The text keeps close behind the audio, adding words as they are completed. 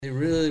They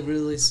really,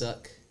 really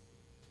suck.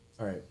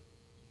 All right.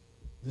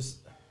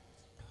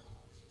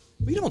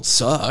 We don't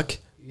suck.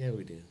 Yeah,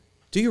 we do.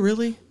 Do you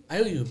really? I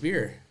owe you a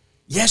beer.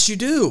 Yes, you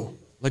do.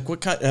 Like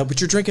what kind?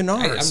 But you're drinking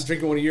ours. I'm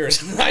drinking one of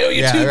yours. I owe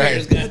you 2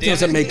 beers. That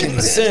doesn't make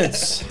any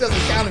sense. It doesn't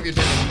count if you're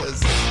drinking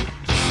this.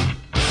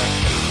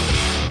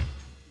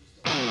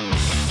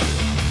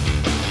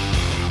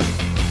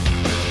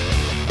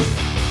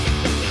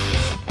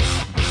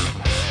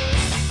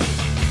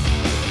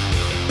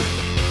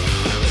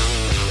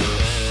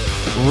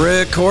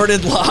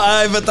 Recorded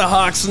live at the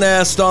Hawk's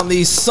Nest on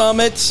the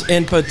Summit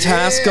in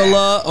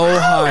Pataskala,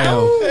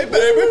 Ohio. Hey,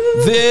 baby.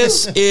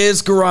 This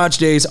is Garage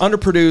Daze,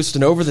 underproduced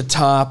and over the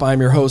top.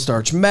 I'm your host,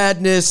 Arch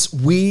Madness.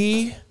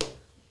 We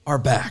are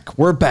back.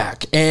 We're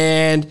back.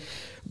 And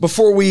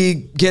before we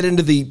get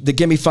into the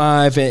Gimme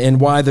 5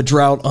 and why the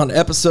drought on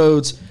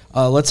episodes,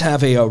 let's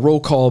have a roll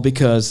call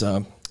because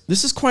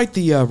this is quite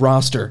the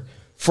roster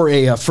for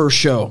a first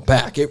show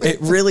back. It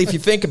really, if you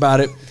think about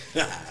it,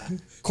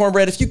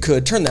 Cornbread, if you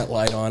could, turn that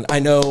light on. I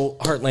know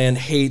Heartland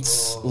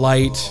hates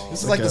light.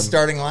 This is like the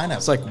starting lineup.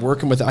 It's like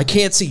working with it. I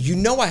can't see. You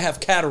know I have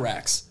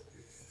cataracts.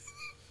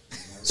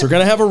 So we're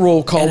going to have a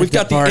roll call. We've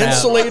got the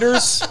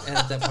insulators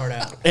Edit that part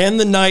out. and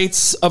the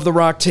Knights of the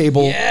Rock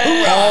Table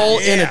all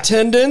in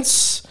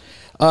attendance.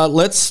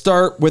 Let's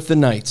start with the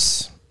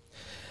Knights.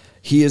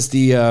 He is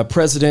the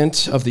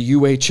president of the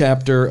UA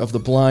chapter of the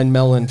Blind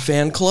Melon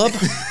Fan Club.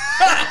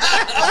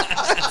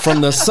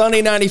 From the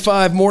Sunny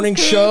 95 morning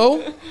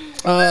show.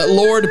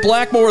 Lord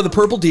Blackmore of the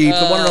Purple Deep,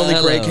 the one and only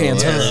Greg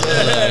Hansen.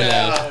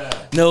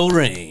 No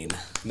rain.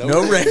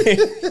 No rain.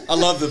 I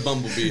love the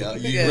bumblebee. You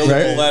really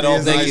pull that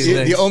off. Thank Nice.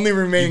 you. The only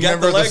remaining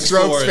member of the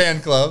Strokes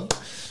fan club.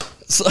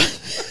 So,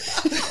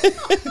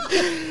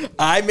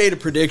 I made a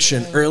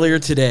prediction earlier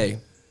today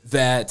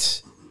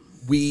that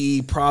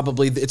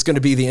it's going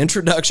to be the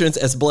introductions,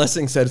 as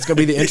Blessing said, it's going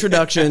to be the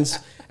introductions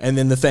and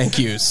then the thank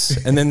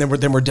yous. And then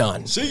we're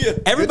done. See ya.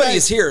 Everybody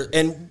is here.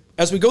 And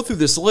as we go through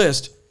this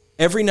list,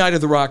 every Night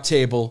of the Rock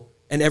Table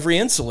and every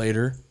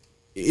insulator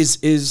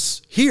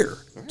is here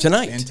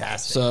tonight.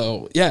 Fantastic.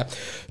 So, yeah.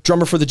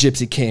 Drummer for the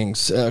Gypsy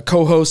Kings,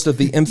 co-host of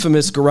the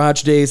infamous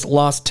Garage Days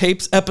Lost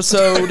Tapes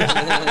episode,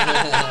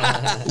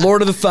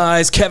 Lord of the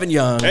Thighs, Kevin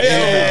Young.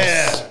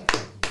 Yeah.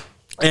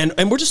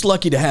 And we're just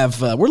lucky to have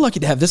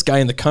this guy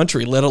in the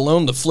country, let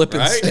alone the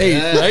flipping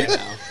state, right?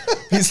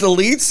 He's the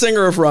lead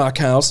singer of Rock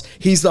House.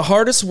 He's the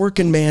hardest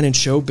working man in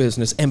show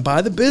business. And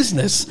by the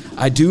business,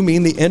 I do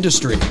mean the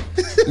industry.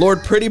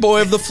 Lord Pretty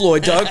Boy of the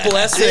Floyd, Doug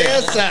Blessing.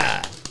 Yes,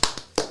 sir.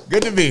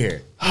 Good to be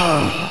here.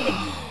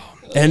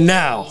 And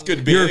now. It's good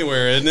to be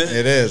anywhere, isn't it?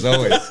 It is,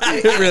 always.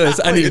 It really is.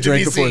 I need a Good to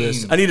drink be before seen.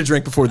 this. I need a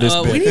drink before this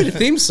bit. We need a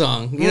theme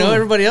song. You know,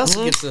 everybody else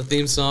gets a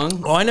theme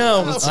song. Oh, I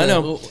know. I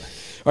know.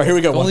 All right, here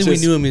we go. Only Watch we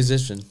this. knew a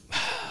musician.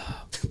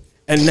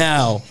 And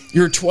now,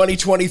 your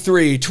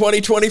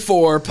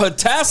 2023-2024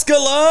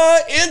 Pataskala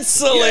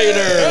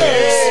Insulator.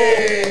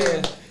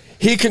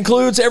 He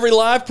concludes every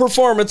live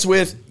performance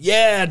with,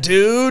 "Yeah,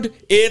 dude,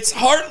 it's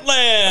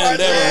Heartland,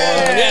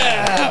 everyone."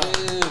 Yeah.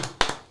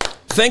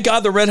 Thank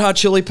God the Red Hot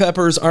Chili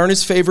Peppers aren't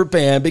his favorite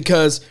band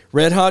because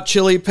Red Hot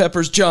Chili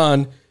Peppers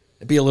John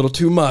would be a little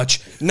too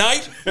much.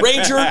 Night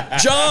Ranger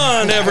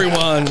John,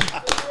 everyone.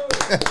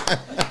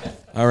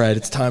 All right,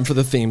 it's time for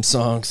the theme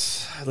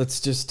songs. Let's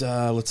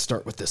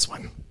start with this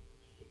one.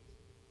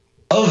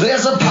 Oh,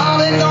 there's a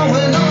party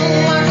going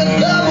on like a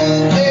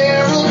double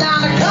barrel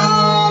down the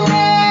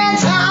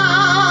Conrad's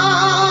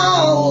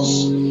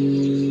house.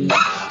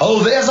 Oh,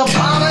 there's a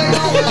party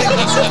going on like a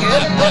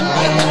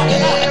double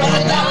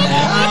barrel down the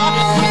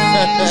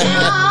Conrad's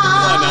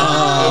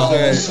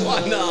house.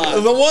 Why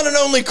not? The one and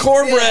only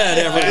Cornbread,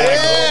 everyone.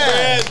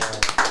 Yeah.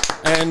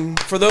 And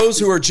for those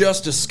who are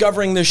just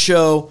discovering this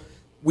show,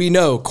 we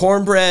know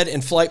Cornbread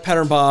and Flight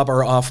Pattern Bob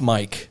are off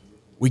mic.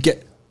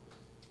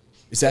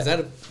 Is that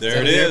There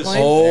it an is.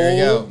 airplane? Oh, There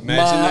you go.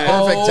 Imagine that.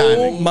 Perfect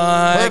timing.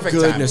 my Perfect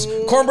goodness.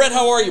 timing. Cornbread,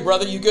 how are you,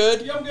 brother? You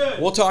good? Yeah, I'm good.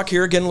 We'll talk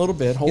here again in a little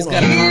bit. Hold on.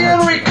 got a-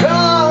 Here he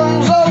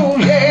comes, oh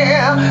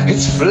yeah,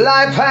 it's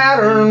Flight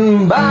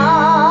Pattern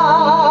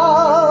Bob.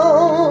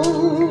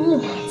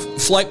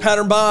 Flight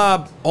Pattern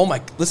Bob. Oh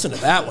my! Listen to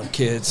that one,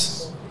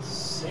 kids.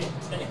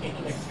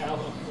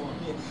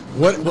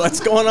 What's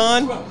going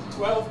on?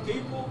 12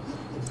 people.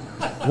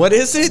 What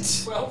is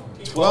it?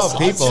 12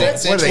 people. What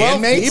are they, 12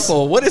 inmates?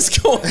 people. What is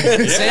going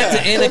on? Santa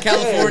Ana,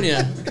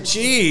 California.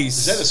 Jeez.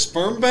 Is that a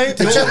sperm bank?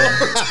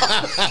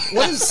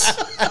 What is?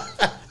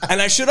 And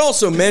I should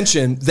also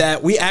mention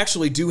that we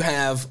actually do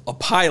have a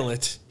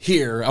pilot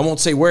here. I won't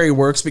say where he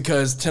works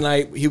because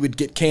tonight he would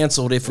get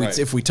canceled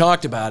if we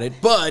talked about it.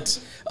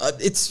 But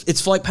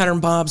it's Flight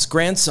Pattern Bob's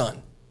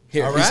grandson.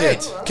 Here, All he's here.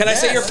 right. Can I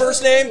say your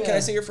first name? Can I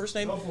say your first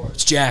name?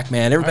 It's Jack,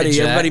 man. Everybody, All right,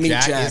 Jack. everybody meet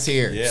Jack Jack. is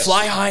here. Yes.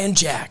 Fly high and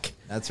Jack.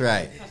 That's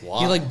right. He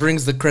like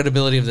brings the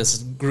credibility of this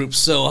group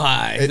so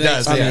high. It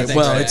does. I mean, Yeah,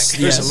 well, Jack. it's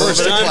There's yes. a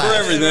first time for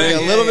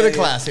everything. A little bit of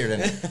class here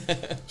tonight.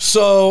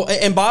 So,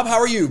 and Bob, how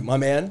are you, my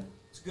man?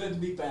 It's good to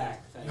be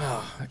back. Thank you.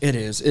 It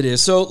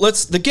is. So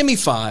the Gimme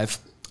 5,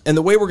 and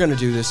the way we're going to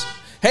do this,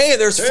 Hey,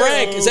 there's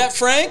Frank. Is that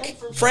Frank?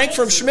 Frank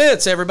from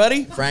Schmitz,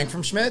 everybody. Frank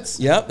from Schmitz?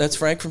 Yep, that's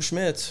Frank from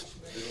Schmitz.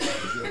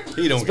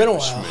 He don't It's been give a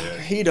while.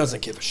 He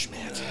doesn't give a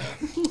Schmidt.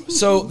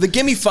 So the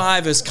Gimme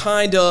 5 is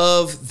kind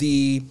of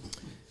the,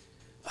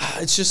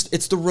 it's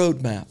the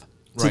roadmap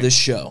to this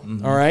show.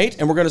 All right?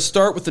 And we're going to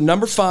start with the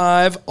number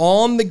 5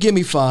 on the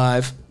Gimme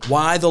 5,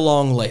 why the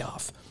long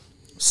layoff?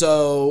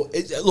 So,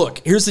 look,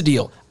 here's the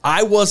deal.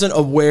 I wasn't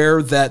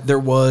aware that there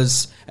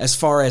was, as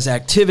far as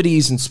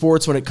activities and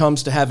sports when it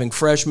comes to having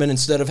freshmen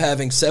instead of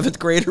having 7th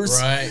graders.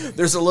 Right.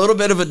 There's a little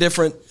bit of a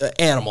different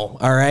animal,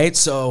 all right?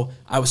 So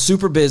I was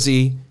super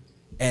busy,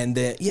 and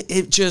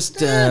it just...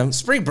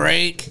 Spring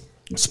break.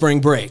 Spring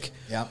break.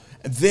 Yep.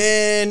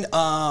 Then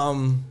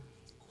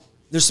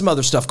there's some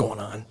other stuff going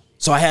on.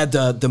 So I had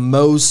the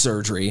Mohs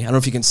surgery. I don't know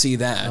if you can see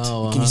that.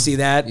 Can you see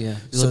that? Yeah.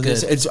 You So look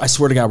this, good. I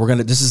swear to God,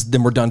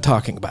 then we're done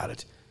talking about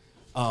it.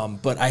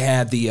 But I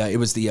had it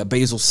was the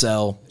basal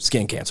cell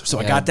skin cancer. So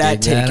I got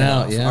that dig that taken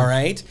out, off. yeah. All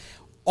right.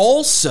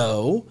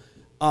 Also,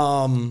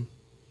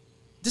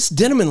 this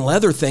denim and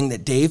leather thing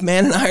that Dave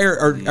Man and I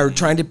are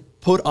trying to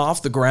put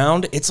off the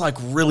ground, it's like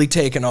really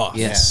taken off.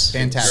 Yes.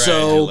 Fantastic.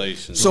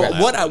 Congratulations So on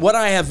that. what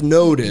I have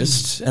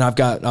noticed, and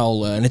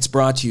and it's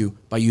brought to you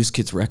by Used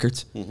Kids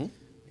Records. You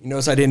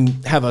notice I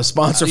didn't have a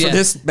sponsor for Yeah.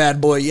 this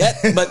bad boy yet,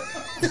 but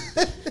we're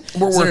Is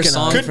there a working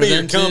song on Could it. for be your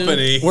them too?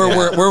 company. We're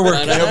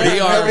working.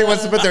 Nobody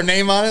wants to put their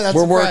name on it? That's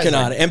We're surprising. working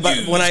on it. And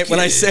but when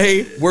I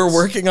say we're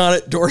working on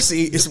it,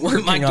 Dorsey is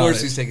working Mike on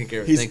Dorsey's it. taking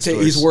care of it. Thanks, He's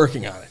Dorsey.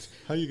 working on it.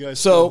 How you guys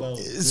So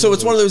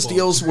it's one of those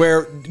deals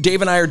where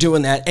Dave and I are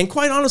doing that. And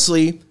quite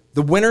honestly,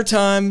 the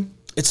wintertime,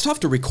 it's tough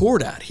to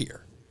record out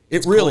here.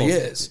 It really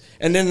cold. is.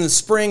 And then in the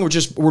spring,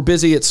 we're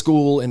busy at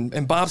school,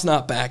 and Bob's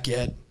not back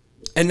yet.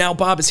 And now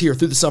Bob is here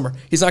through the summer.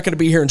 He's not going to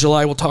be here in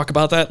July. We'll talk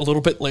about that a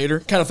little bit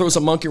later. Kind of throws a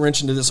monkey wrench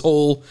into this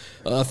whole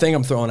thing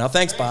I'm throwing out.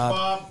 Thanks,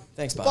 Bob.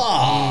 Thanks,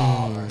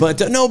 Bob.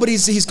 But no, but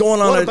he's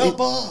going on. What about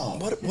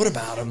Bob? What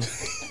about him?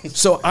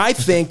 So I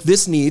think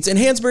this needs, and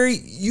Hansberry,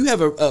 you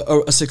have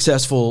a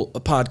successful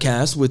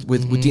podcast with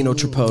Dino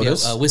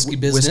Tripodis. Yeah, Whiskey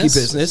Business. Whiskey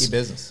Business. Key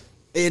business.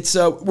 It's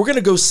we're going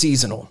to go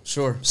seasonal.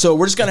 Sure. So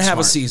we're just going to That's have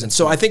a smart. season.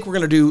 So I think we're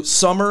going to do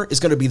summer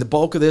is going to be the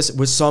bulk of this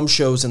with some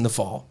shows in the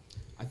fall.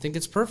 I think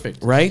it's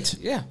perfect. Right?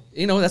 Yeah.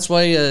 That's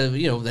why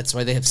that's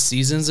why they have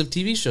seasons of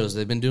TV shows.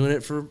 They've been doing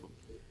it for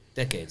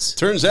decades.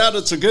 Turns out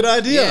it's a good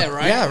idea. Yeah,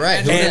 right. Yeah, right.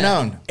 Who would have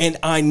known? And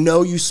I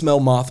know you smell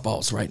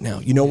mothballs right now.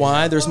 You know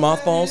why there's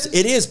mothballs?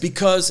 It is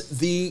because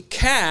the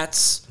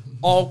cats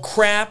all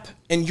crap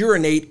and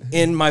urinate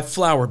in my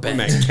flower bed.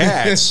 Man,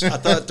 cats. I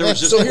thought there was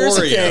just So here's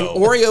Oreo. the thing.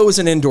 Oreo is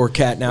an indoor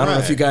cat now. I don't know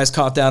if Right. you guys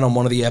caught that on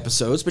one of the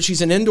episodes, but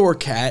she's an indoor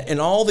cat, and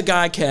all the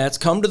guy cats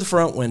come to the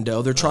front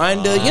window. They're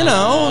trying to,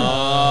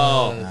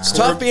 it's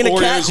tough being a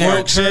cat Oreo's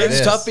dad. milkshake.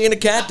 It's tough being a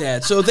cat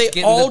dad. So they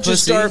Getting all the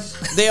just pussy.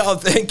 start. They all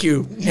thank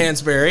you,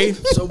 Hansberry.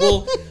 So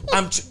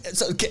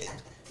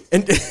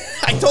and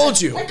I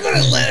told you. I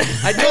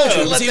told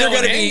you. It was either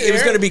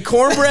going to be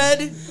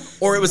cornbread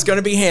or it was going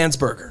to be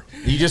Hansburger.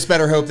 You just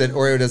better hope that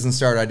Oreo doesn't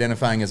start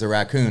identifying as a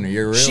raccoon, or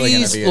you're really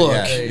going to be.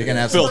 look. You're going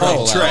to have some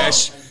Filthy trouble.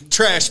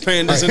 trash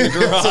pandas in the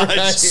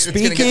garage. It's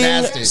gonna get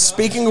nasty.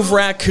 Speaking of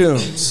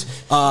raccoons,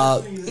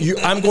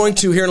 I'm going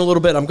to here in a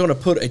little bit. I'm going to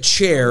put a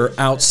chair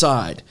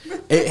outside.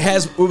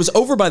 It was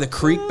over by the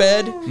creek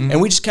bed,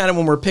 and we just kind of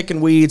when we're picking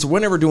weeds,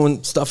 whenever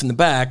doing stuff in the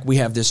back, we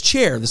have this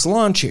chair, this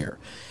lawn chair.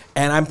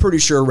 And I'm pretty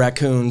sure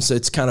raccoons,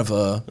 it's kind of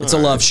a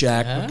love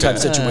shack type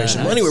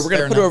situation. Well, anyway, we're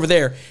going to put it over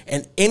there.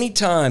 And any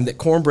time that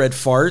Cornbread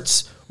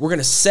farts, we're going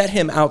to set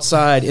him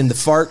outside in the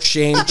fart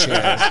shame chair.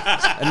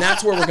 And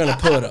that's where we're going to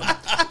put him.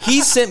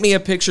 He sent me a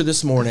picture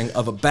this morning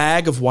of a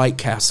bag of White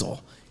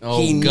Castle.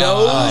 He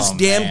knows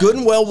damn good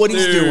and well what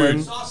he's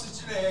doing.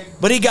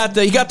 But he got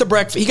the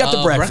breakfast. He got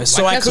the breakfast,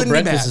 so White I Castle couldn't be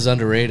mad. breakfast is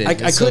underrated.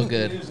 It's so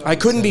good. I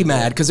couldn't be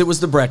mad because it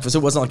was the breakfast. It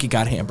wasn't like he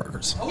got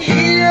hamburgers.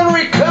 Here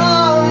he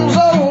comes,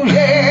 oh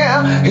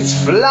yeah,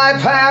 it's fly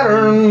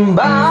pattern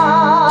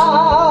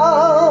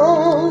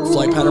bound.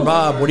 Flight Pattern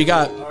Bob, what do you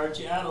got?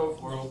 Archie out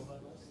of World.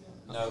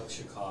 No,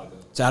 Chicago.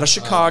 It's out of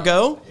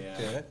Chicago.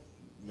 Yeah.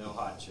 No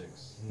hot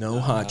chicks. No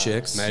hot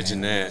chicks.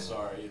 Imagine that.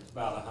 Sorry, it's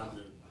about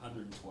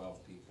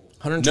 112 people.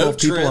 112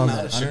 people trim on out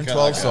that. of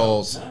 112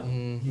 souls.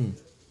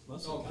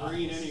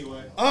 Green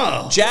anyway.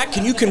 Jack,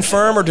 can you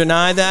confirm or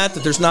deny that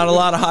there's not a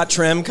lot of hot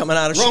trim coming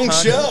out of Wrong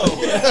Chicago?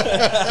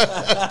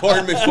 show.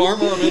 Pardon me,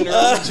 Farmer. I'm in there.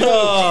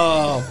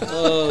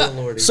 Oh,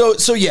 Lordy. So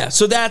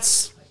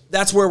that's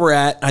where we're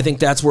at. I think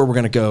that's where we're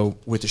going to go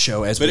with the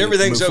show as But we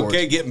everything's move okay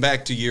forward. getting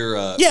back to your...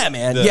 Yeah,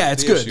 man.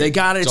 It's good. issue. They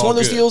got it. It's all one of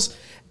those good. deals.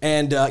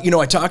 And,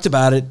 I talked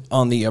about it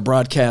on the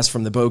broadcast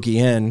from the Bogey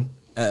Inn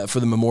for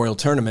the Memorial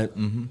Tournament.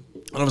 Mm-hmm.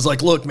 And I was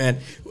like, look, man,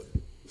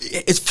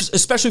 it's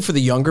especially for the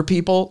younger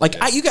people. Like,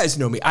 you guys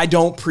know me. I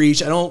don't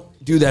preach. I don't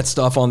do that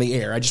stuff on the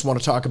air. I just want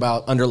to talk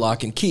about Under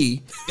Lock and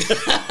Key.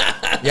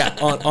 Yeah,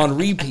 on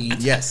repeat.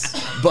 Yes.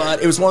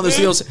 But it was one of those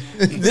deals.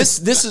 This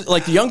is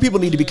like the young people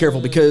need to be careful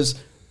because,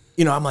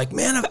 I'm like,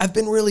 man, I've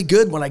been really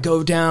good when I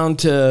go down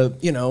to,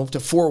 to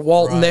Fort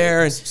Walton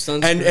there.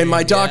 And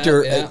my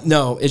doctor,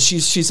 no, and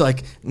she's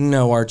like,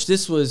 no, Arch,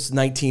 this was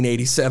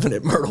 1987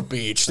 at Myrtle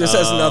Beach. This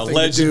has nothing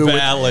to do with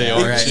Valley.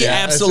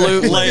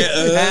 absolutely.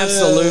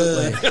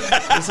 Absolutely.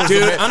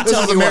 Dude, I'm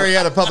telling you the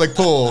Marietta Public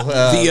Pool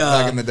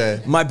back in the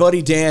day. My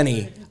buddy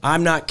Danny,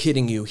 I'm not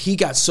kidding you. He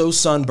got so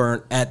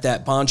sunburnt at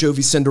that Bon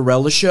Jovi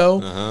Cinderella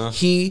show,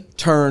 he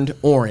turned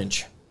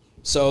orange.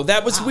 So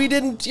that was we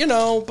didn't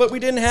but we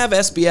didn't have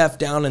SPF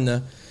down in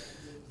the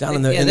down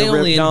along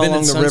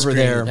the river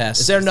there.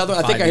 Is there another?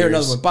 I think I hear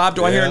another one. Bob,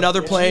 do I hear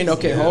another plane?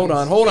 Okay, hold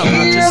on, Bob, just a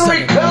Here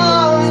second. it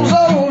comes,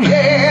 oh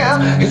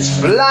yeah, it's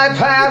flight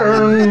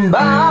pattern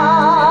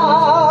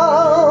bound.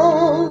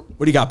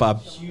 What do you got,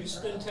 Bob?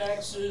 Houston,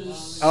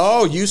 Texas.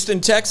 Oh,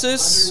 Houston,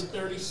 Texas.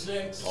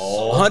 136.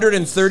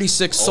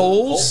 136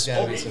 souls.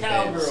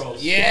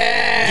 Cowgirls.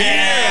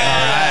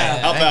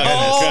 Yeah. How about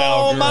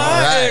Oh, it, my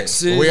right.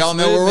 exes. We all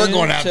know where we're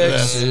going live after in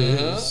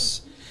this.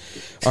 Texas.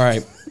 All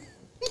right.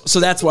 So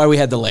that's why we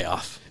had the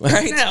layoff.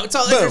 Right? No, it's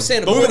all Boom.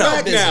 understandable. Moving We're on.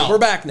 all busy. We're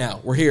back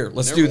now. We're here.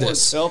 Let's do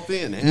this.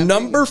 Healthy and happy.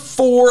 Number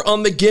 4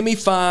 on the Gimme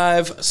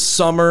 5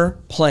 summer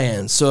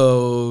plans.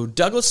 So,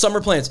 Douglas, summer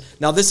plans.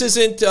 Now, this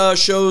isn't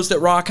shows that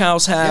Rock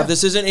House have. Yeah.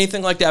 This isn't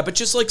anything like that, but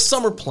just like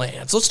summer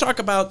plans. Let's talk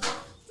about,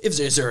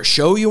 is there a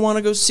show you want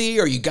to go see?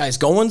 Are you guys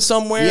going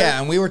somewhere? Yeah,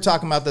 and we were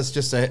talking about this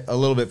just a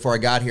little bit before I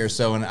got here.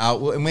 So,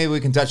 and maybe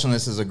we can touch on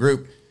this as a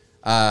group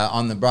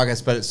on the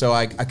broadcast. But so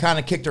I kind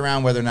of kicked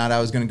around whether or not I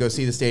was going to go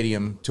see the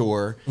stadium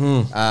tour.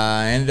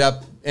 Ended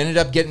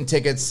up getting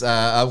tickets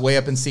way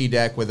up in C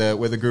deck with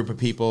a group of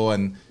people,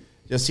 and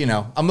just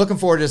I'm looking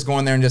forward to just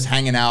going there and just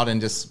hanging out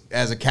and just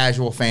as a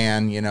casual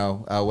fan,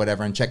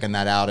 whatever, and checking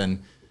that out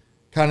and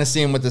kind of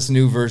seeing what this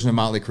new version of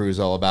Motley Crue is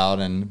all about.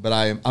 But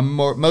I'm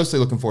mostly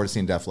looking forward to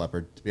seeing Def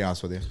Leppard, to be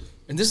honest with you.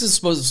 And this is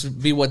supposed to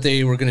be what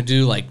they were going to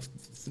do, like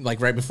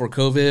right before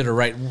COVID, or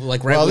right.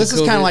 Well, this is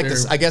kind of like or,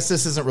 this. I guess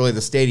this isn't really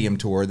the stadium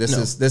tour. This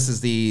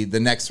is the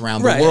next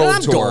round, Right, the world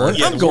and tour.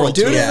 I'm going,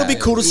 dude. Yeah. It'll be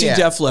cool to see Yeah.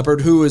 Def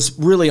Leppard, who is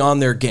really on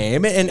their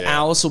game, and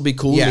Alice will be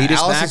cool. Yeah, Meet us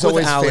Alice back is with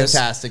always Alice.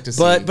 fantastic to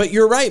see. But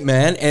you're right,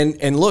 man.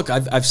 And look,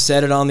 I've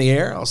said it on the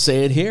air. I'll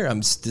say it here.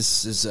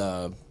 This is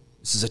a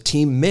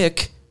Team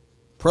Mick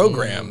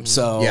program.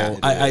 So Yeah,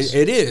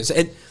 it is.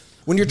 And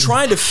when you're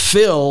trying to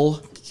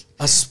fill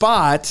a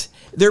spot,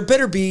 there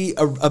better be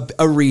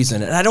a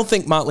reason, and I don't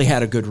think Motley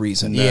had a good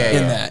reason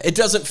in that. It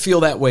doesn't feel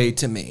that way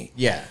to me.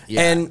 Yeah.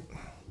 And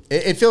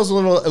it feels a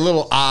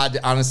little odd,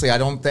 honestly. I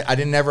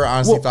never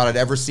honestly thought I'd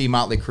ever see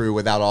Motley Crue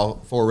without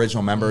all 4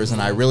 original members,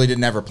 and I really did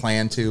never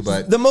plan to.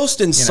 But the most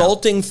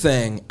insulting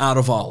thing out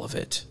of all of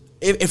it,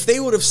 if they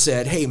would have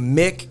said, "Hey,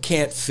 Mick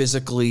can't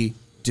physically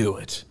do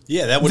it,"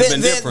 Yeah, that would have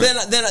been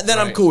different. Then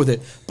I'm cool with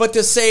it. But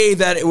to say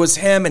that it was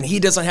him and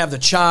he doesn't have the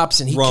chops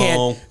and he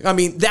Wrong.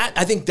 can't,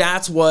 I think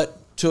that's what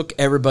took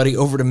everybody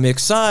over to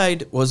Mick's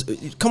side. Was,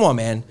 come on,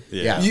 man.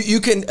 Yeah. You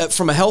can,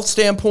 from a health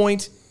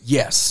standpoint,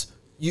 yes,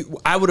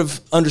 I would have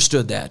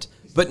understood that,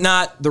 but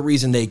not the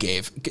reason they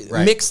gave.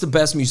 Right. Mick's the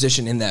best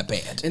musician in that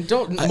band. And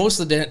most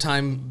of the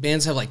time,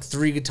 bands have like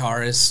 3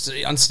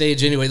 guitarists on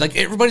stage anyway. Like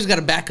everybody's got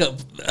a backup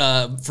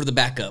for the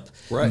backup,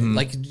 Right.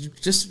 Like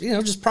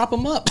just prop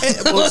them up.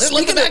 Well,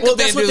 speaking of, well,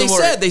 that's what they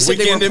said. They said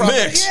Weekend they were at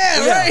proper. Mick's.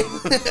 Yeah, right.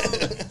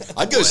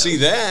 I'd go see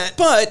that.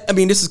 But I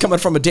mean, this is coming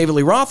from a David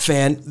Lee Roth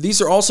fan.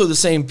 These are also the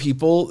same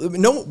people.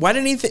 No, why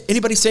didn't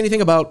anybody say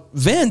anything about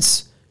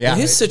Vince and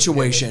his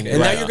situation? And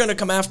now you're going to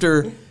come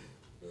after.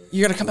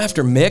 You're going to come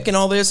after Mick and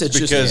all this. It's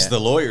Because the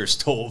lawyers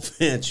told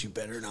Vince, you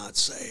better not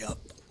say a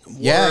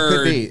yeah,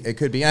 word. it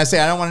could be. And I say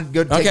I don't want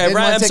to go. Okay,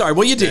 right. I'm sorry.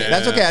 Well, you did.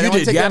 That's okay. I You don't want did.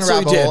 to take You down a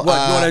rabbit absolutely hole. did.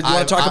 What, you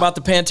want to talk about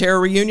the Pantera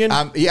reunion?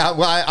 Yeah,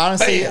 well, I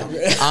honestly,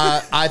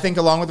 I think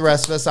along with the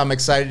rest of us, I'm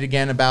excited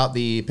again about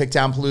the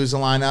Picktown Palooza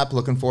lineup.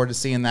 Looking forward to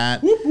seeing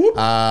that.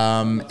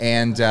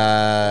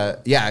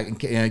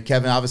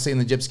 Kevin obviously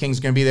and the Gypsy Kings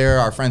are going to be there.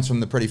 Our friends from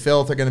the Pretty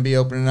Filth are going to be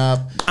opening up.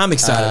 I'm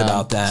excited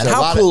about that. So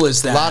How cool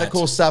is that? A lot of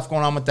cool stuff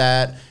going on with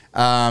that.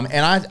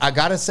 And I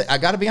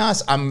gotta be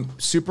honest, I'm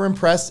super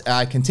impressed.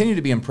 I continue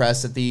to be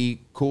impressed at the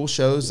cool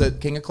shows that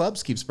King of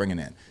Clubs keeps bringing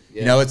in.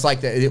 It's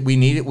like we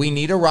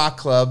need a rock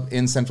club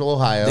in Central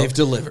Ohio. They've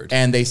delivered,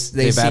 and they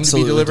seem to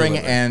be delivering.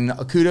 And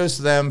kudos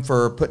to them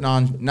for putting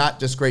on not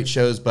just great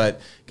shows,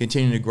 but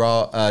continuing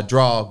to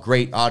draw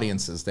great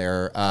audiences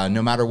there.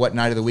 No matter what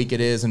night of the week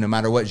it is, and no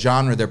matter what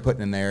genre they're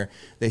putting in there,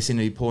 they seem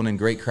to be pulling in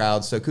great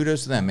crowds. So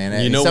kudos to them,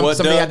 man. You know what,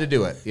 somebody Doug? had to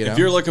do it. If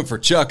you're looking for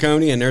Chuck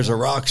Oney and there's a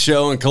rock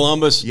show in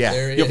Columbus,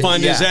 you'll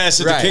find his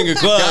ass at the King of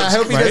Clubs. I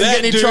hope he doesn't get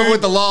any trouble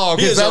with the law.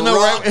 He's a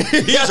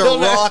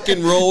rock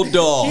and roll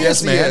dog.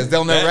 Yes, man.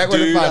 They'll know right where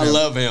to find him. I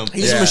love him.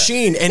 He's a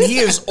machine, and he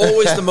is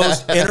always the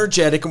most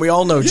energetic. And we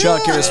all know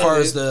Chuck here as far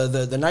as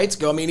the nights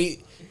go. I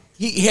mean,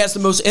 he has the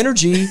most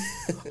energy.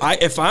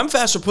 If I'm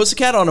Faster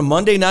Pussycat on a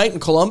Monday night in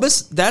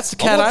Columbus, that's the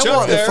cat I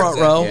want in the front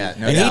row,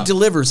 and he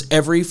delivers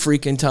every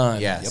freaking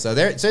time. Yeah. So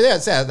that's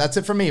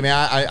it for me,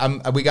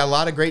 man. We got a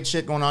lot of great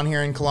shit going on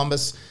here in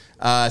Columbus,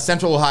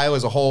 Central Ohio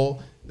as a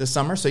whole. this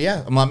summer. So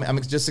yeah,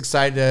 I'm just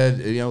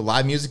excited.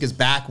 Live music is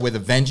back with a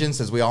vengeance,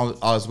 as we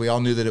all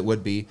knew that it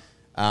would be,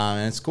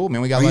 and it's cool,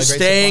 man. We got. Are you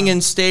staying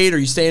in state? Or are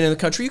you staying in the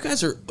country?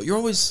 You're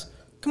always.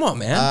 Come on,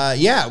 man.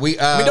 Yeah,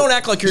 don't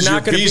act like you're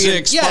not going to be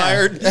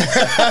expired. Don't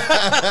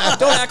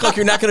act like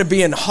you're not going to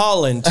be in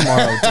Holland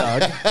tomorrow,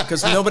 Doug,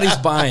 because nobody's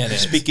buying it.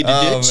 Speaking to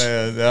ditch.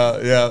 Man,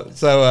 yeah.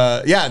 So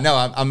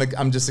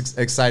I'm just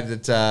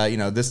excited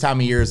that this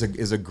time of year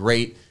is a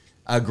great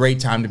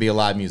time to be a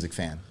live music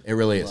fan. It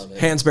really is.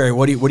 Hansberry,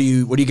 what do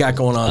you got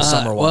going on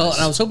summer wise? Well,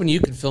 I was hoping you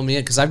could fill me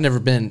in because I've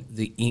never been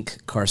the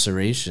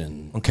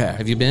Incarceration. Okay,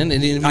 have you been?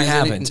 I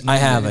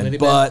haven't.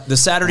 But the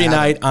Saturday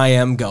night I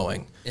am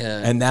going.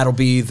 Yeah. And that'll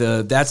be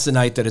that's the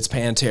night that it's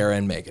Pantera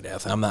and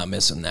Megadeth. I'm not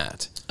missing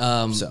that.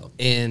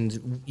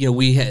 And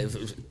we have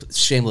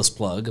shameless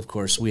plug, of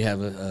course. We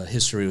have a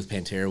history with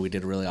Pantera. We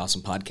did a really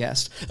awesome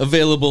podcast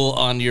available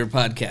on your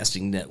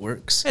podcasting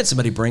networks. I had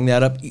somebody bring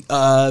that up.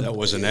 That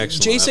was an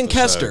excellent Jason episode.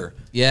 Kester.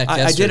 Yeah,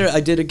 Kester.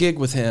 I did a gig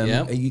with him,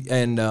 Yep.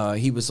 and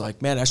he was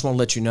like, "Man, I just want to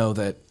let you know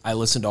that I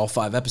listened to all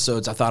 5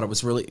 episodes. I thought it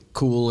was really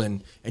cool,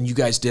 and you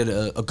guys did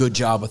a good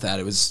job with that.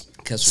 It was."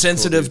 Kester's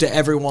sensitive cool, to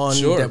everyone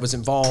that was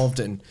involved,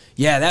 and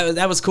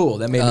that was cool.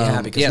 That made me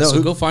happy. So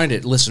go find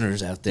it,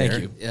 listeners out there.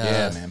 Thank you.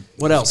 Yeah, man.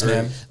 What else,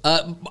 man?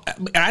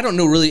 I don't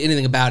know really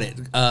anything about it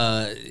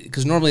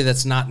because normally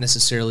that's not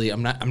necessarily.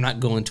 I'm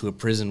not going to a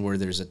prison where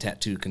there's a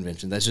tattoo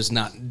convention. That's just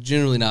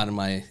generally not in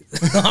my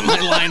on my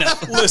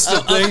lineup list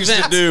of things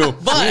to do.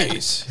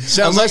 But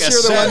Sounds like a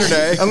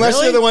Saturday.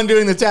 Unless you're the one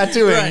doing the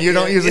tattooing, Right, you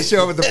don't usually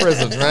show up at the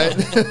prison, right?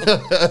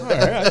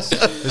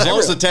 As long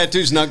as the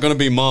tattoo's not going to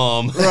be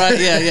mom. right,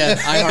 yeah.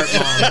 I heart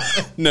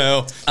mom.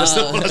 No, that's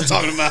not what I was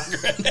talking about.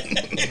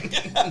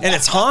 And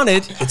it's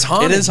haunted. It's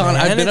haunted. It is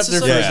haunted. man. I've been up It's there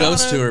just for like a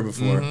ghost haunted. tour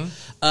before.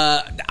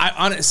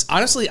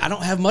 Honestly, I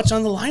don't have much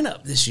on the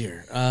lineup this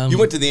year. You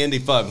went to the Indy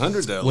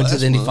 500 though. Went to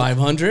the Indy month.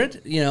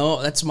 500.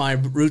 That's my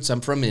roots.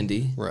 I'm from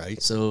Indy,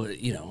 Right. So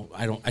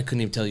I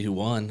couldn't even tell you who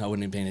won. I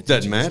wouldn't even pay any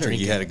attention. Doesn't matter.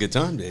 You had a good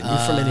time, didn't you?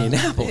 You're from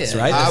Indianapolis,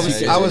 yeah. right?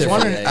 I was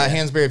wondering, Yeah.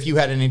 Hansberry, if you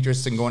had an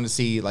interest in going to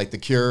see like The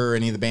Cure or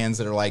any of the bands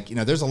that are like,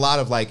 there's a lot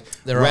of like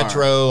There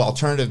retro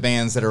alternative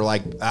bands that are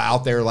like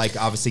out there, like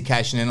obviously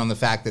cashing in on the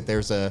fact that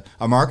there's a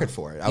market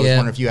for it. I was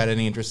wondering if you had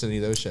any interest in any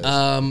of those shows.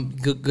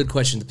 Good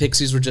question. The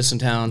Pixies were just in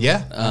town.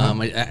 Yeah.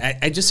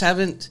 I just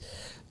haven't.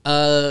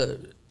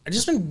 I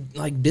just been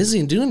like busy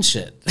and doing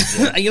shit.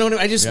 You know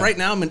what I mean? Right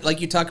now, I'm like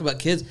you talk about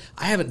kids.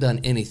 I haven't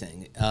done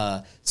anything.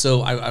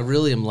 So I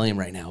really am lame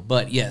right now.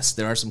 But yes,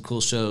 there are some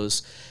cool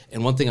shows.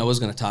 And one thing I was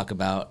going to talk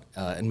about,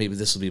 and maybe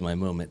this will be my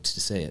moment to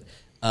say it.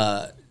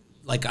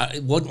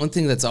 One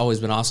thing that's always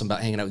been awesome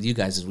about hanging out with you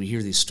guys is we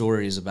hear these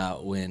stories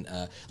about when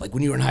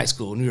you were in high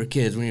school, when you were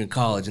kids, when you were in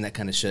college, and that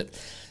kind of shit.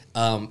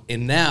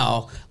 And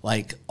now,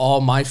 like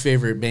all my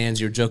favorite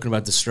bands, you're joking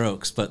about the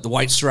Strokes, but the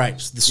White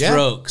Stripes, the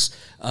Strokes,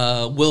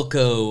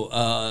 Wilco,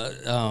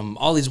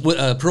 all these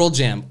Pearl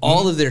Jam,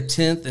 all of their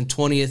 10th and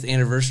 20th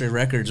anniversary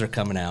records are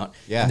coming out.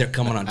 Yeah. And they're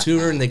coming on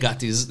tour, and they got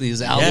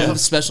these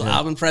albums, special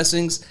album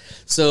pressings.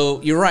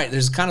 So you're right.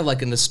 There's kind of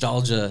like a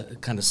nostalgia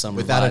kind of summer.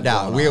 Without a vibe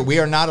doubt, going on. we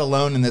are not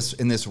alone in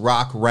this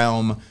rock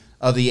realm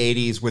of the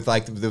 80s with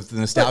like the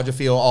nostalgia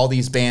feel. All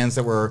these bands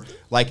that were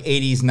like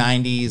 80s,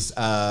 90s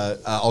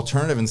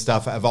alternative and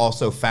stuff have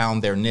also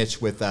found their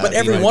niche with But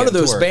every one of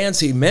those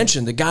bands he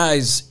mentioned, the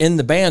guys in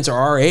the bands are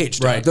our age.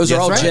 Dog. Right. Those are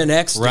That's all right. Gen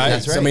X. Right.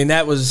 Dudes. That's right. I mean,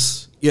 that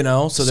was, so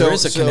there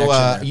is a connection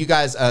there. You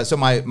guys, so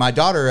my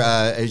daughter,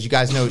 as you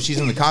guys know, she's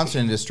in the concert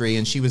industry,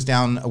 and she was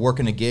down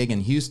working a gig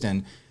in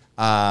Houston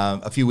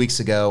a few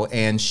weeks ago,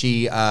 and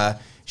she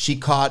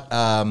caught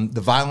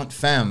the Violent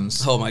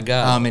Femmes. Oh my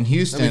God. In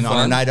Houston on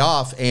her night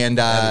off, and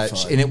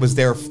it was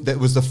the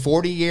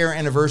 40-year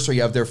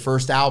anniversary of their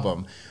first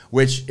album.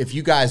 Which, if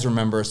you guys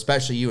remember,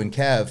 especially you and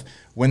Kev,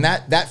 when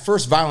that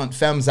first Violent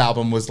Femmes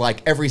album was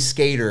like every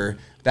skater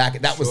back.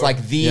 That was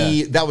like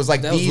the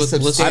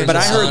substantial. But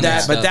I heard Sun that.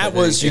 and But stuff, that I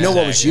was, think.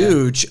 what was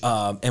huge,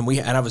 and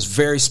I was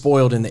very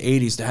spoiled in the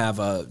 '80s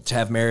to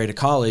have married a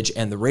college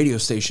and the radio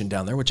station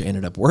down there, which I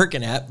ended up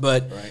working at,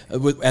 but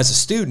as a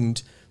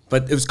student.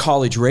 But it was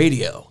college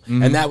radio,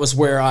 and that was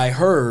where I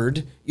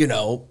heard,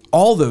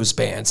 all those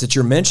bands that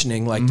you're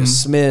mentioning, like the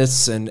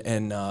Smiths and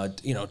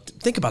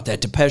think about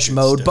that, Depeche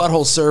Mode,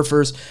 Butthole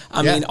Surfers.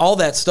 I mean, all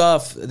that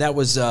stuff. That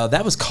was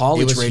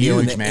college radio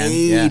huge, in the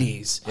man.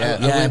 80s.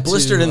 Yeah.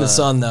 Blistered in the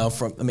Sun though.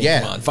 Come on,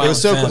 it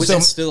was so cool.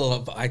 It's still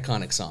an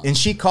iconic song. And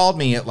she called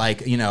me at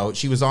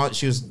she was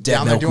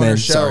down there doing Milkman, her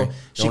show. sorry.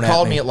 She Don't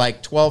called at me me. at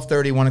like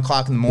 12:30, 1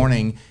 o'clock in the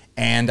morning.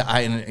 And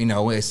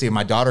I see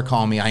my daughter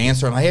call me. I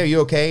answer. I'm like, "Hey, are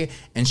you okay?"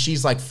 And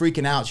she's like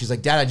freaking out. She's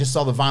like, "Dad, I just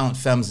saw the Violent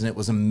Femmes, and it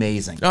was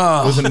amazing.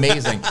 Oh. It was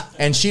amazing."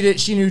 And she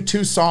knew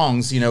 2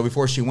 songs,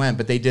 before she went.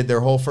 But they did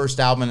their whole first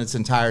album in its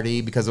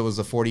entirety because it was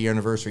a 40-year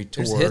anniversary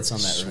tour. There's hits on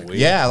that record.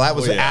 Yeah, that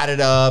was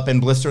Added Up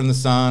and Blister in the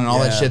Sun and all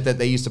that Yeah. shit that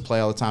they used to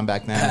play all the time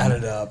back then.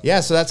 Added Up.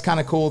 Yeah, so that's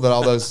kind of cool that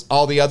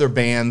all the other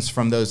bands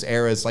from those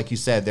eras, like you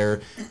said,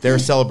 they're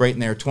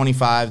celebrating their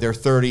 25, their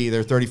 30,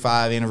 their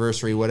 35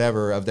 anniversary,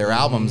 whatever, of their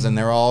albums, and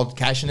they're all all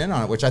cashing in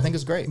on it, which I think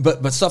is great.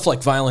 But stuff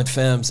like Violent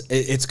Femmes,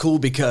 it's cool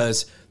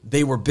because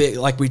they were big,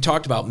 like we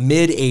talked about,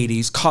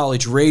 mid-'80s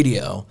college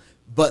radio.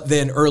 But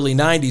then early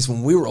 90s,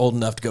 when we were old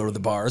enough to go to the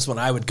bars, when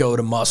I would go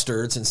to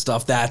Mustards and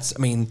stuff, that's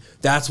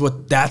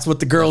what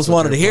the girls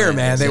wanted to hear,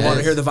 man. They wanted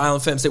to hear the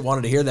Violent Femmes. They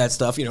wanted to hear that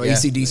stuff.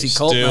 AC/DC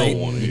Cult Night.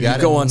 You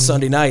go on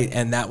Sunday night,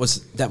 and that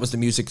was the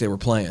music they were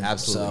playing.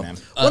 Absolutely, man.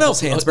 What else,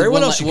 Hansberry?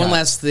 What else you got? One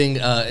last thing,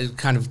 it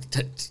kind of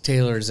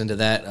tailors into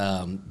that.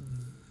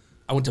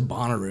 I went to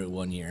Bonnaroo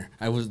one year.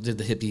 Did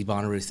the hippie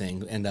Bonnaroo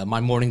thing, and My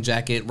Morning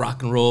Jacket,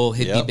 rock and roll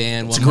hippie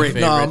band. One of my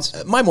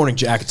favorites. My Morning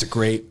Jacket's a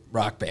great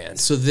rock band.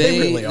 So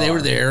they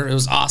were there. It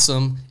was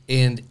awesome,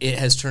 and it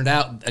has turned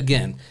out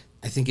again.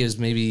 I think it was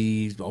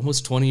maybe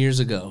almost 20 years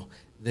ago.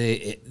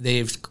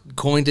 They've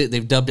coined it.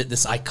 They've dubbed it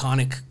this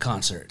iconic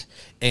concert.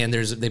 And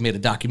they made a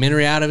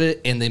documentary out of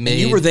it, and they made.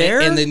 You were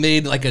there, and they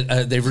made like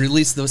they've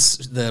released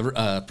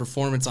the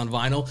performance on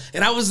vinyl,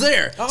 and I was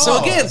there. So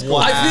again,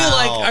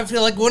 I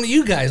feel like one of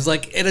you guys,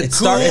 like at a it's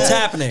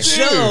happening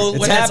show it's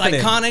when happening.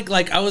 It's iconic.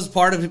 Like I was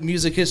part of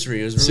music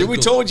history. It was really See, we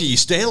cool. told you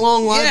stay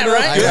along line. Yeah,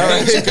 right.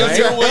 Good.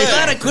 I'm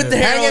glad I quit the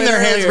Hang in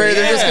there, Hansberry.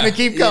 They're just going to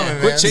keep coming.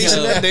 Quit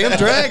chasing that damn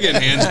dragon,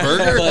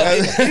 Hansberger.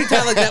 But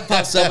anytime like that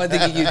pops up, I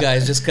think of you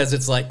guys just because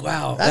it's like,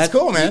 wow, That's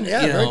cool, man.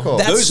 Yeah, very cool.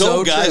 Those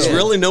old guys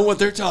really know what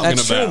they're talking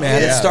That's about. true,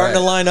 man. It's starting to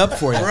line up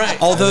for you. Right.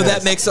 Although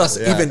that makes us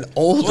even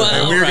older.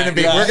 Well, We're going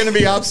to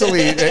be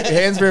obsolete.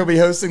 Hansberry will be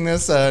hosting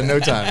this no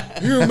time.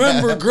 You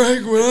remember,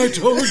 Greg, when I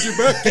told you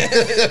back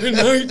in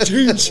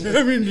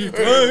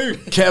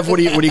 1975? Kev, what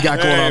do you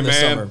got going on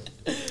this man. summer?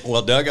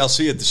 Well, Doug, I'll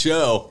see you at the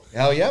show.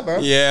 Hell yeah, bro.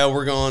 Yeah,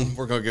 we're going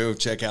to go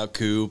check out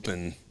Coop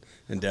and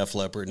Def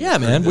Leppard. Yeah,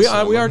 man. We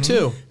are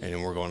too. And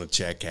then we're going to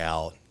check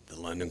out the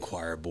London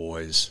Choir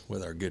Boys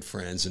with our good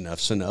friends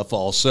Enough's Enough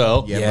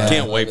also. Yeah.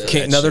 Can't wait for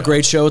that Another show.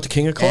 great show at the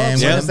King of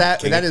Clubs. And when is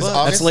that? King That of is Clubs.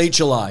 August? That's late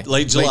July.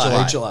 Late July.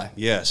 Late July.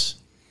 Yes.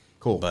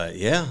 Cool. But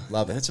yeah,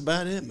 Love it. that's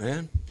about it,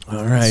 man.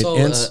 All right. So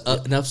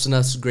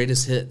Enough's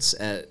greatest hits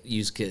at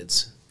Used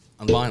Kids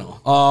on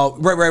vinyl. Oh,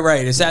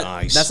 right. Is that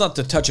Nice. That's not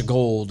the Touch of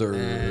Gold or?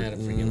 I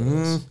don't forget what it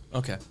was.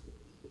 Okay.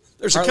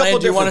 There's a Heartland, couple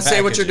do you want to different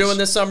say what you're packages. doing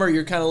this summer?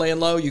 You're kind of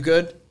laying low. You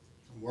good?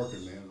 I'm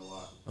working, man, a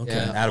lot. Okay.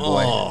 Yeah.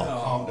 Attaboy.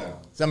 Calm down.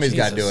 Somebody's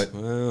got to do it.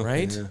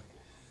 Right.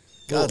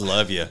 God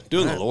love you.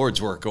 Doing the Lord's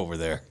work over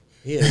there.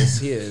 He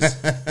is,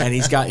 and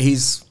he's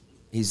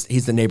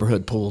the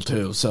neighborhood pool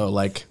too. So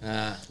like,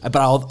 but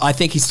I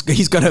think he's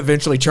going to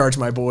eventually charge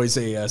my boys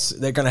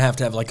they're going to have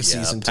like a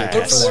season ticket.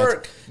 pass. for that.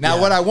 Work. Now,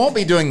 what I won't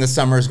be doing this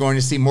summer is going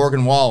to see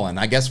Morgan Wallen.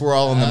 I guess we're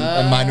all in the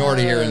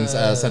minority here in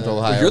Central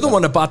Ohio. You're the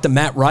one that bought the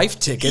Matt Rife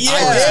tickets. Yeah,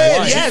 I was I did,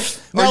 like, yes.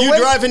 Are Now, you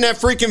wait. driving that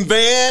freaking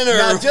van? Or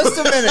Now, just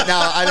a minute.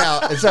 Now, I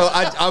know. So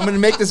I'm going to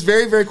make this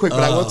very, very quick,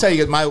 but I will tell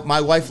you,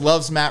 my wife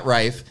loves Matt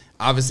Rife.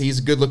 Obviously, he's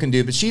a good-looking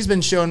dude, but she's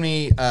been showing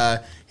me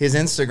his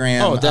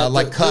Instagram,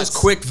 like cuts, those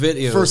quick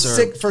videos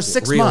for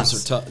six reels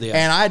months, are tough, yeah.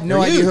 and I had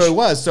no They're idea who huge. it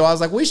was. So I was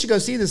like, we should go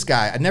see this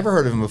guy. I'd never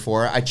heard of him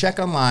before. I check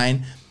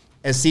online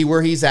and see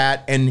where he's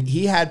at, and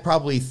he had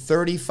probably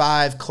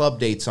 35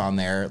 club dates on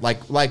there, like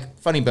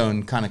Funny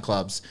Bone kind of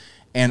clubs.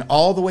 And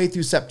all the way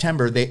through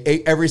September,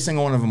 every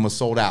single one of them was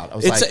sold out. I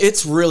was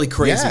It's really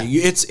crazy.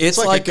 Yeah. It's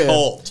like a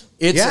cult.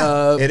 It's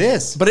it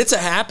is. but it's a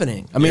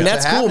happening. I mean,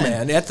 that's It's cool,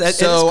 happening. man. That so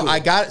is cool. I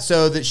got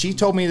that she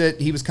told me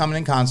that he was coming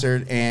in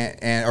concert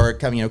or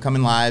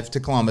coming live to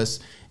Columbus,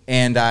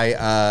 and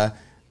I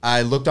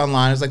looked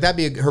online. I was like,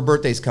 her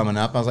birthday's coming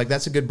up. I was like,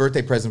 that's a good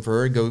birthday present for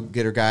her. Go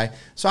get her guy.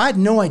 So I had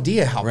no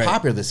idea how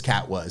popular this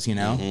cat was, you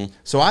know. Mm-hmm.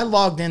 So I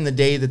logged in the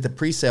day that the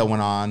presale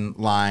went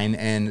online,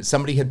 and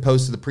somebody had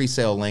posted the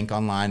presale link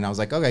online. And I was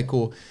like, okay,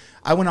 cool.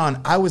 I went on.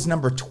 I was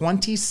number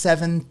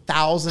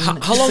 27,000.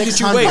 How long did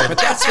you wait? But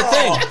that's the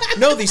thing.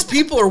 No, these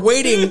people are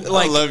waiting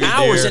like love you,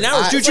 hours dear. and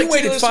hours. Dude, you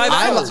waited 5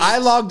 hours. I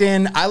logged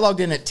in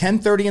at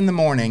 10:30 in the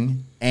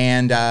morning,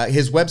 and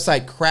his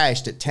website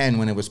crashed at 10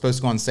 when it was supposed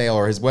to go on sale,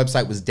 or his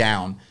website was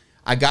down.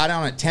 I got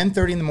on at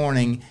 10:30 in the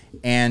morning,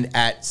 and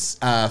at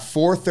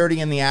 4:30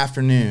 in the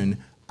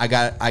afternoon, I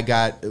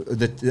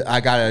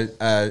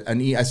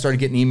started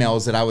getting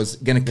emails that I was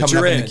going to come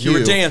up in the queue. You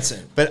were dancing.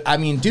 But I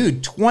mean,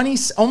 dude,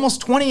 almost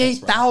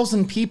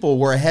 28,000 people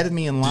were ahead of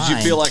me in line. Did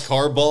you feel like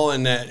Hardball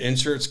in that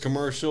insurance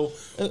commercial?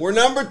 We're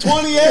number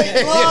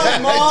 28.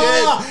 Look,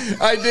 Ma!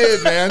 I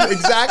did, man.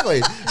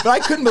 Exactly. But I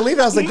couldn't believe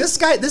it. I was like, this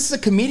is a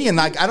comedian.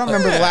 Like, I don't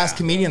remember the last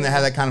comedian that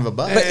had that kind of a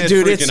buzz. But, It's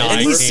dude, freaking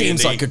and he eye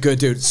seems candy. like a good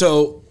dude.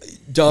 So,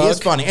 Doug. He is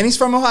funny. And he's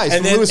from Ohio. He's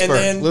And from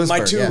then, Lewisburg.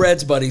 my two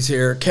Reds buddies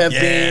here, Kev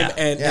Yeah.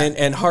 Beam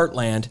and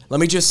Heartland.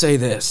 Let me just say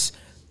this.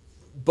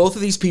 Both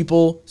of these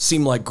people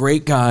seem like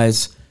great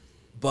guys,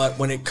 But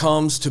when it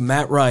comes to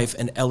Matt Rife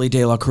and Ellie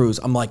De La Cruz,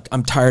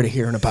 I'm tired of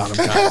hearing about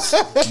them, guys.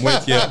 I'm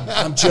with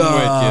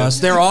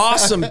you. They're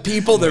awesome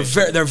people.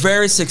 They're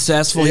very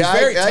successful. Yeah, He's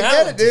very I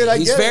talented. get it, dude.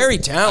 He's very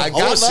talented.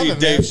 I want to see him,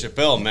 Dave man.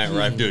 Chappelle and Matt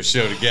Rife do a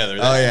show together.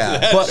 Oh,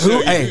 yeah. But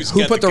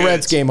who put the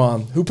Reds game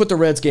on? Who put the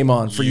Reds game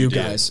on for you did.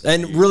 guys?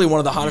 And really one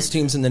of the hottest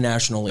teams in the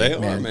National League,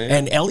 They are, man.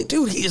 And Ellie,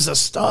 dude, he is a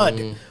stud.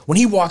 When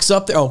he walks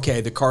up there,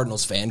 okay, the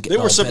Cardinals fan. They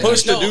were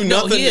supposed to do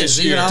nothing he this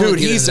is. year. I'll Dude,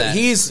 get he's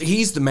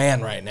into that. the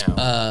man right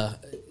now.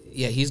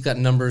 Yeah, he's got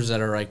numbers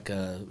that are like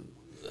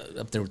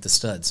up there with the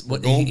studs.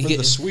 What Going for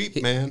the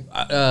sweep, man.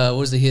 What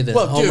was he the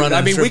Well, home dude, run? I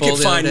and mean, we triple could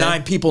the other find day?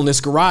 9 people in this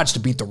garage to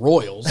beat the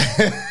Royals.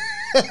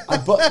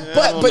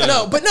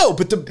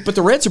 but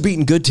the Reds are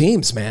beating good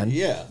teams, man.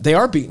 Yeah. They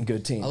are beating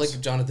good teams. I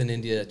like Jonathan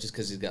India just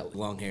because he's got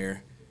long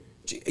hair.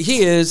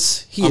 He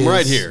is. I'm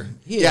right here.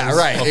 Yeah,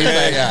 right. He's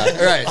like,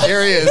 yeah, right.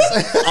 Here he is.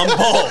 I'm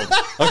bald.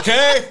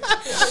 Okay?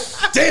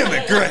 Damn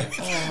it, Greg.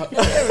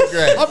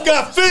 Great. I've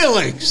got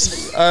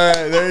feelings. All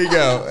right, there you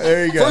go.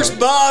 There you go. First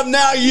Bob,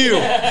 now you.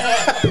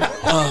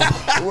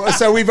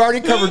 So we've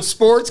already covered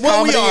sports,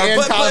 comedy,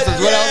 and concerts.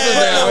 What else is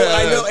there?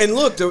 I know. And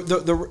look,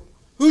 the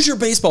who's your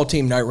baseball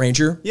team, Night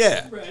Ranger?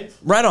 Yeah.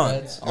 Right on.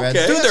 Reds. Dude,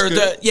 That's they're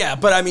good. yeah,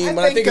 but I mean,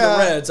 when I think of the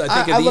Reds, I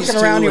think of these looking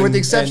two around here, with and- the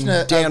exception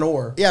and of Dan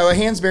Orr. Yeah, well,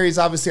 Hansberry's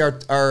obviously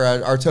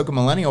our token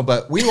millennial,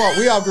 but we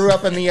all grew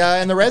up in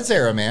the Reds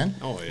era, man.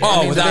 Oh, yeah.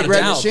 Oh, the without big a Red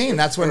doubt. Machine.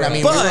 That's when I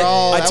mean, But we were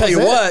all. I that tell was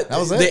you it. what, that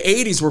was it. the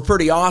 '80s were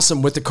pretty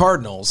awesome with the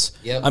Cardinals.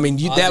 Yep. I mean,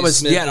 that Ozzie was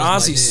Smith was my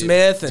Ozzie dude.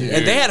 Smith, and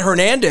they had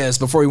Hernandez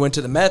before he went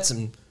to the Mets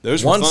and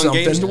Those were won fun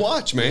something. games to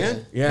watch,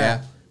 man.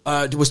 Yeah.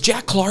 Was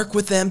Jack Clark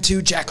with them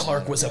too? Jack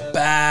Clark was a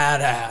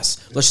badass.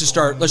 Let's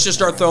just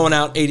start throwing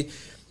out 80.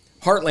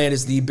 Heartland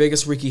is the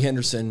biggest Ricky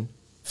Henderson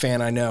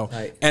fan I know,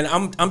 Right. and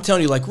I'm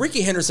telling you, like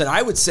Ricky Henderson,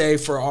 I would say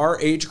for our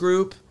age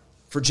group,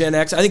 for Gen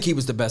X, I think he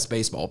was the best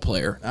baseball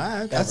player.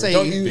 I'd say,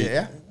 Don't you?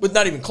 yeah. But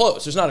not even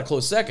close. There's not a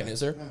close second,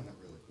 is there?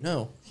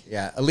 No.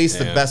 Yeah, at least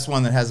the Yeah. best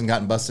one that hasn't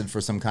gotten busted for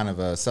some kind of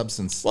a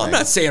substance. Well, I'm thing.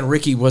 not saying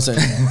Ricky wasn't.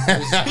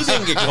 He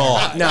didn't get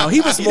caught. No, he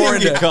was more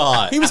didn't into get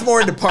caught. He was more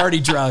into party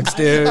drugs,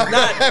 dude.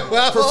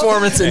 Not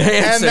performance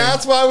enhancing. And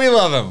that's why we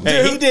love him.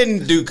 Hey, he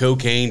didn't do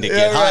cocaine to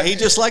get high. right. He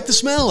just liked the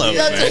smell of it,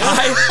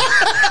 man.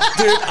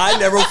 Dude, I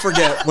never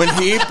forget when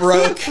he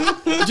broke.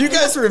 Do you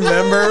guys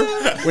remember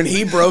when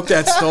he broke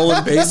that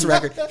stolen base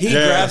record? He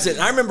grabs it.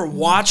 And I remember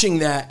watching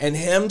that and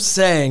him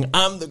saying,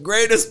 "I'm the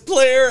greatest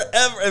player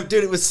ever."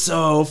 Dude, it was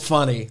so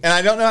funny. And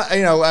I don't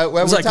know,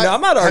 was like, no, I'm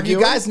not Have arguing.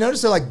 you guys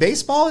noticed that like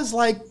baseball is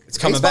like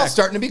coming baseball's back.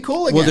 starting to be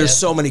cool again? Well, there's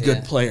so many good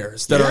Yeah.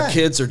 players that Yeah. our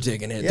kids are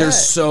digging it. Yeah. There's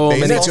so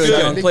many Baseball's good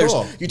starting young to be players.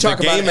 cool. You talk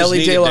The about game has Ellie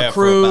needed De La that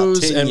for about Cruz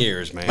 10 and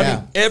years, man. I Yeah.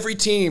 mean, every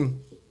team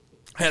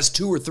has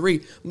 2 or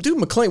 3. Dude,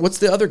 McLean. What's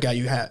the other guy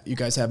you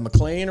guys have?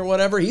 McLean or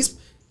whatever.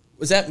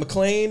 Was that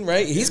McLean,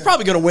 right? He's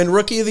probably going to win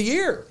Rookie of the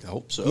Year. I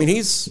hope so. I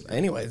mean,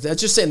 anyway. That's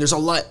just saying. There's a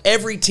lot.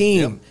 Every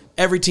team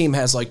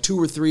has like 2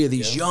 or 3 of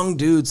these young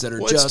dudes that are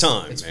Well, just it's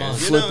time, It's man. fun.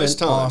 You know, flipping it's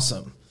time.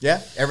 awesome. Yeah,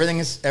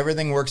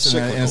 everything works in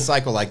a Cyclical.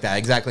 cycle like that.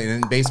 Exactly.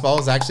 And baseball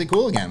is actually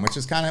cool again, which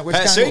is kind of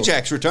Pat cool.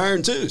 Sajak's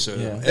retiring too, so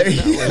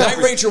Night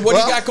Ranger, what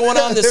do you got going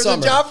on this there's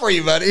summer? a job for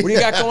you, buddy. What do you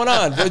got going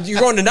on? Well, you're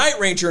going to Night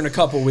Ranger in a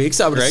couple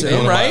weeks, I would Greg, assume,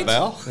 going right? to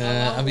Val?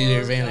 I'll be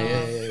there, Vanna.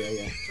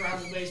 Yeah.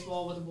 Travel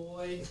baseball with a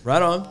boy.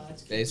 Right on.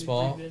 It's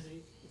Baseball. pretty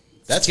busy.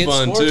 That's Kids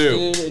fun sports,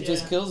 too. Dude, it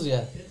just kills you.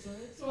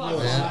 It's a lot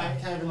of Yeah.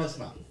 fun. Kind of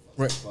messing up.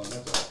 Right. Fun, that's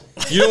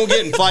all. You don't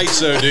get in fights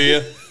though, do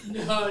you?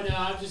 No,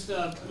 I'm just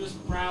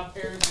proud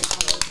parent.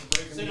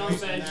 Sitting on the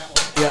bench.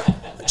 Yeah.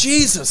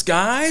 Jesus,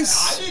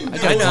 guys. I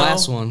got a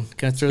glass one.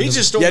 Can I throw He the-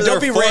 just over Yeah, there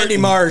don't be Randy farting.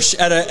 Marsh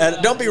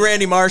don't be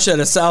Randy Marsh at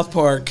a South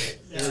Park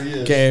There he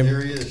is. game.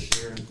 There he is,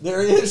 Sharon.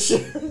 There he is.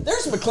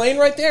 There's McLean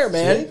right there,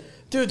 man.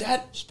 Dude,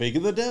 that. Speak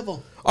of the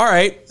devil. All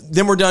right,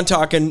 then we're done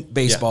talking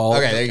baseball.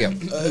 Okay, there you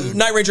go.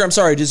 Night Ranger, I'm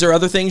sorry. Is there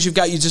other things you've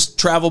got? You just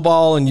travel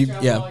ball and you,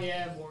 Travel yeah, ball,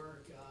 yeah, work,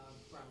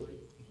 probably.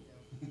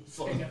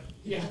 Pick up.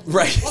 Yeah.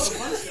 right.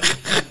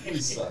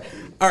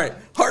 All right,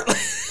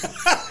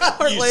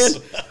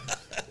 Heartland.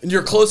 And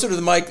you're closer to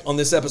the mic on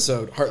this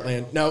episode,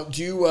 Heartland. Now,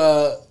 do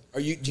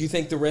you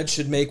think the Reds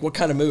should make what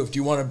kind of move? Do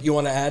you want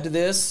to add to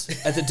this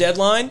at the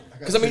deadline?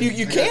 Because I mean, you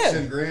I got 10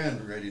 can.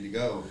 grand ready to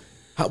go.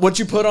 What'd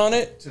you put on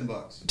it? $10.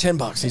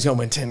 $10. He's gonna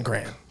win 10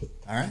 grand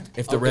All right.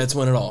 if the Reds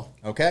win it all.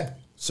 Okay.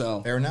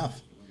 So Fair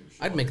enough.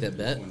 I'd make that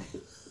bet.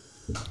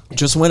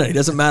 just win it. It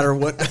doesn't matter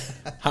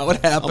how it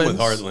I'm happens. with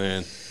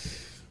Heartland.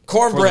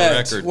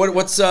 Cornbread. For the record.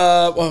 What's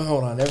well,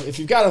 hold on. If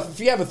you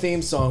have a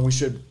theme song, we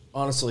should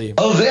honestly.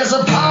 Oh, there's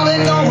a party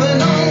going on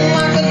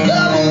like a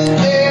double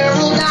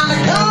barrel down the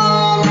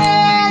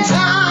cornbread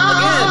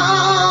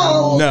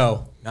town.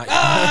 No, not yet.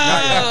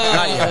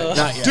 Not yet.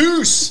 Not yet.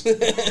 Deuce.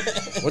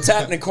 What's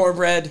happening,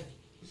 Cornbread?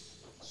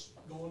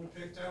 Going to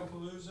Picktown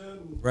Palooza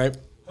and Right.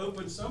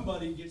 hoping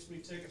somebody gets me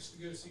tickets to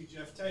go see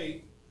Jeff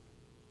Tate.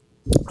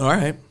 All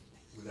right.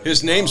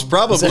 His name's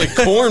probably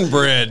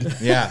Cornbread.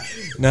 Yeah.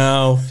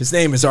 No, his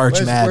name is Arch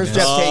Where's Madness.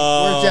 Jeff Tate?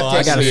 Where's Jeff Tate?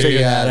 I gotta figure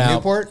that out.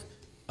 Newport?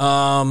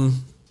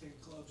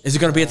 Is he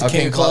going to be at the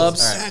King of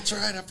Clubs? All right. That's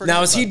right. I forgot.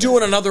 Now, is he about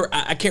doing another?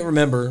 I can't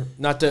remember.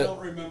 Not I to. don't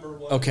remember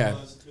what Okay. it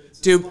was. But it's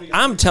Dude, 20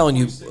 I'm telling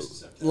you, 26th of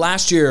September.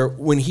 last year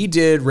when he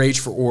did Rage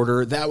for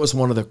Order, that was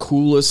one of the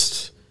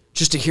coolest.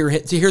 Just to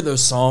hear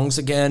those songs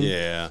again.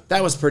 Yeah.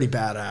 That was pretty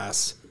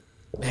badass.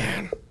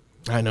 Man,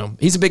 I know.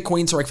 He's a big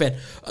Queensryche fan.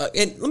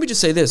 And let me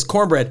just say this,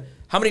 Cornbread,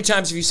 how many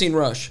times have you seen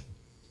Rush?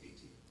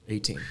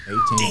 18.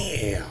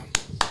 Damn.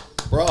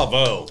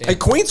 Bravo. Hey,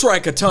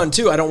 Queensryche a ton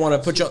too. I don't want to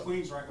put you on.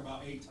 Queensryche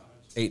about 8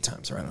 times. 8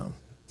 times, right on.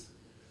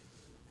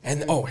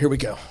 And oh, here we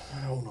go.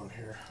 Hold on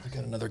here. I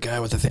got another guy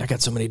with a thing. I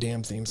got so many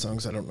damn theme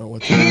songs. I don't know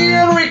what.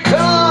 Here it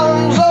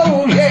comes,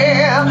 oh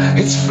yeah,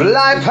 it's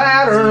fly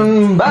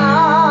pattern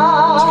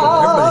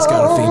bound. Everybody's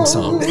got a theme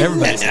song.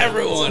 Everybody's.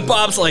 Everyone.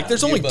 Bob's like,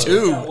 there's only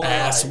 2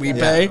 ass we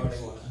pay.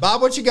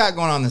 Bob, what you got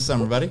going on this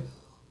summer, buddy?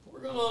 We're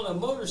going on a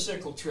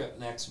motorcycle trip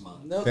next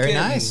month. Very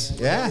nice.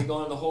 Yeah. We're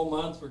going the whole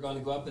month. We're going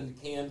to go up into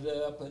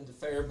Canada, up into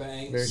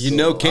Fairbanks. You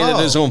know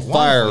Canada's on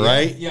fire, wonderful, yeah.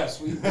 right? Yes,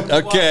 we.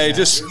 Okay,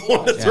 just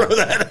want to throw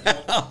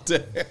that out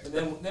there. And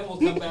then we'll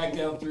come back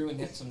down through and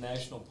hit some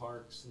national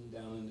parks and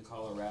down into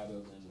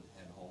Colorado, then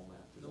head home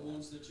after The that.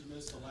 ones that you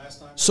missed the last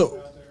time you So were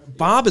out there.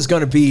 Bob is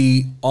going to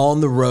be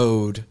on the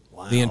road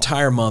the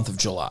entire month of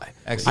July.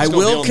 Excellent. I He's gonna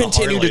be will on the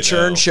continue to Harley,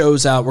 churn though.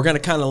 shows out. We're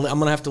going to I'm going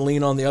to have to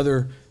lean on the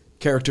other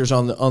characters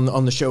on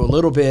the show a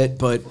little bit,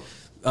 but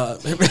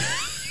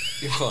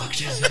You're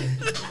fucked.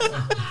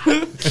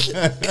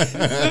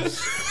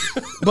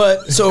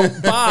 but so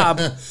Bob,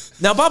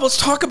 let's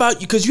talk about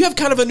you because you have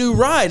kind of a new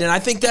ride, and I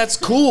think that's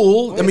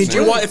cool. I mean, do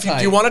you want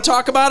to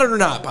talk about it or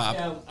not,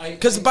 Yeah, Bob?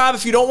 Because Bob,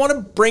 if you don't want to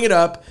bring it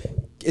up,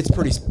 it's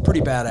pretty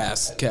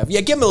badass, Kev.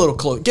 Yeah, give him a little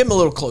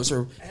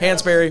closer.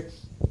 Hansberry.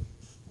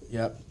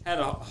 Yep. Had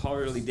a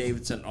Harley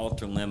Davidson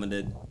Ultra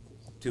Limited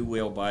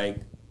 2-wheel bike,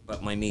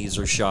 but my knees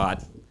are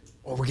shot.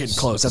 Oh, we're getting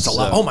close. That's a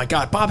lot. Oh my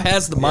God, Bob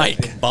has the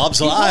mic.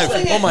 Bob's live.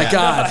 Oh my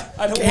God.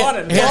 I don't want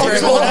it.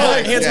 Hansberry,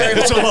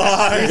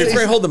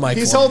 hold the mic.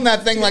 He's for me. holding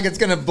that thing like it's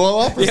going to blow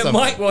up or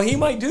something. He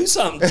might do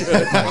something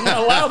to it. I'm not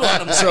allowed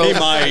on him. He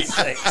might.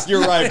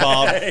 You're right,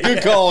 Bob.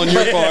 Good call on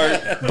your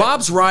part.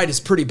 Bob's ride is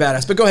pretty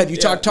badass. But go ahead. You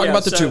talk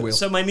about the so, 2-wheel.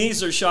 So my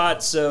knees are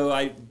shot, so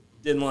I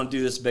didn't want to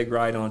do this big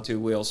ride on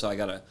 2-wheel, so I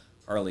got a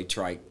Harley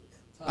trike.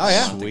 Oh,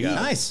 yeah. Sweet.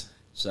 Nice.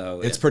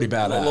 So It's pretty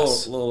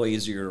badass. A little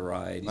easier to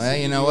ride. Well,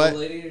 you know what?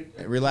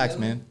 Relax,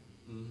 man.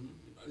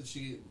 Is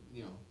she,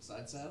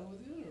 side saddle with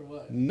you or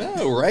what?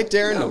 No, right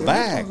there in the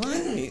back.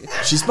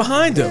 She's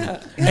behind him,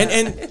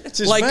 and It's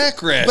his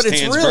backrest, but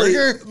it's Hansberger.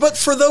 really. But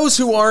for those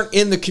who aren't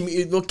in the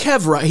community, well,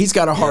 Kev, right? He's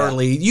got a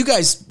Harley. You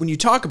guys, when you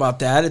talk about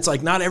that, it's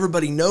like not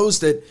everybody knows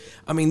that.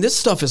 I mean, this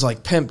stuff is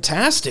like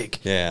pimptastic.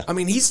 Yeah. I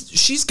mean,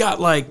 she's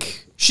got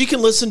like she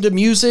can listen to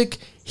music.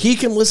 He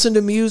can listen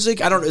to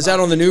music. I don't. Is that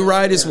on the new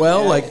ride as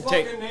well? Like,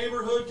 Fucking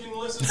neighborhood can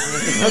listen to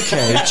it.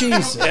 okay,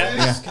 Jesus.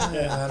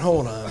 God,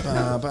 hold on,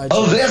 Bob.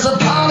 Oh, there's a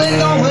party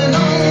going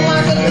on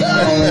like a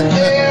double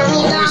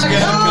barrel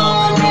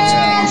down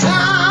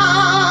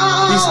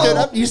the He stood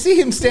up. You see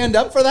him stand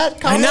up for that I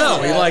comment?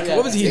 know. He like,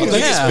 what was he? I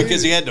think it's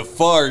because he had to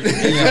fart. He's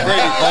afraid.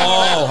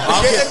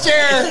 Get the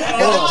chair. Get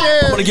the I'm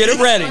chair. gonna get it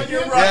ready.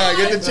 Yeah,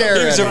 get the chair.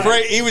 He was ready.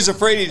 afraid. He was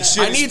afraid he'd I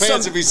shit need his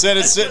pants some- if he said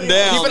it sitting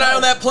down. Keep an eye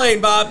on that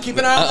plane, Bob. Keep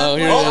an eye on that. Uh-oh,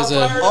 here it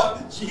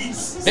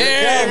is.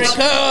 Here we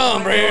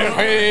come,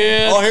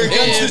 Oh, here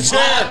comes the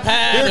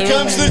chair. Here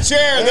comes the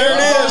chair. There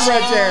it is.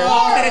 Right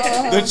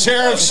there. The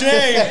chair of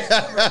shame.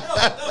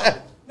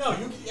 No,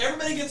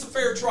 everybody gets a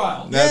fair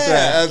trial.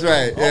 That's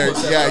right.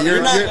 That's right.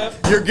 Yeah,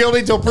 you're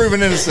guilty till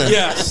proven innocent.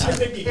 Yes. I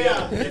think he did.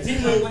 If he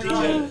moved, he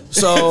did.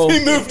 So,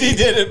 He moved. He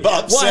did it.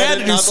 Bob well, I said had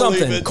it, to do and I believe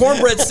something. it.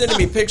 Cornbread's sending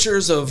me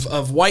pictures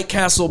of White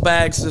Castle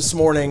bags this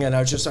morning, and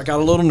I got a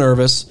little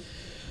nervous.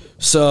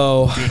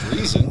 So,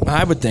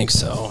 I would think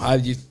so.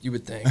 You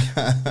would think.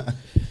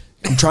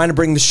 I'm trying to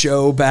bring the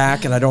show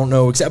back, and I don't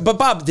know exactly. But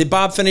Bob, did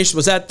Bob finish?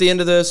 Was that the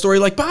end of the story?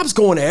 Like, Bob's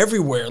going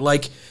everywhere.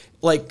 Like,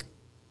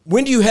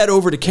 when do you head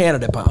over to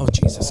Canada, Bob? Oh,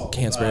 Jesus,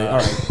 Hansberry. All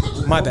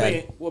right, my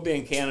bad. We'll be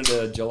in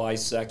Canada July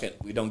 2nd.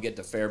 We don't get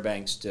to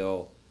Fairbanks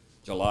till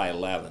July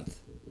 11th.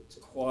 It's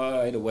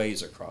quite a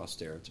ways across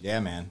there. It's Yeah,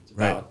 man.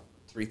 about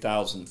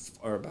 3,000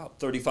 or about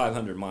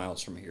 3,500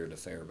 miles from here to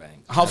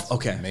Fairbanks.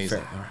 Okay, amazing.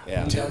 fair. All right.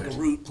 Yeah. Got the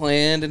route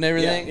planned and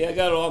everything. Yeah, I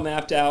got it all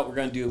mapped out. We're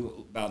going to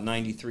do about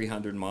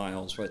 9,300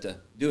 miles. We have to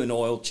do an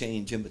oil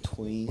change in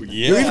between.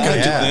 You're even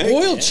going to do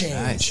Oil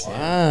change.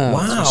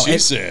 Wow. She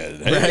And-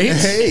 said. Right?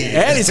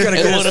 And he's going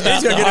to get what his, about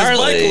he's gonna the get his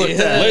bike Harley? looked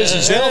at. Ladies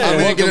and gentlemen, I'm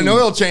going to get an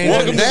oil change,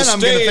 welcome and to then the I'm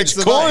going to fix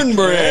stage, the bike.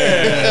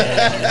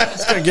 Cornbread.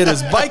 He's going to get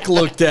his bike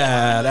looked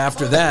at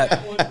after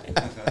that.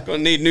 Going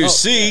to need a new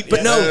seat.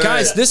 But no,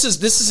 guys, this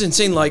is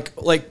insane. Like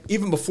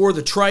even before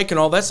the trike and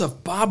all that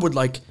stuff, Bob would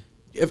I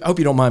hope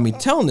you don't mind me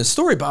telling this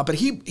story, Bob, but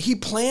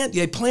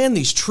they plan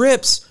these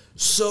trips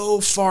so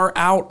far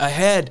out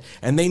ahead,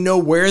 and they know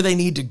where they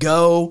need to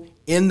go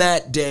in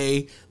that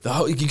day.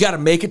 You got to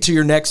make it to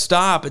your next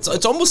stop. It's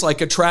almost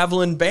like a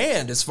traveling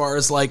band as far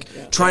as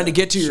trying to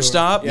get to your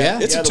stop. Yeah.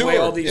 It's a the way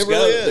tour. all these It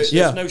really go, is. there's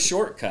Yeah. no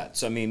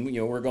shortcuts. I mean,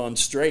 we're going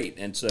straight,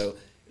 and so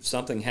if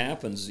something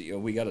happens,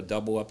 we got to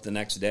double up the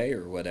next day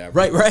or whatever.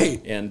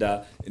 Right. And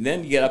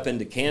then you get up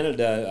into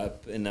Canada,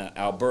 up in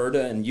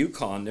Alberta and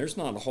Yukon. There's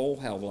not a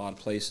whole hell of a lot of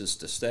places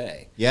to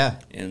stay. Yeah.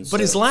 And But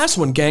his last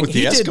one, gang,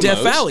 he did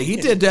Death Valley. He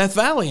did Death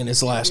Valley in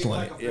his last one.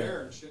 Like a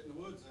bear and shit in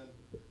the woods.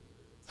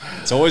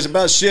 It's always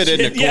about shit, isn't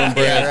it, Cornbread?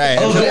 Yeah, right.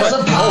 Oh, there's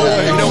a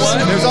pilot You know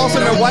what? There's also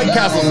no White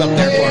Castles up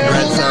there,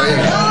 Cornbread, so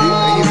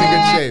he's in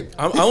good shape.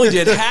 I only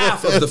did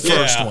half of the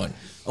first Yeah. one.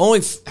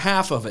 Only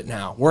half of it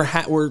now. We're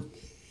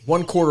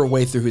 1/4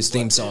 way through his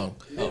theme song.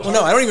 Well,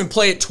 no, I don't even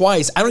play it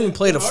twice. I don't even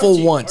play it a full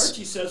once.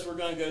 Archie says we're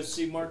going to go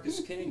see Marcus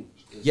King.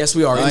 Yes,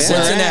 we are in yeah.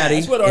 Cincinnati.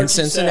 That's what Archie In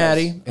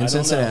Cincinnati. says. In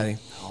Cincinnati.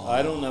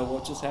 I don't know.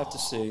 We'll just have to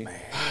see.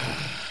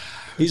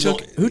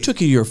 Who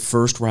took you to your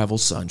first Rival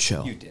Son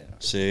show? You did.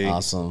 See,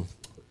 Awesome.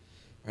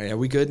 All right, are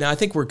we good now? I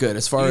think we're good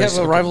as far You as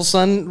have a Rival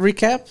Son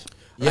recap?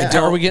 Yeah.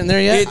 Are we getting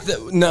there yet?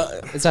 No.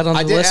 Is that on the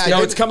I did- list? I No,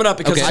 did- it's coming up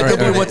because Okay, it'll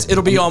right, be right.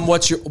 it'll be on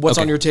what's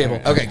on your table.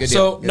 Okay, good deal.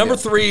 So Good number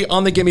deal. 3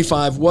 on the Gimme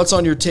 5, what's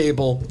on your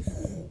table?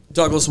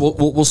 Douglas,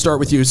 we'll start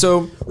with you.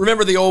 So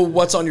remember the old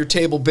what's on your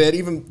table bit,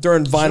 even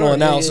during vinyl Sure,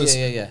 analysis.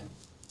 Yeah.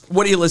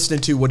 What are you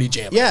listening to? What are you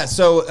jamming? Yeah,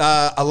 so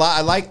a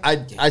lot.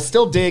 I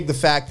still dig the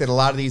fact that a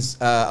lot of these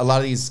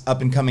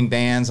up and coming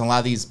bands, and a lot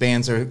of these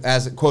bands are,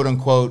 as quote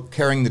unquote,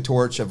 carrying the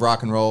torch of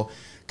rock and roll,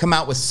 come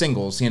out with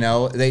singles. You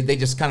know, they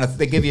just kind of,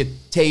 they give you a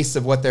taste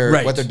of what they're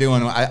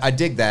doing. I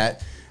dig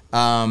that.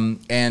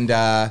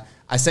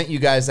 I sent you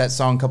guys that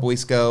song a couple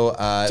weeks ago.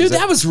 Dude,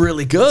 that was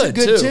really good.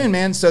 It's a good too. tune,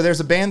 man. So there's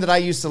a band that I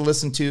used to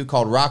listen to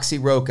called Roxy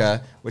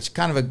Roca, which is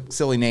kind of a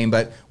silly name,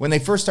 but when they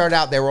first started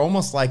out, they were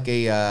almost like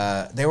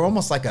a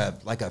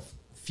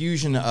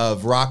fusion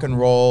of rock and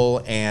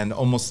roll and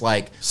almost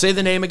like Say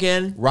the name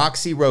again.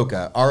 Roxy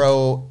Roca,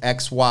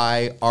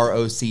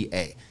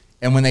 ROXYROCA.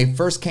 And when they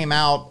first came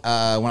out,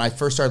 when I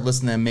first started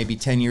listening to them maybe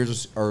 10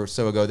 years or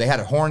so ago, they had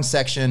a horn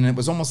section. It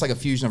was almost like a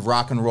fusion of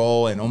rock and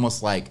roll and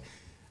almost like,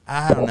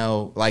 I don't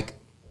know, like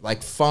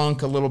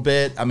funk a little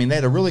bit. I mean, they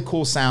had a really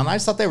cool sound. I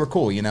just thought they were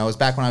cool. You know, it was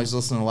back when I was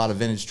listening to a lot of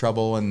Vintage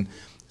Trouble and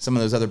some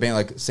of those other bands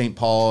like St.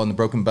 Paul and the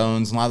Broken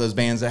Bones and a lot of those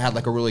bands that had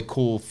like a really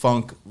cool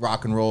funk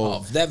rock and roll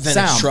That Vintage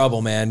sound.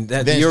 Trouble, man.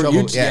 That Vintage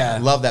Trouble, yeah.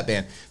 love that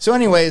band. So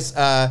anyways,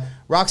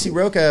 Roxy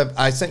Roca,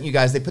 I sent you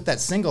guys, they put that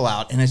single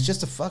out and it's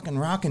just a fucking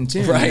rockin'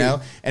 tune, Right. you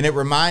know? And it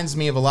reminds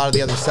me of a lot of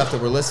the other stuff that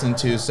we're listening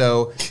to.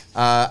 So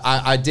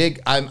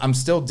I'm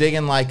still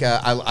digging, like,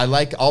 I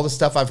like all the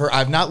stuff I've heard.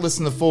 I've not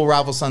listened to the full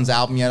Rival Sons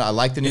album yet. I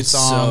like the new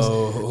songs.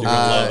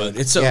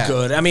 It's so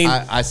good. I mean,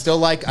 I still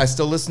like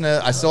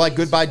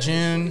Goodbye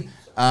June.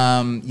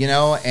 You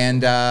know,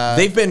 and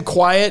they've been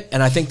quiet,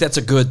 and I think that's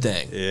a good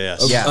thing.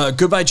 Yes. Yeah.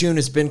 Goodbye June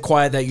has been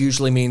quiet. That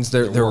usually means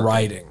they're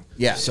writing.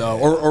 Yeah. So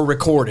or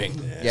recording.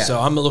 Yeah. So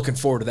I'm looking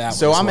forward to that.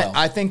 So one as well.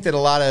 I think that a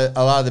lot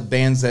of the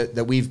bands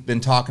that we've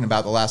been talking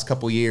about the last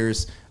couple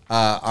years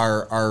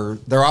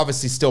they're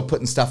obviously still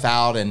putting stuff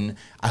out, and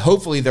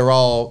hopefully they're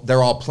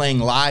all playing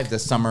live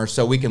this summer,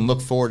 so we can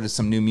look forward to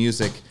some new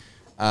music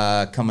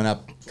coming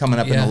up in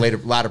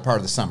the latter part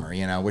of the summer.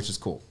 You know, which is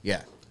cool.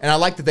 Yeah. And I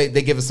like that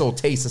they give us a little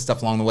taste of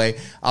stuff along the way.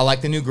 I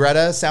like the new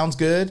Greta. Sounds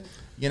good.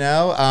 You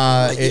know,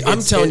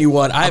 I'm telling you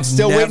what, I'm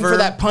still waiting for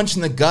that punch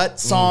in the gut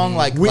song,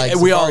 like we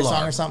Safari all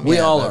song are. or something. We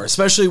Yeah, all but- are,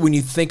 especially when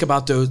you think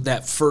about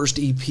that first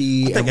EP.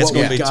 I think it's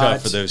gonna be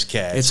tough for those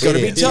cats. It's going to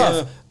It be is.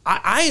 tough. Yeah.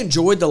 I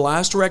enjoyed the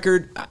last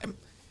record.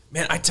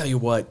 Man, I tell you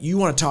what, you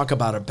want to talk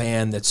about a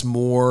band that's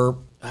more.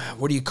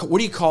 What do you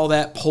call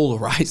that?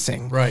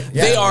 Polarizing, Right.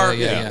 They Yeah. are.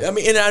 Yeah. I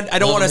mean, and I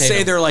don't Love want to and hate say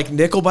 'em. they're like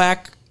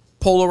Nickelback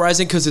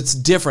polarizing because it's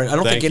different. I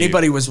don't Thank think you.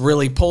 anybody was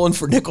really pulling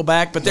for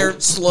Nickelback, but they're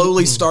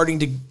slowly starting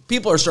to.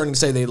 People are starting to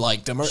say they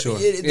liked them. Sure.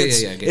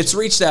 It's, I get it's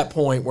reached that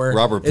point where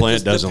Robert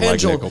Plant doesn't like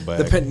Nickelback.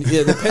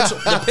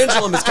 The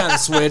pendulum has kind of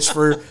switched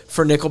for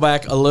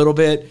Nickelback a little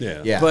bit.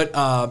 Yeah. But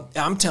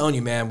I'm telling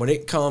you, man, when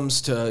it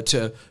comes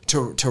to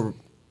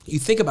you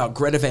think about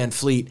Greta Van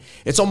Fleet,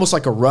 it's almost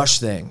like a Rush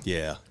thing.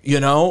 Yeah. You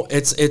know,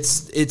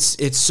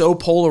 it's so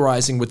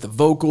polarizing with the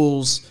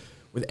vocals,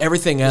 with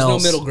everything There's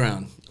else. no middle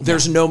ground.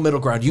 There's no middle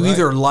ground. You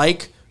either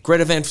like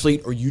Greta Van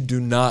Fleet or you do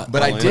not.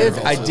 But like Greta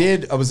Van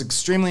Fleet. I was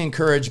extremely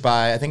encouraged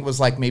by, I think it was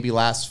like maybe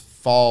last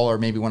fall or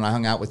maybe when I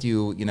hung out with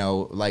you, you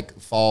know, like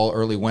fall,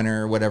 early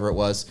winter, whatever it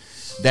was,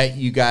 that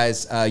you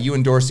guys, you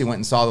and Dorsey went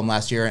and saw them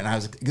last year. And I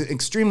was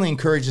extremely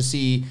encouraged to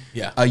see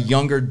a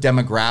younger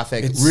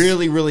demographic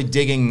really, really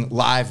digging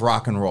live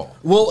rock and roll.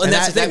 Well, and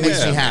that's the thing. That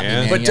makes me happy,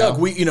 man. But you Doug,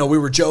 know? we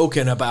were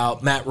joking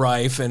about Matt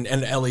Rife and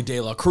Ellie De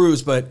La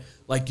Cruz, but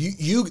like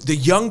the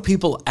young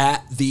people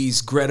at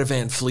these Greta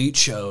Van Fleet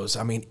shows,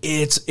 I mean,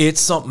 it's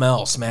something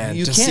else, man.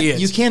 See it.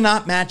 You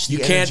cannot match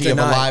the energy of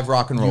a live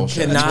rock and roll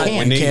show. You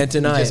can't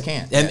deny You just it.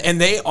 can't. And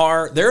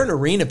they're an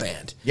arena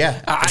band.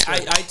 Yeah.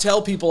 I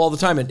tell people all the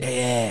time, and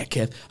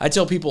Kev, I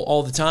tell people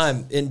all the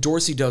time, and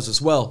Dorsey does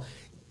as well.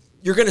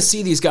 You're going to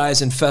see these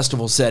guys in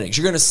festival settings.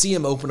 You're going to see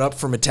them open up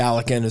for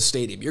Metallica in a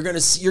stadium. You're going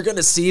to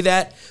see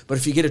that. But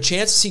if you get a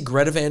chance to see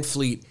Greta Van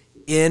Fleet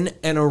in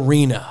an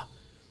arena,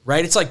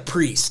 right? It's like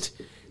Priest.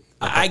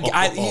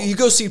 You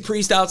go see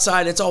Priest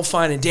outside, it's all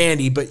fine and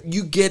dandy, but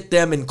you get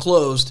them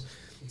enclosed,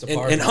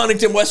 in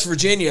Huntington, West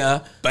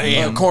Virginia,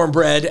 Bam.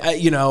 cornbread.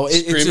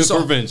 It's just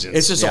for vengeance.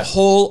 It's just a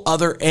whole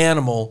other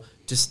animal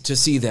to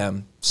see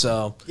them.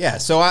 So yeah,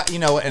 so I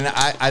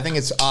think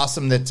it's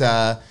awesome that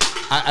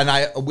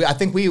I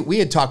think we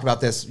had talked about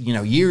this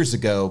years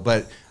ago,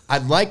 but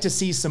I'd like to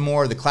see some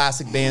more of the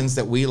classic bands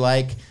that we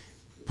like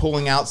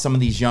pulling out some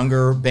of these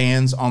younger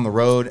bands on the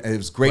road. It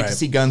was great to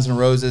see Guns N'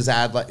 Roses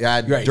add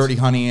Dirty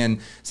Honey and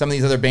some of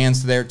these other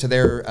bands to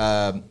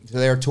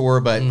their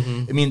tour. But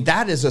I mean,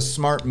 that is a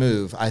smart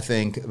move, I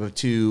think,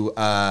 to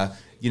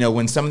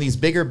when some of these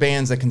bigger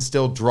bands that can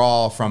still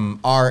draw from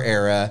our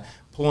era,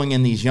 pulling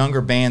in these younger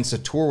bands to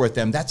tour with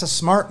them. That's a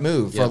smart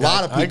move for a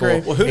lot of people.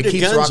 Well, who it did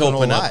keeps Guns rock and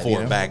roll open up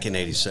alive, for back in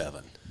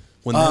 '87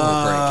 when they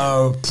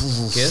were breaking?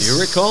 Do you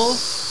recall?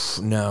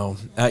 No.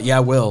 Yeah, I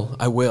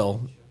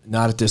will.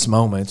 Not at this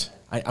moment.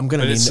 I'm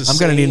gonna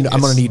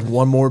need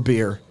one more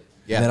beer,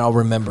 and then I'll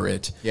remember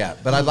it. Yeah,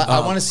 but I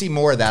want to see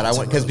more of that. I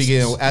want because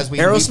as we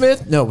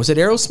Aerosmith. No, was it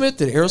Aerosmith?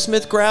 Did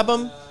Aerosmith grab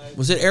him?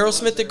 Was it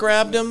Aerosmith that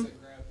grabbed him?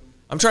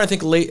 I'm trying to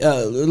think. Late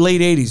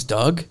 '80s,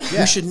 Doug.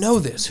 Yeah. You should know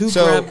this. Who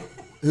grabbed?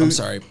 I'm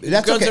sorry.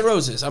 That's Guns okay. N'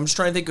 Roses. I'm just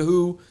trying to think of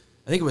who.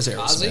 I think it was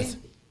Aerosmith. Ozzy?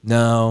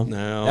 No,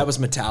 No. that was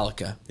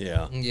Metallica.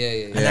 Yeah.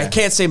 And I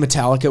can't say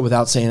Metallica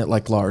without saying it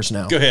like Lars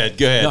now. Go ahead.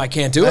 No, I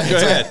can't do it. Go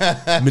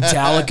ahead.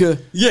 Metallica.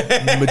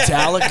 Yeah.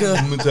 Metallica.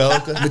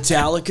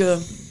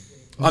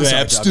 I'm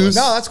sorry, Douglas.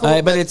 No, that's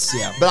cool. But it's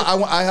But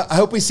I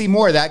hope we see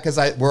more of that because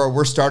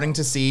we're starting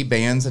to see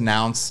bands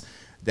announce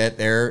that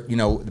they're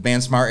the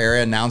bands from our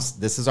era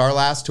announced this is our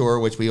last tour,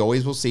 which we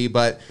always will see.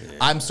 But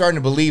I'm starting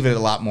to believe it a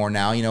lot more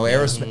now.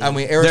 Aerosmith. I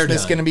mean,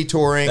 Aerosmith's going to be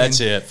touring. That's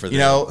and, it for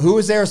them. Who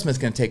is Aerosmith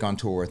going to take on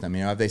tour with them?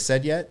 Have they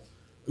said yet?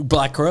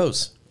 Black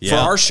Crowes. For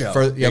our show.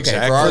 For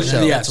our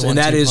show. Yes, and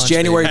that is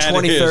January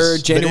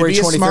 23rd. January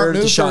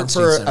 23rd.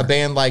 For a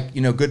band like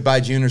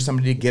Goodbye June or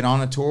somebody to get on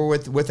a tour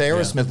with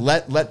Aerosmith.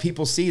 Yeah. Let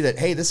people see that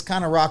this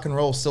kind of rock and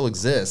roll still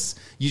exists.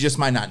 You just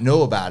might not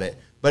know about it,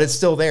 but it's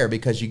still there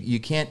because you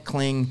can't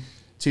cling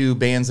to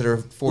bands that are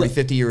 40,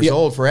 50 years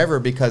old forever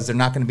because they're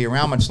not going to be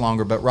around much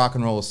longer. But rock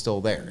and roll is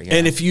still there.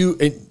 And if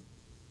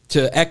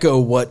to echo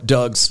what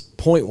Doug's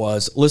point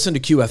was, listen to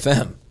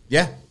QFM.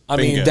 Yeah. I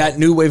mean, that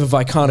new wave of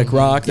iconic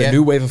rock, the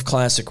new wave of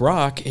classic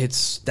rock,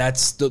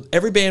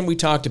 every band we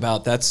talked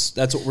about, that's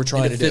what we're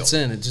trying to do. It fits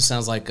in. It just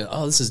sounds like,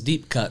 this is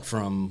deep cut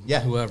from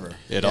whoever.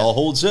 It all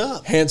holds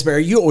up.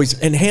 Hansberry,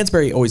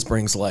 Hansberry always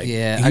brings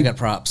I got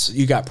props.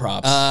 You got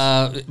props.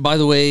 By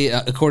the way,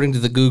 according to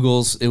the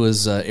Googles, it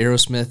was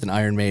Aerosmith and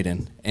Iron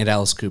Maiden and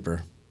Alice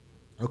Cooper.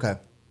 Okay.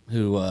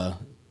 Who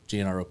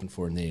GNR opened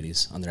for in the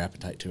 80s on their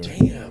Appetite tour.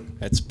 Damn.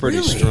 That's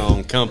pretty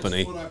strong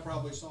company. That's what I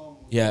probably saw him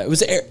with. Yeah, it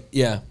was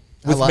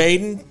with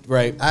Maiden,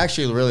 right? I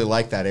actually really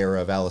like that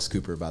era of Alice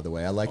Cooper. By the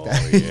way, I like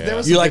that.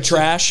 Yeah. You like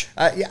trash?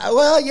 I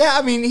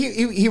mean,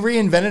 he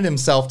reinvented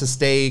himself to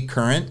stay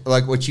current,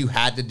 like what you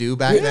had to do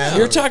back then.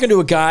 You're talking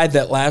to a guy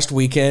that last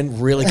weekend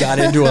really got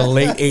into a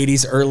late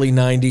 '80s, early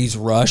 '90s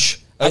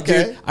Rush.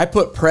 Okay. I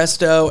put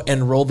Presto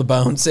and Roll the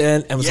Bones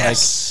in, and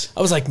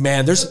was like,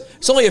 man, there's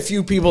only a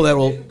few people that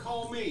will. Didn't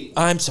call me.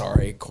 I'm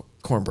sorry,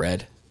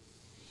 cornbread.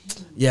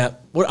 Yeah.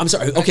 I'm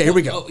sorry. Okay, here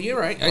we go. Oh, you're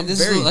right.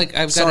 This is like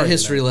I've got a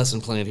history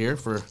lesson planned here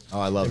for.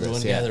 I love everyone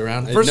this. gather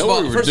around. I First know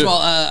what we were of all,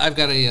 doing. I've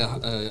got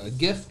a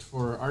gift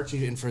for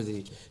Archie and for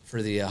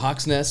the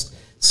Hawk's Nest.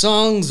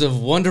 Songs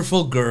of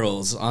Wonderful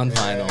Girls on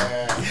vinyl.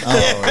 By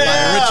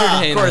Richard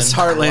Heyman. Of course,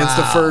 Heartland's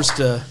the first.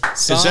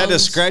 Is that a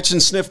scratch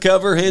and sniff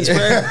cover,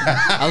 Hansberry?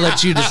 I'll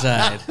let you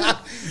decide.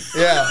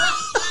 Yeah.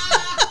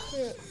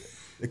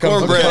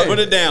 Cornbread, put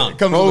it down. It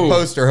comes with a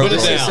poster. Put it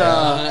hopefully.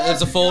 down.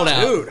 It's a fold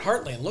out. Dude,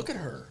 Heartland, look at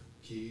her.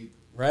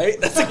 Right?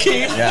 That's a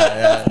keep.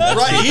 Yeah.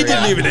 Right, he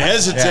didn't even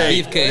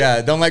hesitate. Beefcake.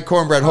 Yeah, don't let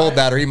Cornbread hold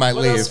that or he might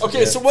leave.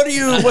 Okay, so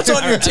what's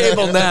on your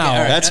table now?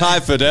 That's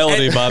high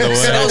fidelity, by the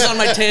That was way. on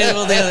my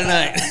table the other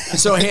night.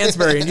 So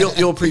Hansberry, and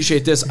you'll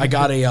appreciate this. I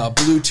got a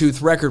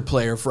Bluetooth record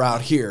player for out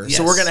here.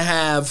 So Yes. we're gonna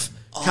have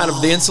kind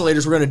of the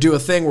insulators. We're gonna do a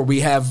thing where we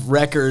have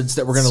records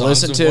that we're gonna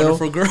listen to.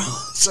 Wonderful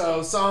Girls.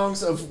 So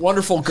songs of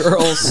wonderful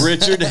girls.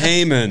 Richard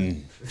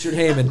Heyman. Richard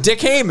Heyman, Dick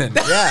Heyman.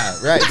 Yeah,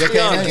 right. Dick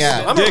Heyman,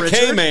 yeah. I'm a Dick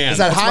Richard. Heyman. Is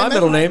that That's my Hyman?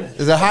 middle name.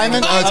 Is it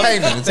Hyman? Oh, it's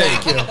Heyman.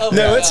 Thank you.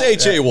 No, it's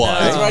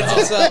H-A-Y.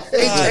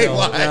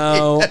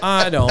 No,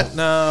 I don't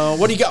know.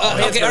 What do you got?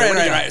 Okay, all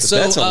right. So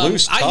That's a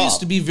loose I top.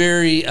 used to be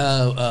very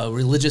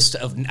religious.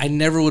 I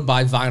never would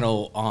buy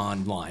vinyl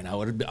online. I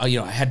would, I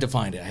had to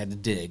find it. I had to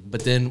dig.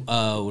 But then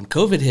when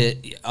COVID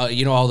hit,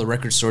 all the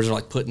record stores are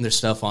like putting their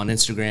stuff on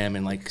Instagram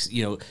and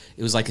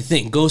it was like a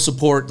thing. Go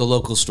support the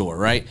local store,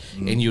 right?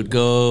 Mm-hmm. And you would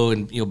go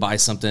and buy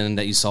something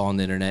that you saw on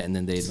the internet, and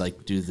then they'd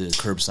like do the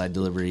curbside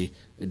delivery.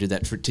 They do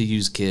that to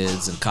use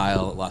kids and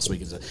Kyle last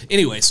week.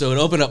 Anyway, so it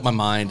opened up my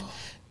mind,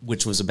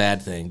 which was a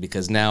bad thing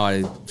because now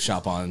I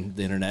shop on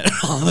the internet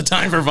all the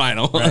time for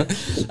vinyl. Right.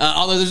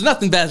 Although there's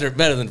nothing better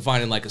than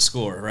finding like a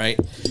score, right?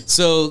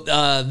 So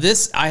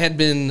this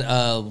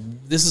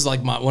is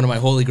like one of my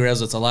holy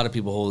grails. It's a lot of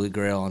people holy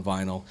grail on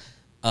vinyl.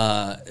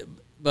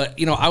 But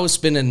I was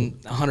spending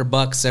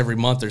 $100 every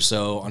month or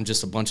so on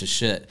just a bunch of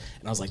shit,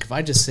 and I was like, if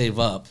I just save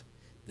up,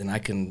 then I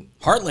can.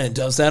 Heartland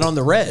does that on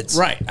the Reds,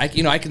 Right. I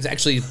can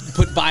actually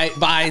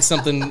buy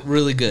something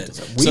really good.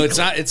 So it's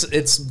not.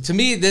 It's to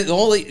me the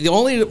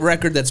only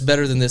record that's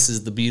better than this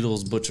is the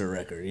Beatles Butcher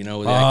record. The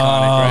iconic.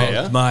 Right.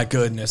 Oh my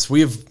goodness,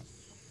 we've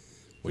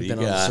What do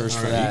been you on the got? search for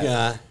What do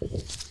that. you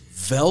got?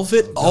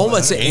 Velvet. Oh,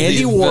 it's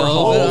Andy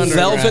Warhol.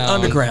 Velvet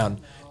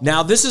Underground.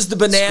 Now this is the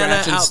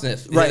banana Scratch and out,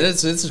 sniff. right? Yeah,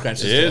 it's a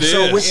scratch and It sniff.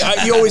 is.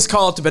 So you always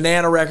call it the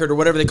banana record or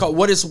whatever they call it.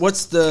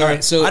 What's the? All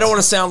right, so I don't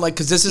want to sound like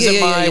because this isn't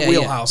my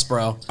wheelhouse,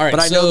 bro. All right, but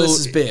I know this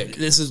is big.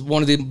 This is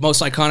one of the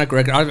most iconic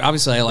records.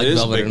 Obviously, I like It is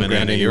a Velvet big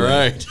Underground. banana. You're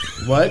right.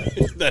 What?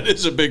 That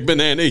is a big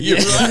banana. You're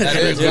right. That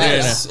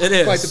is It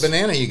is. Quite the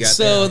banana you got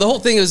So there. the whole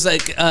thing is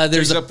like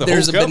there's up the a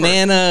whole cover.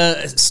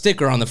 banana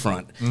sticker on the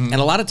front, and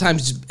a lot of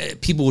times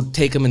people would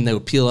take them and they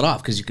would peel it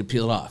off because you could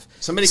peel it off.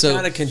 Somebody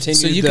kinda continued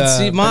So you the can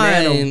see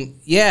mine. banana-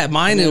 Yeah,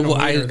 mine. banana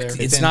wiener there. It's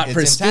It's not it's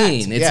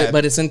pristine. intact.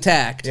 But it's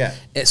intact. Yeah.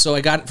 So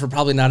I got it for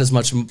probably not as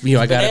much.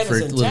 I got it for a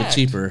banana's little intact.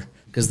 cheaper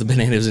because the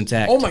banana was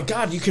intact. Oh my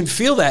God, you can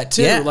feel that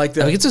too. Yeah. Like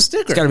the, Like it's a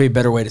sticker. It's got to be a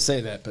better way to say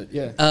that, but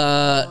yeah.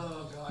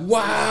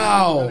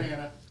 Wow,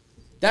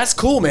 that's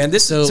cool, man.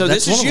 So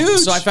that's this is one of them. huge.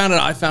 So I found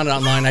it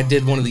online. I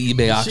did one of the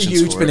eBay It's a auctions.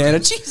 huge for it. banana.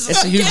 Jesus,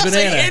 It's a huge I can't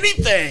banana. Say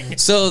anything.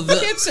 So I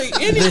can't say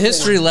anything. the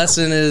history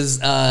lesson is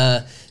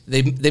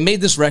they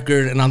made this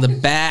record, and on the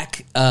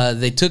back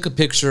they took a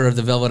picture of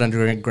the Velvet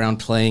Underground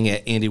playing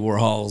at Andy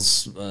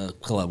Warhol's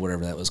club,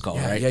 whatever that was called,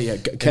 right? Yeah.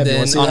 And Kevin, then,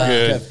 wants to I'm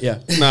good. Kev,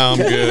 yeah. No, I'm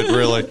good.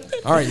 Really.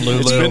 All right, Lulu.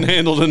 It's been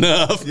handled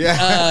enough.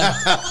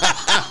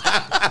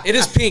 it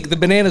is pink. The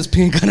banana's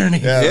pink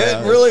underneath.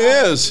 It really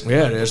is.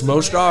 Yeah, there's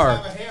most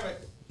are.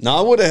 Now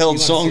I would have held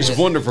Songs of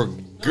Wonder for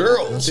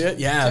Girls.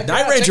 Yeah,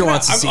 Night Ranger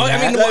wants to see that.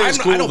 I mean, That is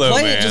cool, I don't though,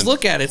 play man. it. Just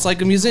look at it. It's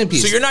like a museum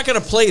piece. So you're not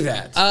going to play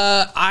that?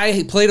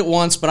 I played it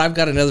once, but I've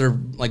got another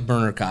like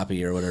burner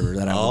copy or whatever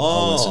that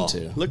I'll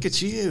listen to. Look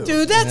at you.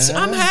 Dude,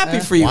 I'm happy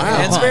for you,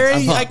 man. It's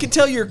very. I can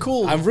tell you're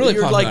cool. I'm really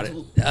you're pumped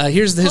about it.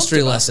 Here's the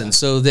history lesson.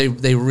 So they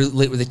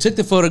took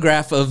the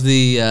photograph of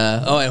the.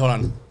 Oh wait, hold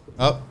on.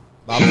 Oh,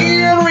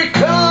 Here it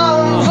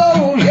comes,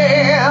 oh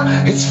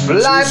yeah, it's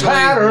fly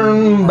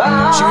pattern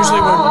bound. It's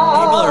usually when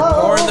people are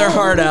pouring their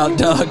heart out,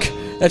 Doug.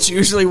 That's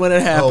usually when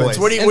it happens. Always.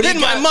 What do you? And What do then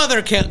you my got?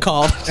 mother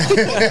called.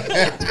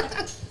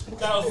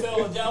 South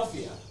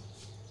Philadelphia.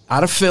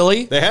 Out of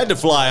Philly. They had to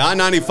fly.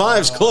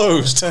 I-95's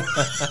closed. Only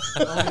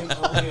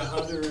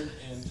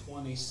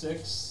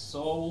 126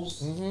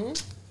 souls.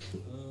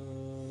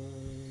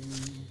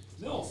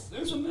 MILF.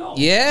 There's a MILF.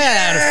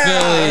 Yeah, out of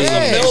Philly.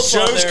 Hey,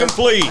 Show's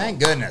complete. thank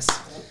goodness.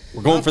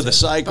 We're going for the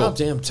cycle. About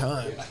damn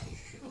time.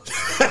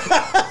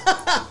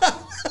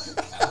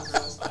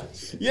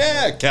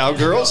 Yeah,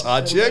 cowgirls,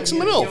 hot chicks,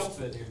 and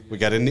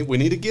MILF. We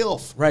need a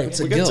gilf. Right. It's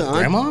a We got guilt. time.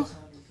 Grandma?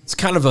 It's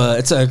kind of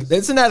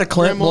isn't that a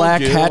Clint Grandma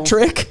Black Gil. hat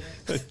trick?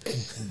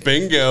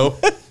 Bingo.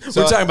 We're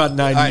talking about 90s.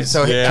 All right,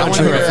 so Yeah, I want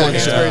to hear country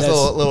Square's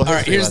little All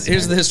right, history lesson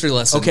here's here. the history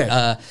lesson.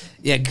 Okay.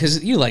 Yeah,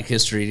 because you like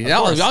history.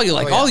 All you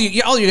like, Oh,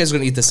 yeah. all you guys are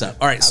gonna eat this up.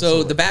 All right.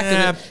 So the back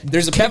of it,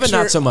 there's a Kevin, picture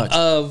not so much.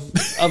 of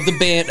the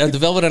band of the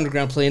Velvet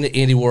Underground playing at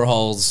Andy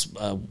Warhol's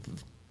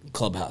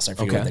clubhouse. I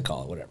forget what they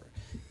call it, whatever.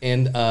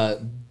 And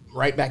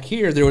right back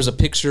here, there was a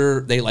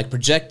picture they like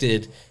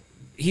projected.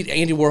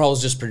 Andy Warhol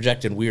was just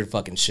projecting weird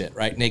fucking shit,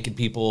 right? Naked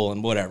people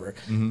and whatever.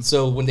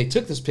 So when they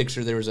took this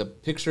picture, there was a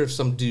picture of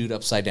some dude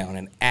upside down,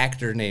 an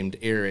actor named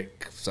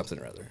Eric something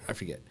or other. I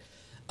forget.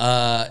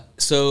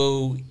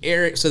 So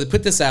they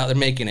put this out. They're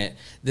making it.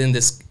 Then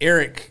this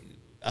Eric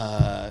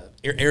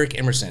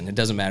Emerson. It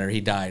doesn't matter. He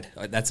died.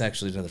 That's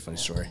actually another funny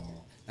story.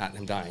 Not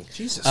him dying.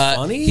 Jesus,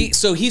 funny? He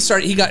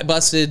got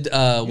busted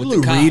with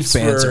Lou the cops Reed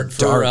fans are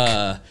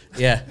dark.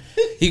 yeah.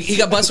 He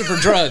got busted for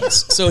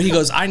drugs. So he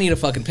goes, I need a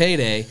fucking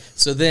payday.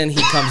 So then he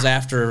comes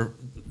after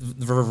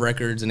Verve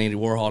Records and Andy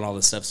Warhol and all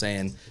this stuff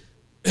saying,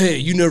 hey,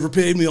 you never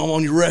paid me. I'm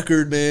on your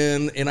record,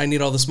 man, and I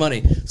need all this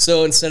money.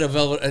 So instead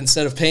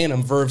of paying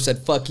him, Verve said,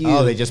 fuck you.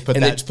 Oh, they just put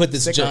and that they put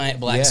this sticker. giant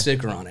black Yeah.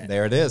 sticker on it.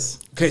 There it is.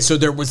 Okay, so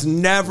there was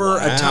never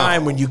a Wow.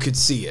 time when you could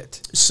see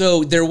it.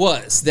 So there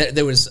was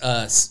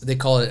they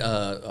call it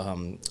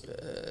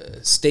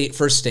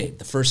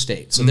the first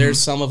state. So there's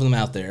some of them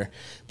out there,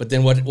 but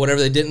then whatever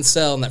they didn't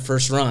sell in that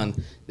first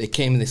run, they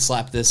came and they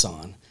slapped this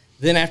on.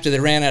 Then after they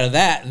ran out of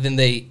that, then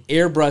they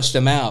airbrushed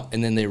them out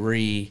and then they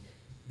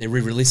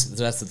re-released it.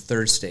 So that's the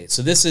third state.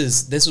 So this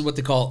is what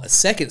they call a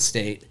second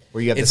state,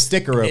 Where you got the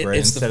sticker over it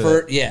It's the instead of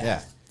first, the- yeah.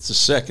 yeah. It's the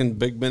second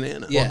big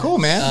banana. Yeah. Well, cool,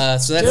 man.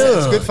 So that's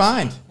It's a good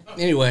find.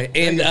 Anyway,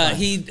 and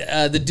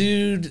the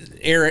dude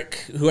Eric,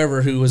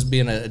 who was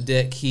being a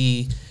dick,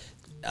 he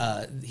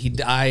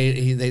died.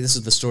 This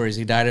is the stories.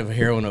 He died of a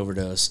heroin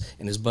overdose,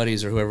 and his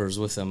buddies or whoever was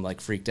with him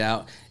like freaked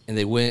out, and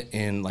they went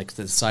and like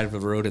to the side of the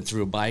road and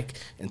threw a bike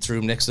and threw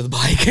him next to the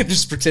bike and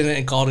just pretended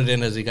and called it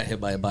in as he got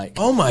hit by a bike.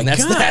 Oh my and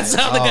that's, God. That's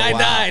how the guy wow.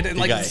 died in He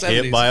like got the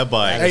 70s. hit by a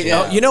bike.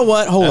 Hey, you know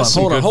what? Hold That's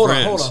some on. good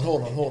friends.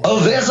 Hold on. Oh,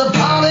 there's a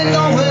party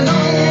going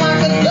on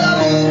like a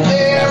double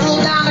barrel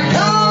down the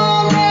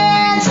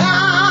corner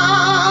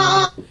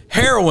town.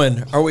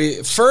 Heroin. Are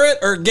we for it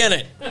or against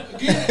it?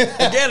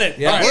 Again it.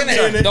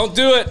 Yeah. Don't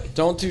do it.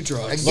 Don't do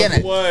drugs. Again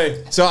it.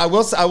 Away. So I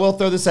will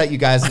throw this at you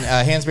guys.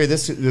 Hansberry,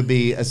 this would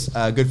be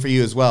good for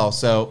you as well.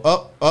 So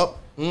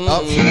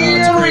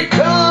Here it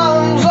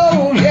comes,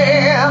 oh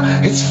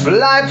yeah, it's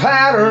fly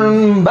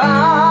pattern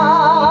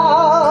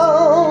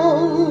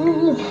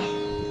bound.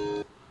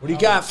 What do you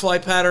got, fly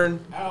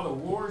pattern? Out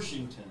of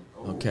Washington.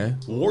 Okay.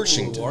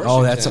 Washington.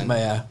 Oh, that's a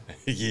yeah.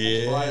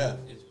 Yeah.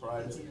 It's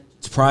private.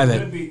 It's private.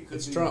 Could be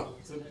Trump.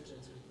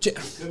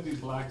 Could be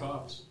Black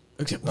Ops.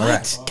 Okay. All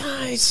right. What,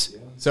 guys?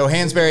 So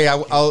Hansberry,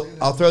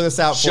 I'll throw this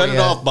out Shut for it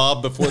you. off,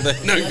 Bob, before they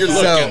know you're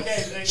So-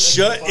 looking.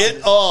 Shut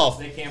it off.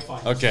 They can't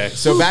find Okay.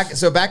 So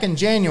back in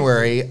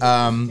January,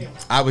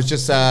 I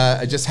was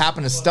I just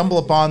happened to stumble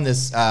upon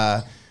this thing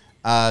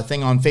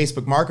on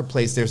Facebook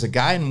Marketplace. There's a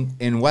guy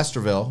in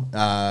Westerville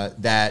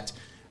that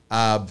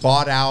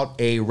bought out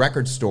a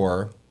record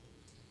store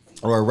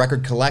or a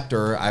record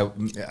collector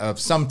of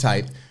some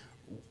type,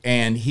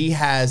 and he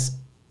has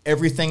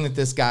everything that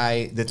this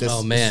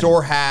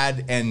store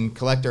had and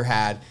collector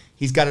had.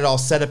 He's got it all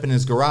set up in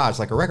his garage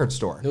like a record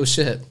store. No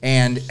shit.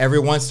 And every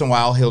once in a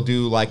while, he'll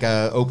do like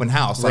a open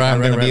house. Like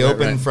I'm going to be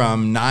open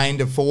from 9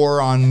 to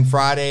 4 on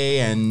Friday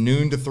and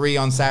noon to 3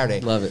 on Saturday.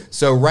 Love it.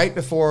 So right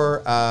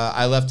before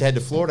I left to head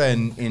to Florida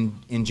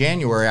in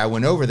January, I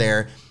went over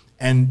there.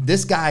 And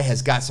this guy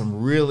has got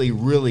some really,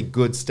 really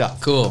good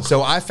stuff. Cool.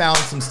 So I found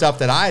some stuff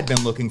that I had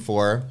been looking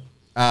for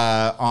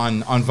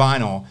on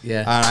vinyl.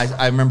 Yeah.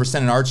 I remember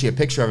sending Archie a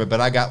picture of it,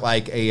 but I got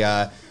like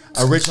a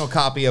original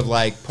copy of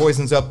like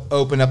Poison's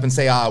Open Up and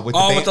Say Ah with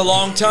the with the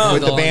long tongue.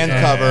 with the band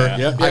cover.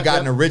 Yeah. I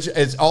got an original.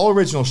 It's all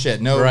original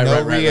shit. No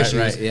reissues.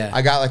 Right, yeah.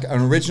 I got like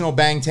an original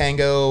Bang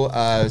Tango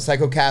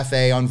Psycho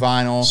Cafe on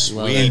vinyl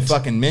in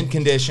fucking mint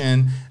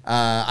condition.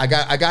 I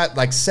got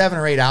like 7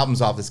 or 8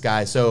 albums off this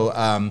guy. So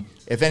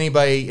if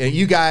anybody that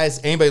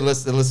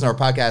listen to our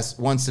podcast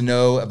wants to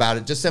know about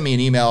it, just send me an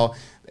email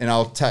and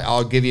I'll put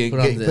you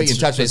in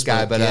touch with this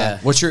guy. But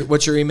What's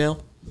your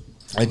email?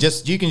 you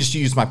can just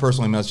use my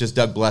personal email. It's just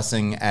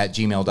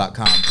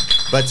dougblessing@gmail.com.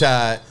 But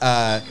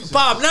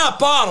Bob, not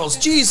bottles.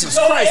 Jesus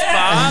Christ,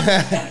 Bob.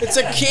 It's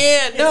a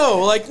can.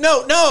 No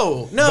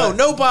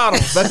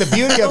bottles. but the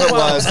beauty of it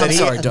was I'm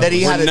sorry, that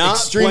he We're had it not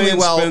extremely playing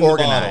well spin the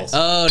organized.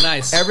 Oh,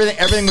 nice.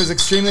 Everything was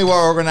extremely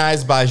well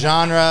organized by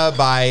genre,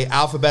 by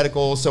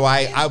alphabetical. So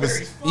I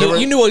was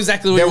You knew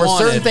exactly what there you were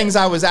wanted. certain things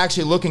I was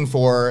actually looking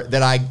for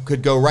that I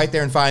could go right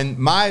there and find.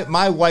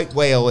 My white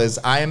whale is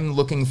I am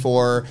looking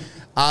for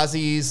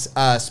Ozzy's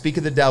Speak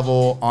of the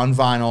Devil on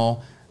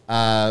vinyl.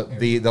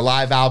 The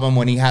live album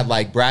when he had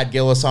like Brad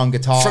Gillis on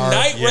guitar, From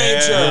Night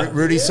Ranger.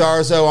 Rudy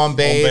Sarzo on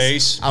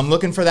bass. I'm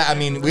looking for that. I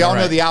mean, we all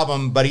know the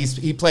album, but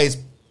he plays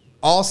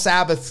all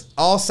Sabbath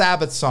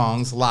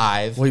songs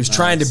live. Well, he was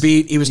trying to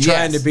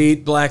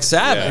beat Black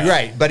Sabbath.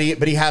 Right, but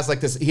he has like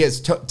this. He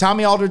has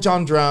Tommy Aldridge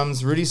on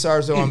drums, Rudy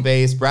Sarzo on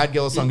bass, Brad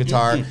Gillis on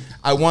guitar.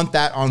 I want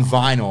that on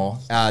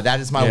vinyl. That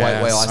is my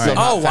white whale. I still have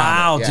not found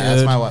wow, it. dude!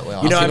 That's my white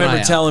whale. You know, I keep an remember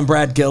eye out. telling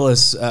Brad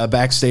Gillis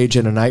backstage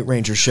in a Night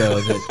Ranger show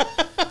that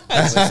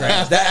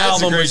that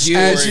album was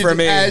huge for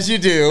me. As you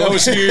do. That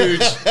was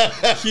huge.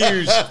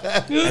 Huge.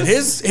 And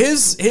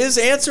his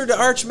answer to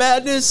Arch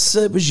Madness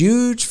was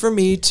huge for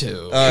me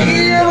too.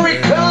 Here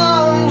it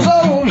comes,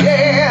 oh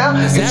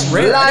yeah, Is that it's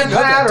rare? I fly didn't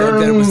know that,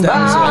 dude, that it was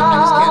pattern that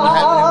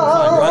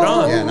bound. Right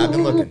on. Yeah, and I've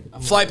been looking.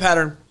 Flight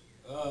pattern.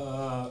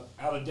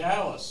 Out of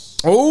Dallas.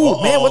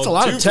 Oh man, what's a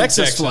lot 2 of from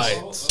Texas Texas.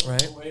 flights,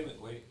 right? Wait.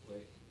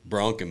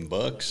 Bronc and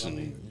Bucks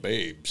and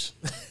Babes.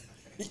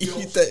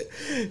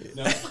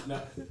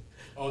 No.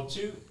 Oh,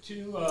 two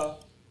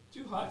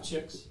hot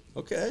chicks.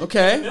 Okay.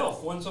 Okay.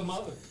 MILF, one's a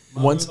mother.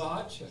 One's- Mother of the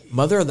hot chick.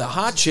 Mother of the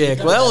hot chick.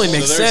 Well, that only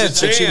makes So there's a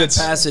sense that she would chance.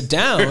 pass it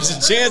down. There's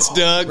a chance,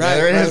 Doug. Right.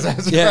 There it is.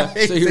 That's Yeah,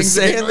 right. so you're Things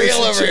are saying getting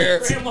real there's a over here.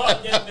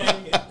 Grandma getting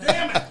naked.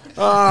 Damn it.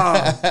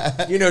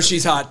 Oh, you know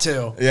she's hot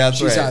too. Yeah, that's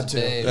she's right. hot too.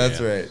 Babe. That's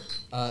right.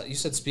 You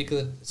said speak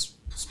of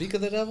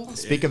the devil?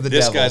 Speak of the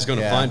This devil. guy's going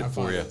to Yeah. find it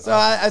for you. So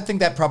I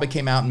think that probably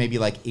came out in maybe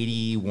like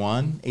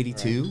 81,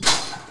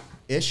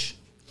 82-ish.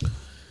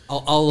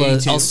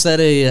 I'll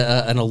set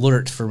an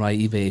alert for my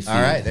eBay feed.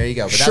 All right, there you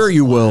go. But Sure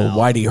you will,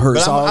 Whitey But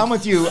Herzog. I'm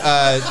with you,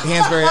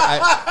 Hansberry.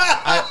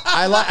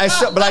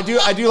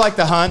 I do like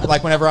the hunt.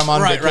 Like whenever I'm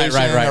on vacation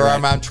or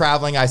I'm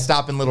traveling, I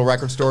stop in little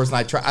record stores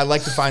and I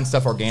like to find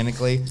stuff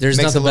organically. There's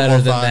Makes it nothing a little better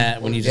more than fun.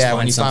 that when you just when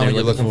find you something what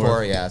you're looking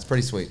for. Yeah, it's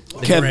pretty sweet.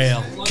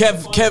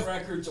 Kev,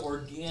 records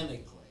organically.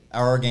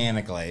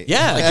 Organically.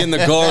 yeah. Like in the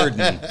garden.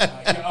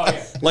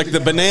 Yeah. Like the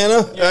banana.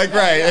 Like,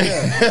 right.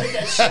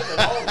 That shit with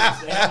all this,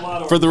 they have a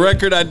lot of For the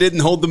record, I didn't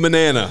hold the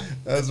banana.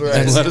 That's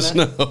right. Let us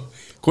know.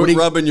 Quit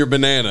rubbing your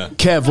banana.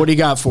 Kev, what do you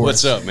got for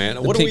What's us? up, man?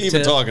 What are we pink even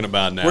tip. talking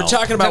about now? We're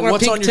talking about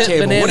what's pink on your tip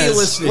table. What are you bananas.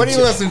 listening What are you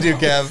to? listening to,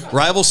 Kev?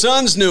 Rival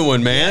Son's new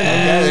one, man.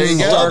 Okay, there you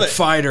go. Dark Love it.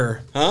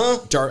 Fighter. Huh?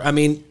 Dark. I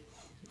mean,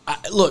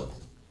 look.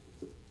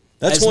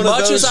 That's As one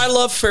much of those. as I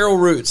love Feral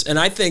Roots, and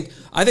I think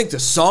the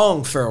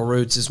song Feral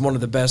Roots is one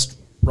of the best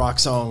rock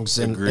songs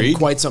in Agreed.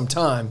 quite some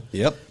time.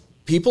 Yep.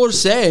 People are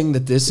saying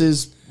that this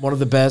is one of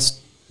the best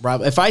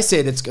If I say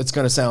it, it's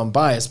going to sound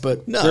biased,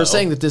 but No. they're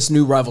saying that this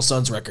new Rival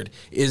Sons record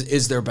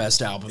is their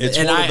best album. It's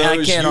and one of those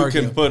I can't you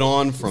argue. can put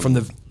on from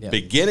the yeah.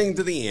 beginning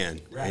to the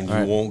end, and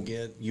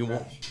you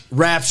won't.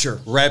 Rapture.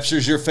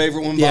 Rapture's your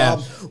favorite one, Bob? Yeah.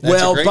 That's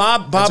Well, a great-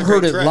 Bob that's a heard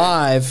great it track.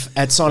 live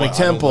at Sonic Well, I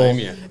don't Temple, blame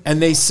you.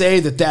 and they say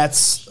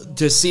that's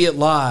to see it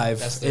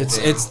live.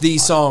 It's the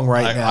song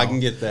right now. I can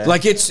get that.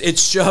 Like it's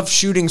shoved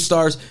shooting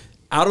stars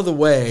out of the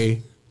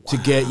way to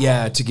get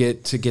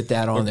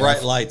that on But there.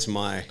 Bright Light's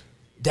my.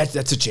 That's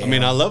a jam. I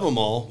mean, I love them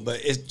all, but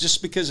it's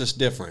just because it's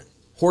different.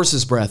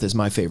 Horse's Breath is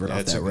my favorite off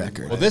That's a that good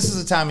record. Well, this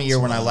is the time of year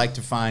when I like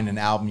to find an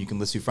album you can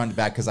listen to front to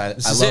back because I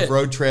is love it.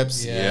 road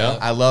trips. Yeah.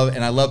 I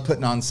love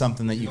putting on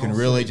something that you can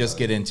really just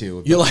get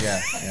into. You like?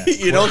 Yeah.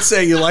 You don't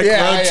say you like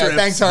road trips.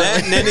 Thanks, Hartley.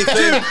 That and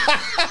anything.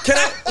 Can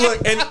I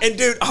look? And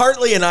dude,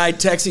 Hartley and I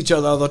text each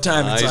other all the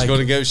time. It's He's like,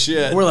 going to go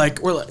shit. We're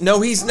like, no,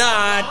 he's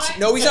not.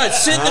 No, he's not.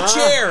 Sit in the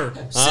chair.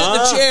 Sit in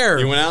the chair.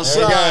 You went There outside.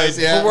 you guys,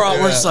 yeah.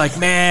 But we're just like,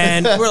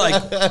 man, we're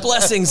like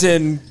blessings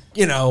in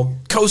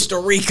Costa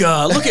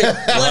Rica. Look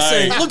at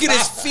blessing. Right. Look at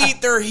his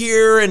feet. They're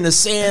here in the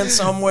sand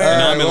somewhere.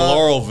 And I'm in well,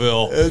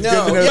 Laurelville. It's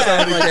No, good to know yeah,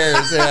 somebody like-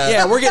 cares. Yeah.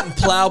 Yeah, we're getting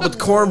plowed with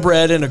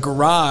cornbread in a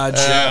garage.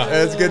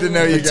 It's good to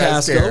know you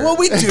guys Tasco. care. Well,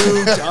 we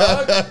do,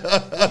 dog.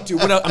 We do.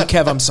 I'm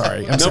Kev. I'm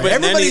sorry. I'm sorry. but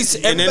in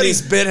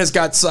Everybody's bit has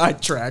got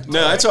sidetracked.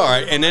 No, that's all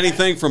right. And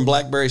anything from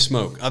Blackberry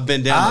Smoke. I've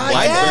been down the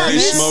Blackberry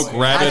yes. Smoke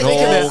rabbit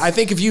I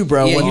think of you,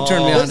 bro. Yeah, when you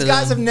turned me on Those to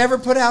guys them. have never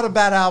put out a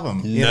bad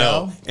album. You No.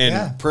 know? And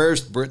Yeah.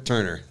 prayers to Britt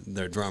Turner,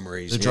 their drummer.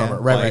 He's drummer,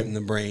 right. fighting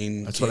the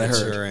brain That's what I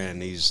cancer, heard.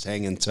 and he's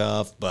hanging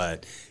tough.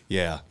 But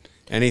yeah,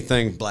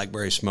 anything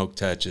Blackberry Smoke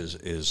touches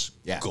is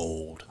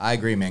gold. I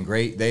agree, man.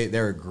 Great.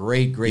 They're a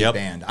great Yep.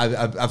 band.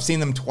 I've seen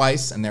them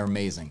twice, and they're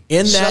amazing.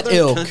 in that Southern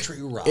ilk,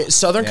 country rock.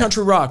 Southern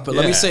country rock. But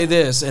let me Yeah. say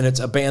this, and it's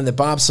a band that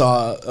Bob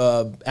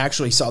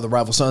actually saw the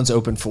Rival Sons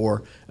open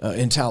for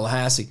in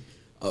Tallahassee.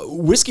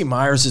 Whiskey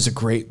Myers is a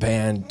great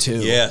band too.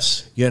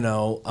 Yes. In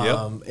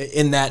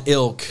that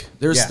ilk,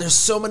 there's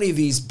so many of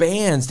these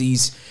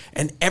bands,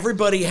 and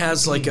everybody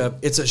has like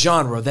it's a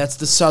genre. That's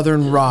the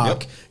Southern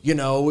rock.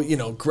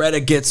 Yep. Greta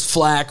gets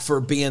flack for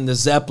being the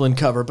Zeppelin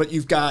cover, but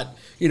you've got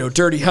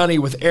Dirty Honey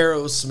with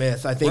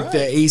Aerosmith. I think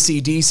the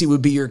AC/DC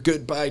would be your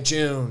Goodbye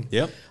June.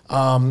 Yep.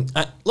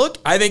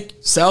 I think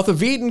South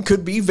of Eden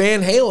could be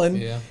Van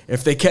Halen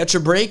if they catch a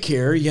break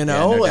here.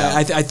 no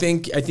doubt. I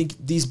think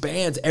these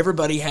bands,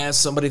 everybody has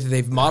somebody that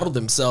they've modeled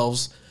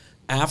themselves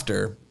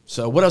after.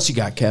 So what else you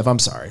got, Kev? I'm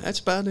sorry. That's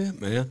about it,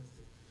 man.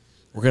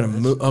 We're gonna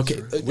move.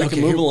 Okay, We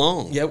can move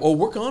along. Yeah. Well,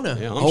 we're gonna.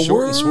 Yeah, I'm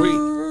short and sweet.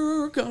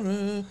 We're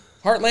gonna.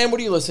 Heartland, what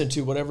do you listen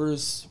to?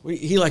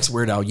 He likes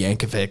Weird Al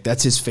Yankovic.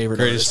 That's his favorite.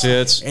 Greatest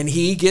artist. hits. And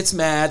he gets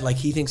mad, like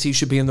he thinks he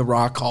should be in the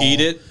Rock Hall.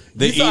 Eat It.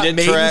 The You thought Eat It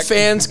Maiden track.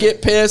 fans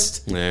get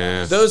pissed.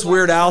 Yeah. Those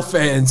Weird Al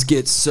fans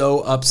get so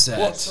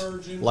upset.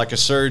 Like a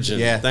surgeon.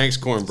 Yeah. Thanks,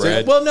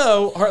 Cornbread. Well,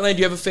 no, Heartland. Do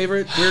you have a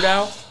favorite Weird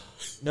Al?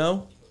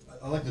 No.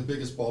 I like the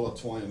biggest ball of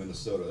twine in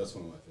Minnesota. That's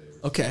one of my favorites.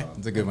 Okay.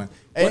 It's a good one.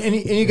 And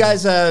you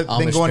guys been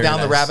Amish going down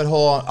the Paradise. rabbit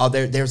hole.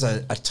 There's a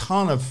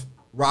ton of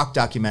rock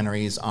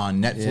documentaries on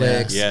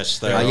Netflix. Yes,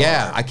 there are.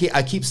 Yeah, I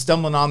keep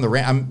stumbling on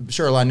I'm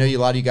sure I know a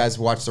lot of you guys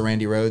watched the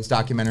Randy Rhoads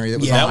documentary that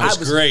was Yeah, on. That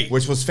was great.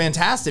 Which was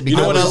fantastic. You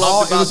know because what I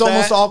loved it was about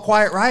almost that? all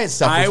Quiet Riot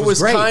stuff. I Which was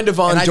great. kind of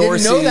on and I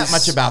didn't know that Dorsey's-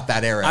 much about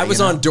that era. I was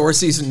you know? on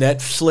Dorsey's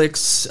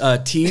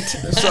Netflix teat.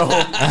 So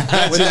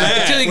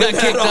Until he got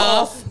kicked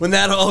off. when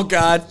that all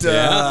got,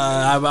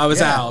 I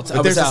was Yeah. out. But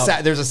I was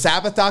out. there's a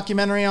Sabbath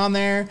documentary on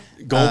there.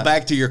 Going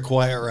back to your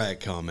Quiet Riot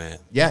comment.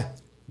 Yeah.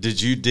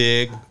 Did you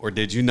dig or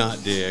did you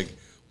not dig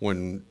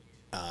when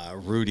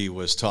Rudy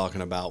was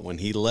talking about when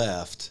he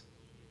left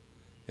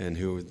and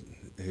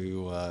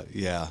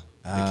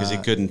because he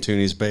couldn't tune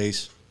his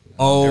bass?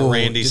 Oh, And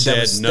Randy that said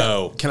was-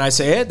 no. Can I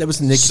say it? That was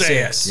Nicky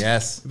Say Six.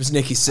 Yes. It was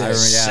Nicky I Six. remember,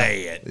 yeah.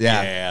 Say it.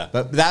 Yeah. Yeah.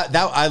 But that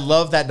I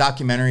love that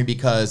documentary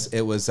because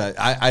it was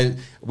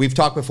we've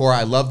talked before.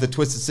 I love the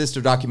Twisted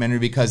Sister documentary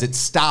because it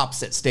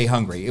stops at Stay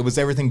Hungry. It was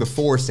everything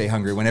before Stay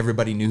Hungry when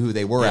everybody knew who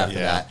they were after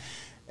Yeah. that.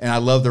 And I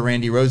love the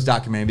Randy Rhoads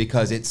documentary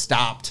because it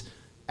stopped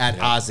at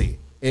Ozzy.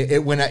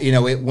 It went,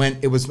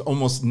 it was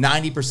almost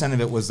 90%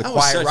 of it was the That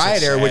was Quiet such a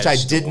Riot era, which I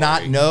sad did not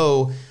story.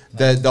 know.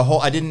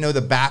 I didn't know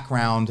the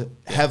background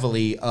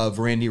heavily of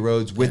Randy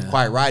Rhoads with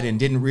Quiet Riot and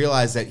didn't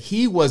realize that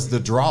he was the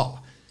draw.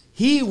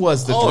 He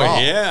was the draw.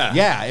 Yeah.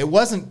 Yeah, it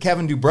wasn't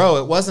Kevin Dubrow.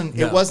 It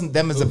wasn't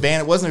them as a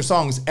band. It wasn't their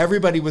songs.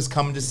 Everybody was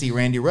coming to see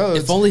Randy Rhoads.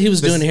 If only he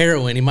was doing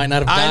heroin, he might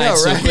not have I died know,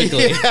 so right?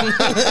 quickly.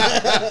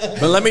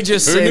 But let me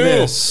just say knew?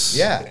 this.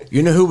 Yeah.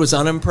 You know who was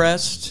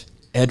unimpressed?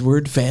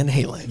 Edward Van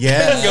Halen.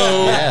 Yes.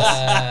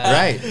 Yes.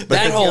 Right. But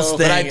That whole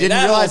But I thing- didn't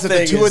that realize whole that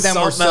the thing two of is them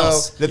were something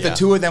else. the Yeah.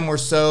 two of them were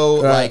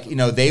so Right.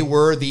 they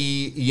were the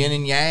yin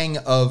and yang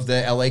of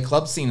the LA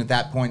club scene at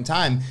that point in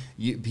time.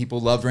 People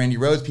loved Randy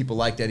Rhoads. People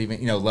liked Eddie,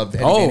 loved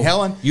Eddie Van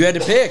Halen. You had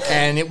to pick.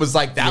 And it was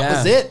like, that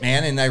was it,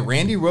 man. And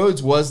Randy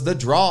Rhoads was the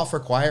draw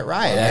for Quiet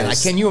Riot. And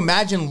Yes. can you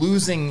imagine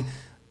losing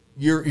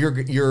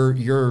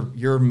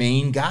your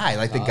main guy,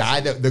 like the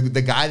guy that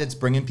the guy that's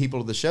bringing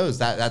people to the shows.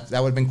 That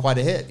would have been quite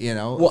a hit, you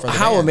know. Well,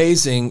 how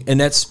amazing, and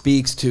that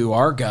speaks to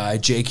our guy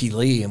Jakey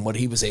Lee and what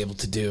he was able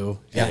to do,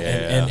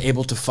 and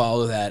able to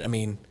follow that. I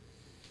mean,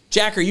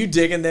 Jack, are you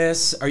digging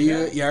this? Are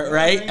you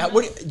right?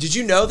 Did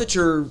you know that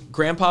your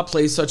grandpa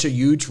plays such a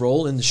huge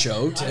role in the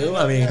show too?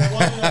 I mean,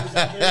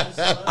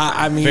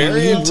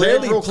 Very he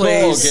integral really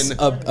plays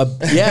cog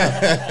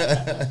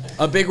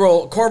a big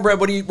role. Cornbread,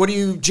 what are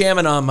you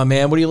jamming on, my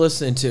man? What are you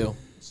listening to?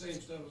 Same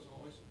stuff as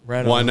always.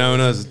 Right on.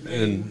 Winona's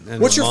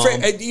and What's your mom.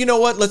 favorite? You know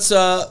what? Let's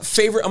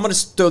favorite. I'm gonna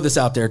throw this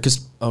out there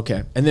because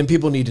and then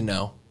people need to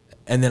know,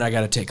 and then I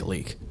got to take a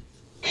leak.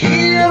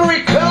 Here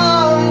he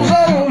comes,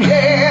 oh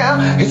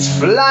yeah, it's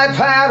fly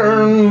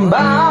pattern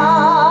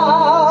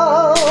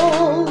bound.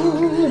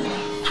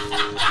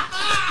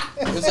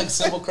 It was like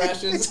cymbal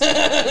crashes.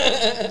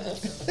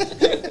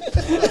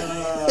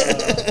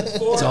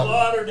 Fort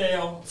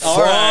Lauderdale. All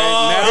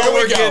right, now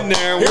we're getting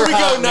there. Here We're we go,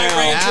 hot Night now.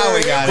 Ranger. Now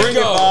we got it. Here we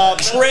go.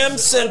 Trim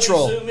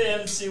Central. Zoom in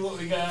and see what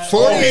we got.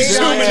 48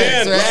 zooming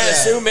minutes, in. right Yeah,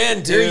 there. zoom in,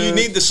 Dude, dude. you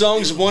need the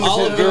songs of All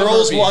Wonderful of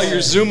Girls them. while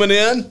you're zooming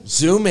in.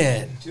 zoom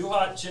in. 2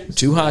 hot chicks.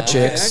 2 hot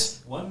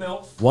chicks, One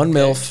MILF. 1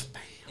 MILF.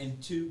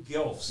 And 2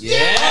 gilfs. Hit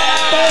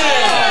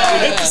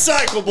the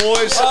cycle,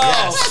 boys.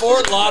 Oh,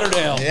 Fort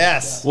Lauderdale.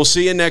 Yes. We'll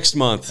see you next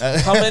month.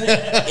 Coming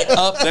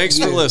up. Thanks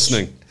for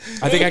listening.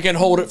 I think I can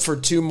hold it for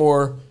 2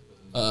 more.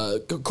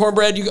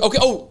 Cornbread, you okay?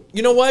 Oh,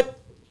 you know what?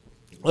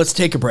 Let's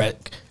take a break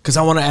because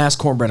I want to ask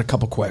Cornbread a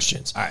couple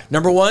questions. All right.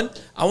 Number 1,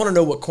 I want to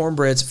know what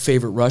Cornbread's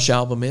favorite Rush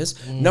album is.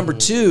 Number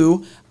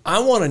 2, I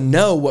want to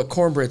know what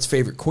Cornbread's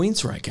favorite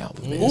Queensryche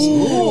album is.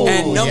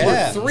 And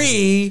number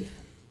 3,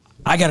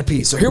 I got to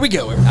pee. So here we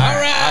go. Everybody. All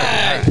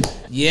right.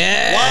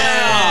 Yeah.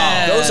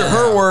 Wow. Those are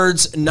her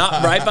words,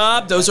 not right,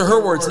 Bob? Those are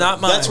her words, not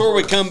mine. That's where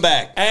we come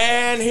back.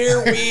 And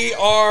here we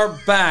are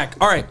back.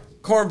 All right,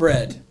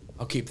 Cornbread.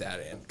 I'll keep that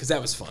in because that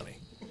was funny.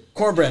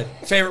 Cornbread,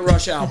 favorite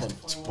Rush album?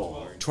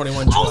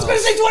 2112. I was going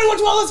to say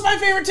 2112. That's my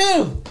favorite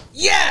too.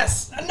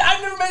 Yes.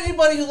 I've never met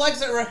anybody who likes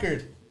that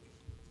record.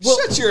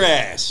 Shut your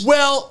ass.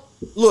 Well,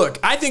 look,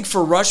 I think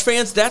for Rush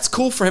fans, that's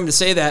cool for him to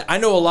say that. I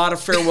know a lot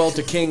of Farewell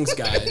to Kings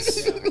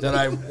guys that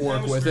I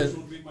work with.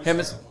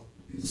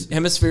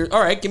 Hemisphere.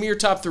 All right, give me your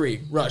top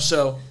 3. Rush.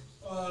 So,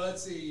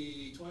 Let's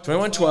see.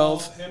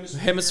 2112,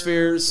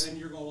 Hemispheres. And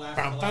you're going to laugh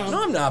at the last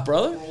No, I'm not,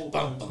 brother.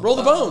 one. Roll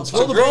the Bones.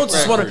 Roll the great Bones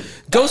is one record.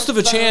 of Ghost of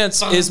a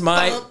Chance is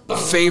my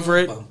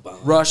favorite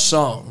Rush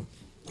song,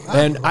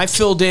 and I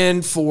filled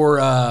in for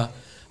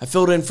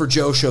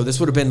Joe Show. This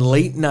would have been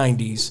late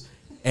 '90s,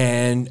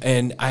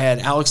 and I had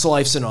Alex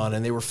Lifeson on,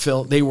 and I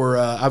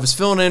was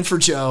filling in for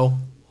Joe.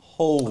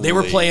 Holy. They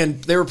were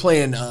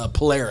playing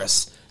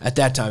Polaris at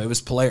that time. It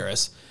was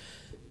Polaris,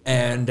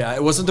 and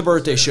it wasn't the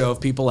birthday show. If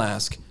people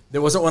ask, it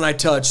wasn't when I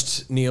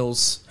touched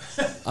Neil's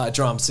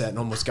drum set and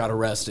almost got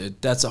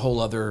arrested. That's a whole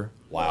other.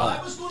 Wow.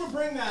 I was going to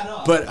bring that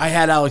up. But I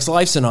had Alex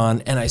Lifeson on,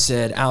 and I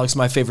said, Alex,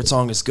 my favorite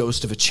song is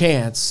Ghost of a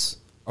Chance.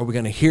 Are we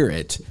going to hear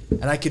it?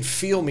 And I could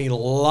feel me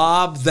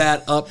lob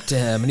that up to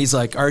him. And he's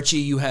like, Archie,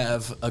 you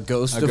have a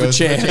ghost of a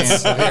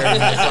chance of hearing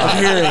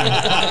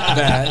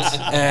that.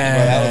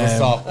 And That was a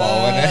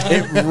softball,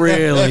 wasn't it?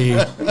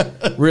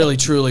 it really,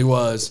 truly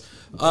was.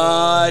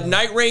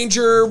 Night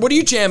Ranger, what are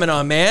you jamming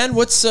on, man?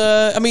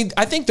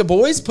 I think the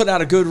boys put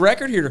out a good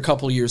record here a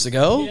couple years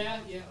ago. Yeah,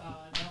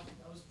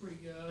 that was pretty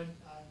good.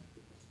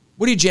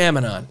 What are you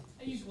jamming on?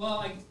 I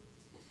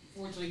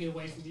fortunately get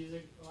away from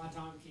music. A lot of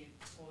times I can't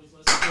always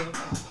listen to it.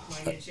 When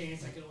I get a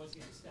chance, I can always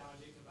get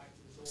nostalgic, go back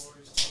to the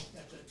Doors.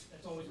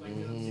 That's always my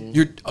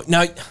go-to.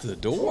 Now, The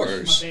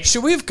Doors.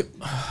 should we have?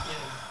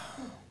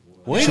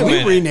 Wait Should a we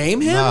minute. rename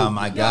him? Oh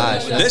my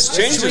gosh. This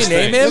changes Should we name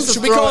things. him? This is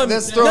Should we call him?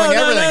 this is throwing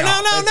everything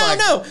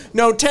off.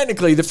 No.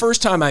 Technically, the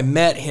first time I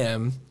met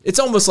him, it's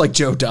almost like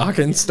Joe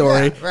Dawkins'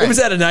 story. Yeah, right. It was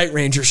at a Night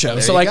Ranger show,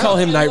 There so you I go. call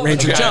him Night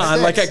Ranger Okay.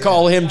 John, like I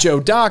call him Joe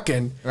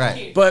Dawkins.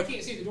 Right. But I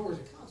can't see the Doors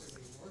at concerts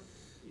anymore.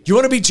 you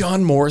want to be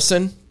John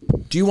Morrison?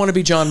 Do you want to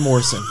be John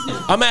Morrison?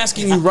 I'm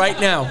asking you right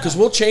now because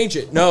we'll change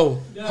it. No,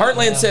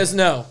 Heartland says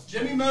no.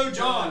 Jimmy Mo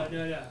John.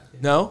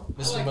 No,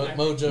 Mr.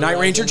 Mojo. Night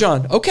Ranger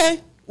John. Okay.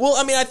 Well,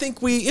 I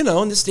think we, in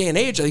this day and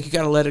age, I think you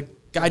got to let a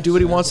guy do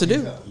what he wants to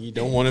do. You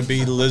don't want to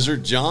be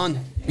Lizard John?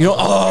 Lizard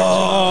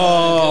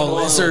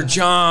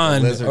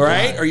John. Lizard All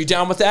right, John. are you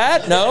down with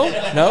that? No,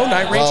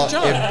 Night Ranger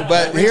John.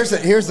 But here's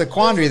the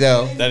quandary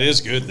though. That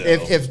is good, though.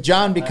 If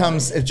John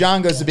goes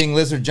to being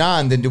Lizard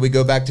John, then do we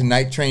go back to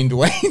Night Train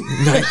Dwayne?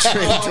 Night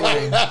Train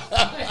Dwayne.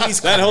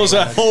 that holds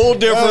a whole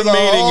different That was a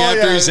meaning whole-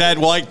 after yeah. he's had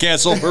White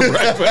Castle for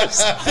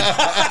breakfast.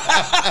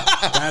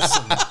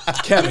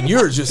 Kevin,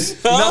 you're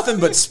just nothing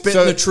but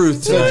spitting the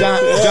truth So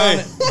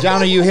tonight.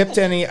 John, are you hip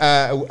to any?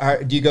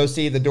 Do you go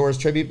see the Doors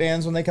tribute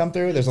bands when they come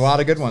through? There's a lot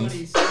of good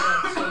ones.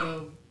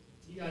 So,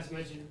 you guys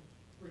mentioned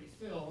Pretty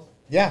Phil.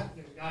 Yeah.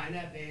 There's a guy in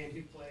that band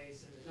who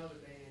plays in another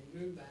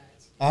band,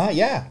 Moonbats.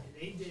 Yeah. And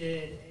they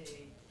did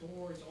a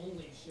Doors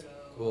only show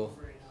Cool.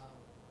 over in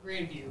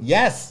Grandview.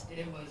 Yes. And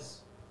it was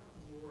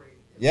great.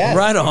 Yes.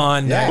 Right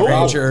on, Night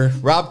Ranger.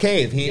 Rob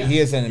Cave. He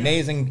is an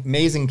amazing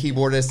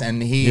keyboardist,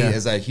 and he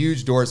is a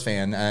huge Doors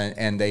fan.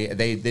 And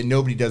they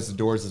nobody does the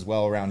Doors as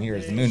well around here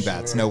as the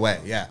Moonbats. No way.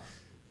 Yeah,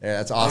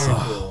 that's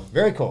awesome.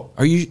 Very cool.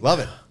 Love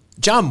it?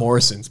 John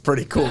Morrison's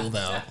pretty cool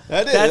though.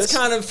 That's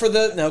kind of for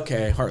the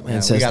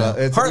Heartland says we got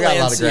a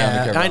lot of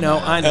ground to cover. I know.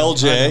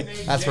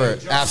 LJ. That's for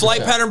after Flight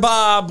show. Pattern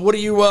Bob. What are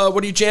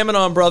you jamming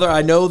on, brother?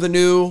 I know the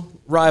new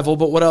rival,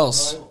 but what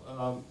else?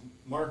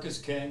 Marcus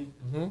King.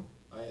 Mm-hmm.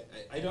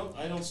 I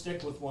don't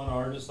stick with one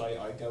artist.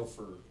 I go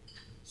for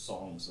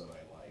songs that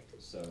I like.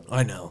 So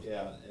I know.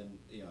 Yeah, and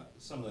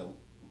some of the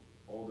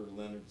older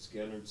Leonard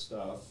Skinner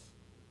stuff.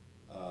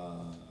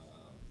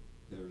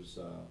 There's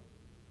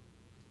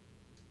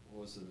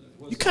what was it?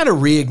 You kind of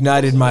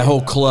reignited my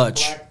whole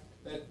clutch.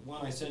 That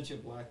one I sent you,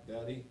 Black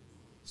Betty,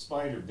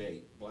 Spider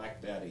Bait,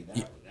 Black Betty.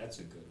 That's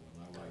a good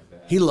one. I like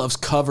that. He loves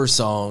cover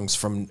songs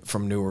from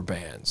newer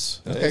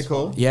bands. Okay,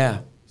 cool. Yeah.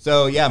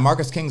 So yeah,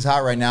 Marcus King's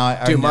hot right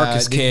now. Dude,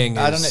 Marcus King.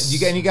 I don't know.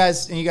 You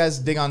guys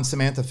dig on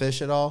Samantha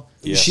Fish at all?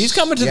 Yes. She's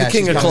coming to the she's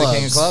King of coming to Clubs. the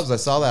King of Clubs. I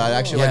saw that. I'd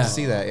actually like to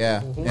see that.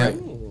 Yeah.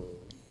 Right.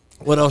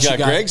 What else Got you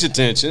got? Greg's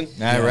attention.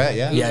 Right.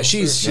 Yeah. Yeah,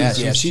 she's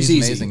she's easy.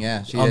 amazing.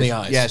 Yeah, she on is. the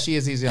eyes. Yeah, she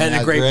is easy on And the a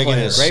eyes. great Greg and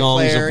player. his Great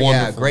songs player. of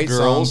wonderful Yeah, great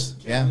girls.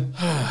 songs.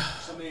 Yeah.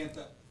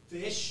 Samantha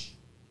Fish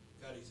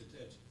got his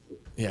attention.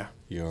 Yeah,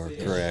 You are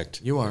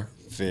correct. you are.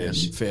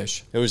 Fish.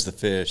 Fish. It was the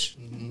fish.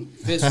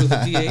 Fish with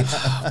a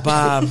PH.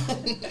 Bob,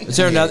 is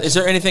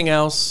there anything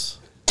else?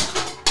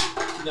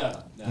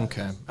 No.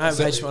 Okay. I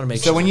just want to make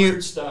So sure. when you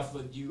Weird stuff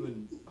that you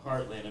and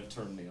Heartland have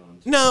turned me on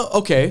to. No,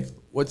 okay.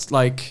 What's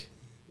like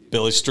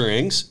Billy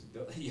Strings.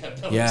 Billy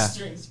Yeah.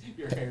 Strings,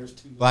 your hair's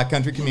too Black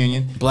Country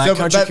Communion. Black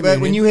Country but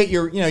Communion. when you hit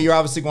you're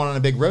obviously going on a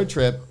big road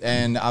trip,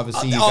 and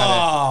obviously you've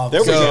got to.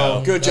 There we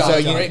go. Good job.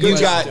 So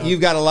John. you've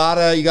got a lot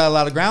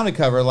of ground to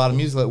cover, a lot of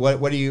music.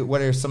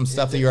 What are some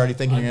stuff that you're already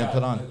thinking you're gonna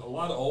put on? A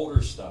lot of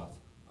older stuff.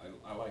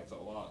 I like the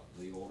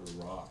older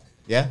rock.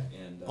 Yeah.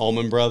 And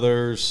Allman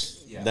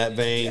Brothers. That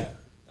vein. Yeah.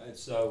 And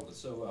so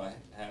I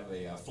have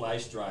a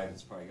flash drive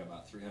that's probably got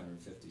about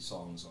 350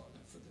 songs on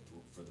it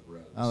for the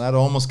road. Oh, that'll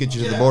almost get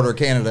you to the border of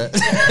Canada.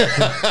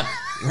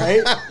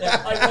 Right?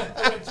 Yeah,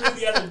 I went through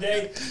the other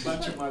day. A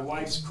bunch of my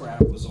wife's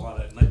crap was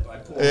on it, and I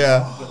pulled it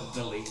Yeah. and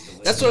delete.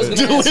 That's what I was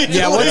going to ask.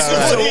 Yeah, what's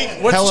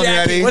Helen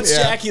Jackie? Reddy, What's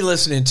yeah. Jackie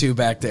listening to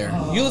back there?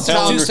 You listen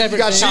to two separate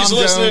got things. Tom She's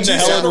listening Jones.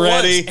 to Helen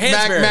Reddy.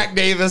 Mac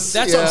Davis.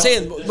 That's what I'm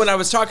saying. When I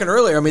was talking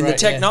earlier, I mean the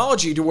Right, yeah.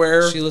 technology to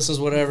where She listens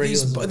whatever. he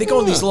listens they go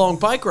on these long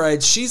bike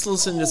rides. She's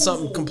listening to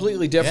something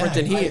completely different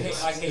than he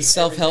is. I hate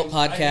Self-help everything-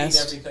 I hate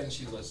podcast. everything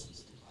she listens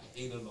to. I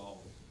hate it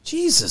all.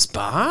 Jesus,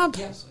 Bob.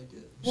 Yes, I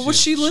did. What was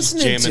she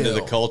listening Jamming to? to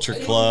the Culture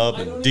Club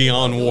and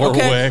Dionne Okay,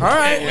 Warwick. all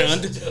right,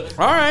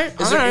 all right,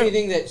 Is all there right.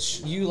 anything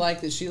that you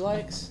like that she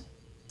likes?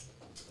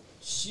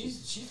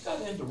 She's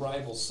got into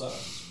Rival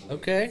Sons.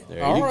 Okay.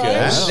 There All you right.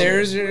 go.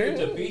 There's We were your. at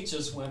the beach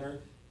this winter,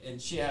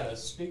 and she had a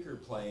speaker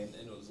playing,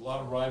 and it was a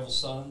lot of Rival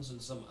Sons, and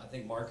I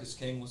think Marcus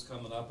King was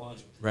coming up on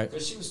it. Right.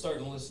 Because she was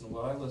starting to listen to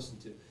what I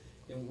listened to.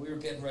 And we were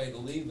getting ready to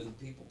leave, and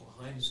people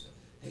behind us go,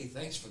 hey,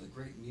 thanks for the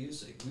great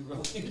music. We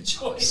really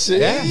enjoyed it.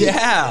 Yeah.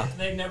 Yeah. And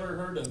they never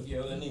heard of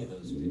any of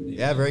those people.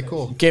 Yeah, very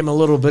cool. Gave him a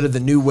little bit of the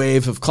new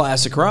wave of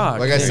classic rock.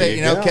 Like I say,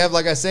 you Kev,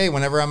 like I say,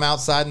 whenever I'm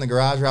outside in the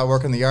garage or out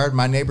working the yard,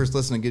 my neighbors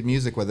listen to good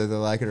music whether they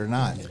like it or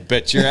not.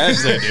 Bet your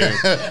ass they do.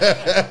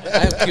 I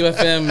have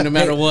QFM no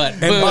matter what.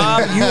 And Boom.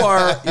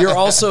 Bob, you're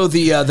also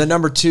the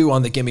number 2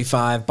 on the Gimme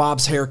 5.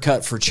 Bob's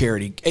haircut for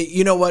charity. Hey,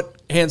 you know what,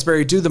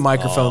 Hansberry, do the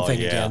microphone Oh, thing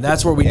yeah. again.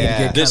 That's where we need to get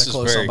kind This of is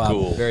close very on Bob.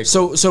 cool. Very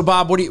So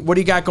Bob, what do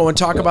you got going?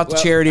 Talk about the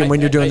charity and when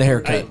you're doing the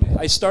haircut.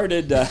 I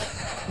started.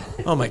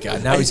 Oh my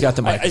God! Now he's got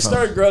the microphone. I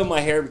started growing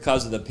my hair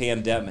because of the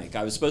pandemic.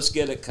 I was supposed to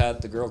get it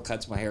cut. The girl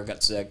cuts my hair,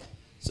 got sick,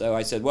 so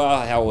I said,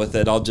 "Well, hell with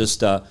it. I'll just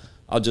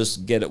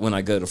get it when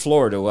I go to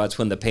Florida." Well, that's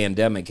when the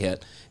pandemic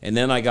hit, and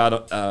then I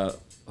got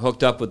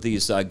hooked up with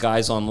these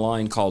guys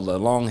online called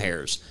Long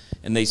Hairs,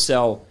 and they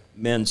sell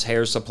men's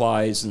hair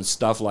supplies and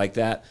stuff like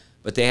that.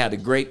 But they had a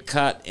great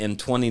cut in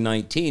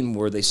 2019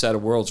 where they set a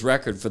world's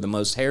record for the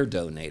most hair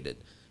donated.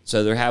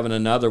 So they're having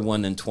another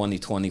one in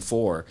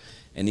 2024.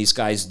 And these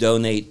guys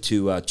donate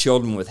to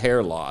children with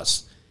hair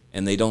loss,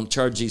 and they don't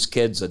charge these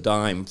kids a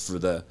dime for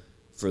their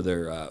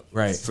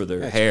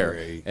hair.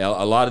 great.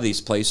 A lot of these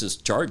places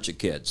charge the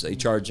kids; they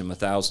charge them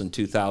 $1,000,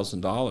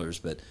 $2,000.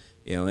 But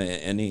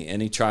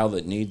any child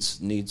that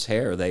needs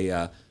hair,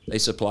 they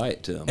supply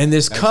it to them. And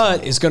this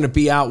cut is going to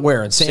be out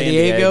where in San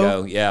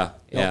Diego?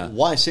 Yeah.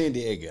 Why San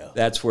Diego?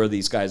 That's where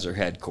these guys are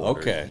headquartered.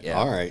 Okay, Yeah.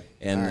 all right.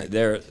 And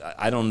they're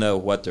I don't know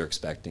what they're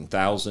expecting.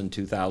 1,000,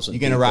 2,000. You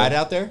gonna ride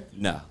out there?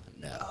 No.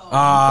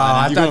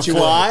 I You thought gonna you would.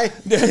 fly?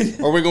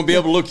 Are we gonna be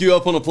able to look you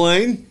up on a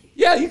plane?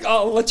 Yeah,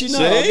 I'll let you know.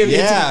 See? I'll give you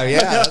Yeah,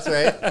 that's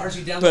right.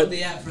 Archie, download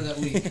the app for that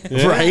week.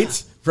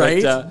 Right.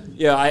 But,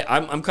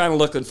 I'm kind of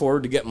looking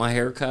forward to get my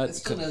hair cut. It's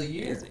still another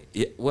year.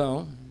 Yeah,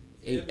 well,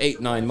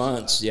 9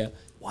 months, yeah.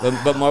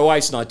 But my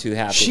wife's not too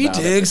happy She about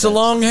it, digs but the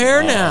long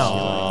hair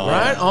now.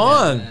 Right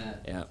on.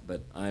 Yeah,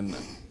 but I'm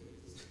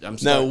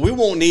No, we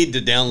won't need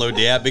to download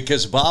the app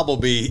because Bob will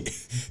be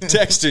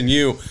texting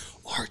you.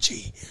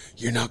 Archie,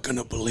 you're not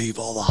gonna believe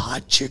all the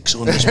hot chicks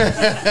on this.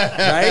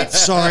 Right?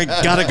 Sorry,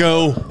 gotta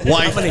go.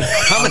 Wife.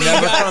 How many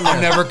you got on there?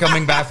 I'm never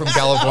coming back from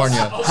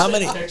California. How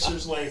many?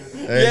 Pictures later.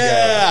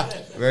 There you go.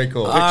 Very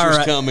cool.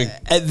 Pictures coming.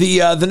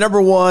 The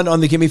number one on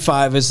the Gimme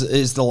Five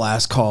is the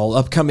last call.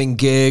 Upcoming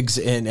gigs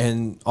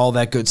and all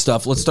that good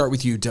stuff. Let's start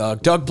with you,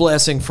 Doug. Doug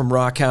Blessing from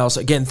Rock House.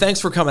 Again,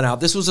 thanks for coming out.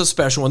 This was a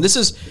special one. This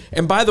is,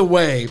 and by the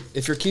way,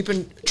 if you're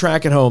keeping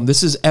track at home,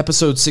 this is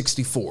episode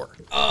 64.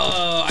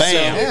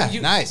 Bam.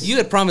 Yeah, nice. You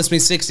had promised me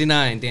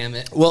 69, damn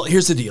it. Well,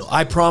 here's the deal.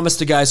 I promised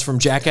the guys from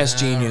Jackass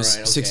Genius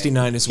right, okay.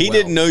 69 as well. He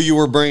didn't know you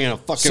were bringing a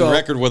fucking So-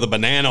 record with a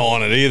banana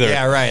on it either.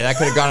 Yeah, right. That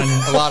could have gone in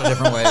a lot of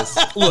different ways.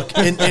 Look,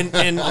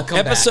 in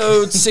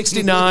episode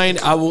 69,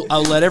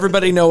 I'll let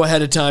everybody know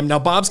ahead of time. Now,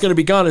 Bob's going to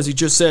be gone, as he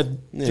just said,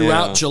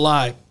 throughout Yeah.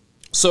 July.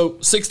 So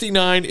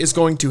 69 is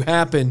going to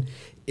happen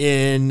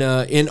in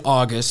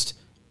August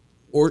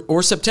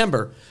or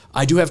September.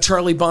 I do have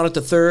Charlie Bonnet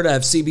III. I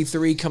have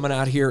CB3 coming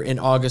out here in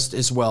August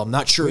as well. I'm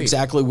not sure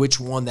exactly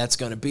which one that's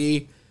going to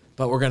be,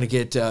 but we're going to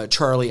get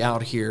Charlie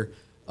out here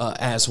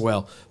as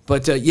well.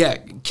 But yeah,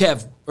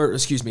 Kev, or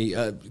excuse me,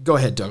 go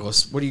ahead,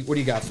 Douglas. What do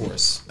you got for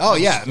us? Oh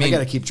yeah, I mean, I got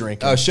to keep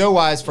drinking. Show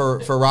wise for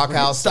Rock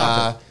House,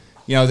 Stop it.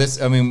 you know this.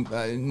 I mean,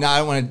 no, I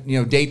don't want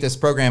to date this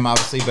program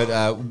obviously,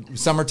 but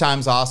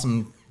summertime's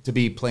awesome to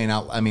be playing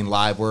out. I mean,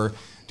 live. We're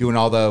doing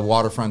all the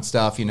waterfront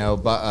stuff.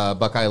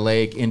 Buckeye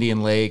Lake,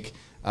 Indian Lake.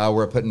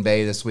 We're at Put-in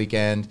Bay this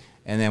weekend.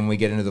 And then we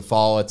get into the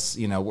fall. It's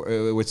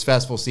it's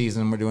festival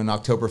season. We're doing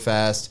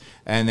Oktoberfest,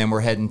 and then we're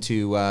heading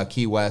to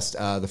Key West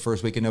the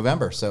first week in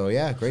November. So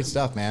yeah, great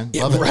stuff, man.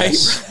 Love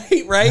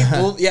it. Right.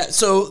 Well, yeah.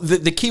 So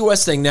the Key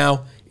West thing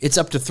now, it's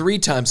up to 3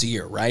 times a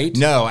year, right?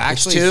 No,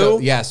 actually,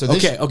 it's 2?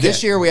 So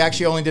this year we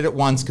actually only did it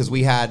once because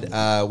we had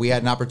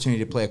an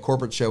opportunity to play a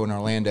corporate show in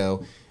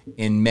Orlando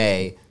in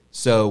May.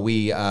 So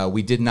we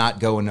did not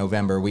go in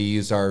November. We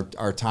used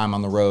our time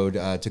on the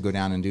road to go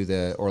down and do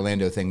the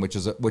Orlando thing, which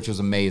was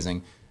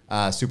amazing.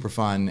 Super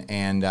fun,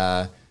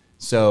 and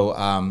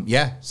so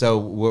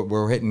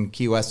we're hitting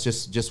Key West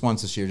just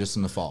once this year, just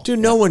in the fall. Dude,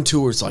 no one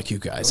tours like you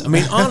guys. I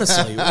mean,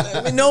 honestly,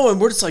 no one.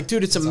 We're just like,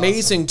 dude, it's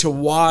amazing to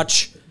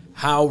watch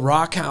how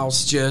Rock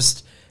House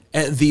just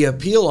the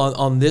appeal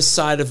on this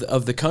side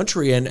of the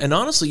country, and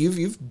honestly,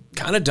 you've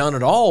kind of done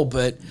it all,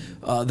 but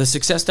the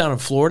success down in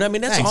Florida, I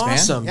mean, that's Thanks,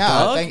 awesome. Man.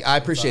 Yeah, Doug. I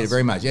appreciate it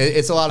very much.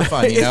 It's a lot of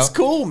fun. It's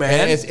cool,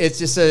 man. And it's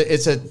just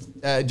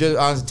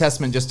a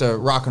testament just to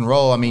rock and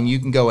roll. I mean, you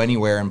can go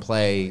anywhere and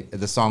play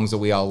the songs that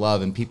we all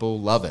love, and people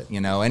love it.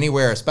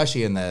 Anywhere,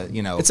 especially in the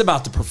It's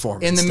about the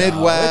performance. in the Doug.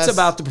 Midwest. It's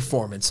about the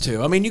performance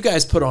too. I mean, you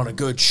guys put on a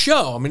good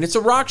show. I mean, it's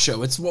a rock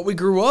show. It's what we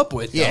grew up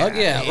with. Yeah. Doug.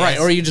 Yeah, right.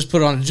 Or you just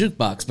put it on a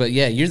jukebox. But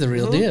yeah, you're the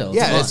real deal.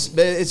 Yeah, It's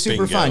it's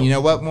super Bingo. fun. You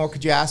know, what more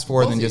could you ask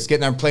for than just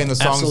getting there and playing the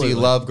songs that Absolutely. you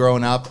love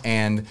growing up,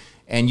 and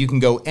you can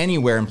go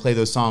anywhere and play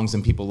those songs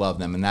and people love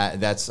them, and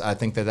that's I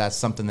think that's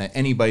something that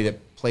anybody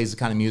that plays the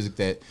kind of music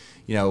that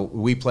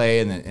we play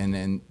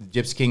and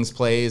Gypsy Kings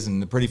plays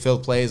and the Pretty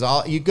Filth plays,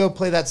 you go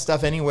play that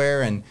stuff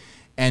anywhere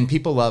and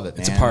people love it.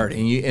 It's man. a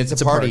party. And it's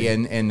a party.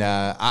 And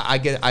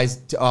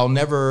I'll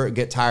never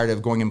get tired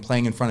of going and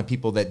playing in front of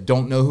people that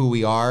don't know who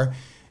we are,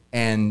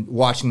 and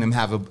watching them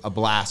have a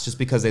blast just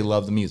because they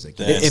love the music.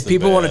 That's If the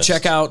people want to best.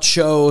 check out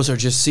shows or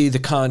just see the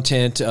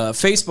content,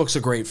 Facebook's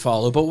a great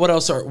follow. But what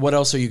else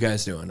are you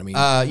guys doing? I mean,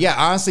 Yeah,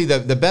 honestly,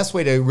 the best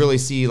way to really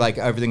see like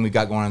everything we've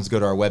got going on is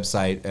go to our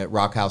website at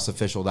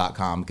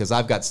rockhouseofficial.com, because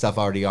I've got stuff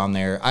already on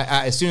there.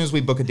 I as soon as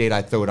we book a date,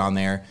 I throw it on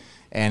there,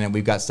 and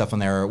we've got stuff on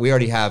there. We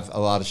already have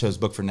a lot of shows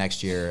booked for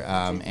next year,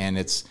 and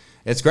it's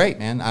great,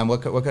 man. I'm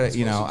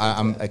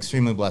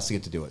extremely blessed to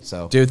get to do it.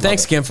 So, dude,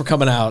 thanks again for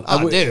coming out.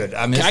 Oh, dude,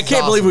 I mean, this I is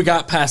can't believe awesome. we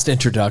got past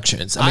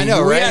introductions. I mean,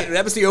 know, right?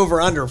 that was the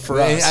over/under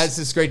for us. It's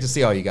just great to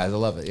see all you guys. I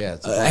love it. Yeah.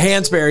 It's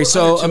Hansberry.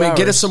 So, I Under 2 mean,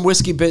 get us hours. some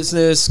whiskey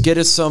business. Get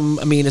us some.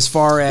 I mean, as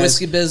far as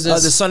Whiskey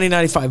business. the Sunny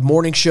 95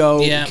 morning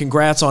show. Yeah.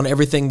 Congrats on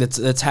everything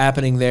that's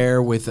happening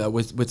there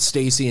with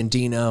Stacy and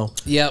Dino.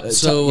 Yep.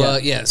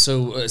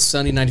 So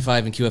Sunny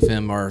 95 and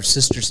QFM are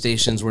sister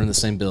stations. We're in the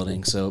same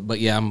building. So, but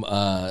yeah, I'm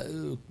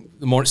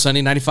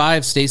Sunny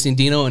 95, Stacy and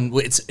Dino, and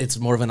it's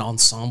more of an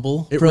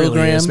ensemble program.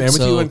 really is, man,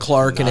 with you and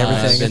Clark and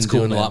everything. I've been It's cool,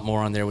 doing man. a lot more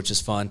on there, which is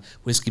fun.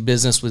 Whiskey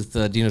Business with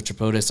Dino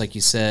Tripodis, like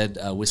you said,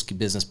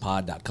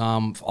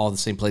 whiskeybusinesspod.com, all the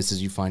same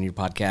places you find your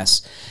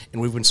podcasts.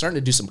 And we've been starting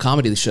to do some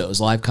comedy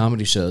shows, live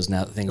comedy shows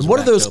now that things What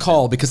are back those open.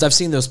 called? Because I've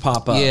seen those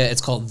pop up. Yeah,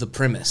 it's called The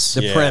Premise.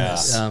 The Yeah.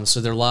 premise.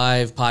 So they're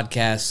live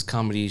podcast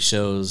comedy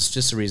shows,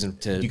 just a reason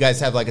to... you guys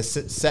have like a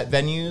set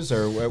venues,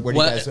 or where do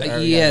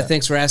you guys?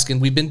 Thanks for asking.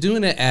 We've been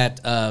doing it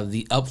at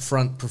the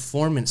Upfront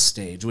Performance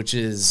stage, which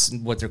is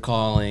what they're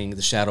calling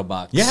the Shadow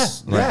Box. Yeah,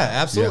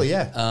 absolutely,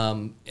 yeah.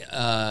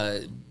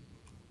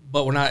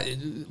 But we're not.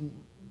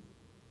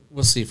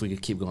 We'll see if we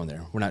could keep going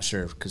there. We're not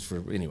sure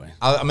anyway.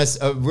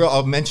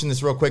 I'll mention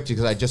this real quick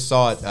because I just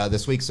saw it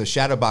this week. So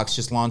Shadowbox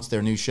just launched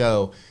their new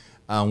show,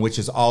 which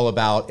is all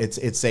about it's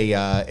an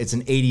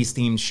 '80s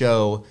themed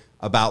show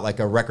about like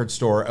a record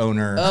store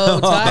owner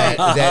tight.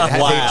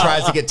 that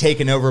tries to get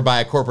taken over by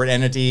a corporate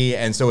entity,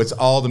 and so it's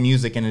all the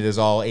music in it is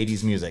all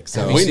 80s music.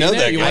 So We know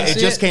that. it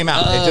just came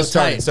out. It just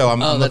started. tight. So I'm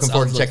looking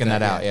forward to I'll checking look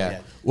that out.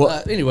 Yeah.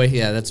 Well, anyway,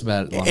 that's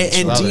about it.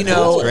 And Love it.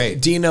 Dino, That's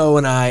great. Dino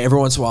and I, every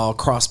once in a while,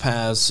 cross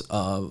paths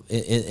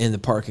in the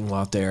parking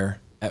lot there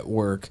at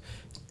work.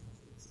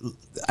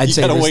 I'd You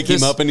say gotta this- wake him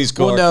this- up in his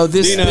car. Well, no,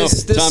 this Dino,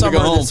 this time to summer, go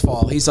home. this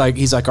fall, he's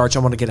like, Arch, I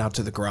want to get out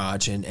to the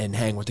garage and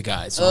hang with the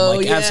guys. So Oh, I'm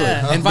like, yeah.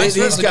 absolutely. And vice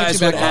These versa, guys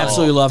get you would back home.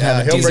 absolutely love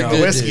having he'll bring Dino.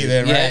 the whiskey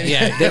then, right?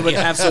 Yeah. They would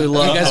absolutely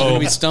love You guys are going to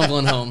be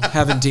stumbling home.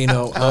 having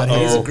Dino out here.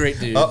 He's a great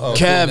dude. Uh-oh.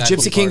 Kev, Back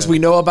Gypsy with Kings, Florida. we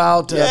know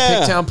about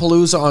Yeah. Pigtown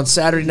Palooza on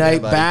Saturday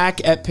night. buddy.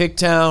 Back at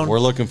Pigtown. We're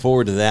looking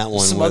forward to that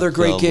one. Some with other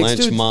great gigs,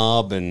 Lynch dude.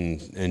 Mob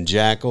and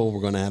Jackal.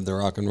 We're going to have the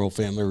Rock and Roll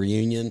Family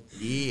reunion.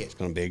 Yeah. It's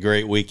going to be a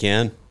great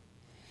weekend.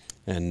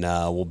 And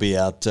we'll be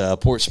at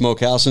Port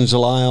Smokehouse in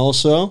July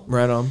also.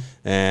 Right on.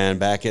 And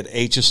back at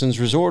Aitchison's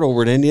Resort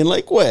over at Indian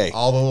Lakeway.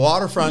 All the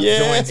waterfront Yeah.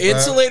 joints. bro.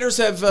 Insulators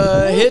have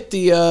hit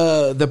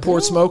the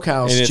Port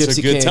Smokehouse. And it's a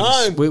Gypsy good Kings.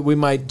 time. We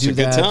might do It's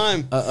a good that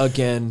time.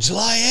 again.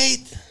 July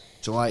 8th.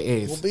 July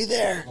 8th. We'll be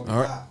there. All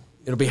right.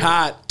 It'll be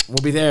hot. We'll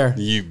be there.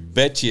 You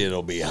bet you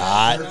it'll be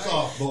hot. It's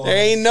off, boys. There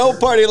ain't no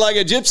party like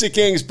a Gypsy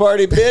Kings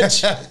party,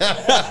 bitch.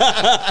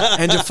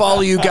 And to follow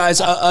you guys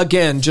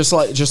again, just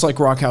like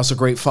Rock House, a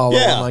great follow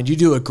Yeah. online. You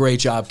do a great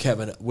job,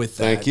 Kevin, with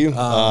that. Thank you.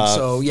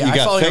 So yeah, you I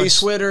got follow you on Face-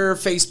 Twitter,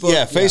 Facebook.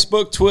 Yeah,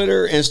 Facebook,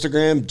 Twitter,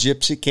 Instagram,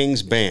 Gypsy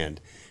Kings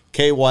Band.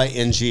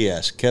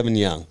 KYNGS. Kevin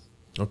Young.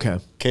 Okay.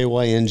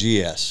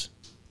 KYNGS.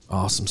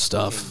 Awesome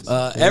stuff. you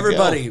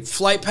Everybody,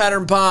 Flight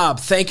Pattern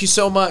Bob, thank you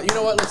so much. You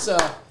know what?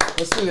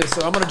 Let's do this.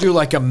 So I'm gonna do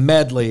like a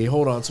medley.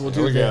 Hold on. So we'll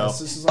do this.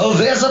 This is Oh,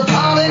 there's a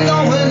party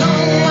going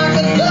on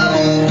like a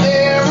double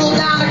barrel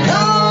down the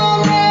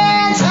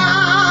cornbread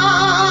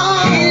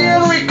town. Here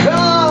he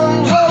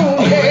comes,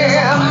 oh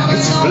yeah,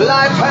 it's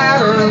Flight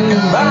Pattern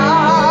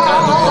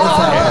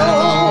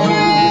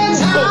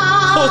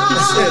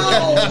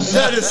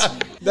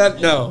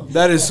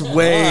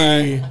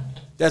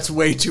That's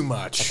way too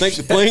much. I think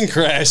the plane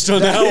crashed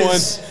on that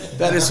one.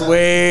 That is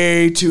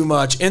way too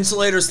much.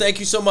 Insulators, thank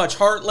you so much.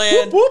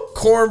 Heartland,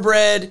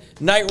 Cornbread,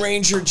 Night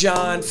Ranger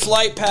John,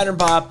 Flight Pattern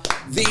Bob,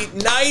 the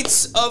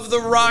Knights of the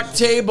Rock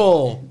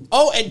Table.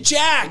 Oh, and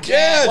Jack.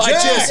 Yeah,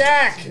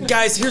 Jack.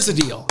 Guys, here's the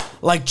deal.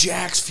 Like,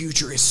 Jack's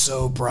future is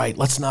so bright.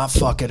 Let's not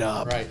fuck it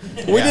up. Right.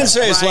 We didn't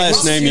say his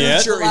last name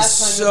yet. Future is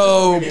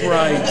so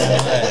bright.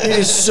 It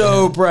is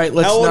so bright.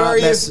 Let's How old not are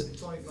you? mess.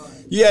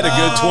 You had a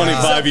good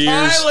 25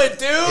 years. Pilot,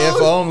 dude.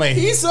 If only.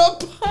 He's a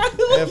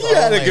pilot. You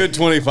had a good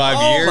 25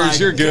 Oh years. my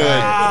You're good.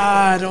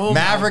 God. Oh my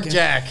Maverick God.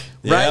 Jack.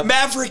 Right, Yep.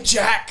 Maverick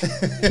Jack.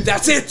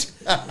 That's it.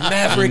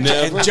 Maverick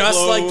Jack. Never Just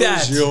like close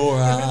that. Your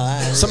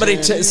eyes. Somebody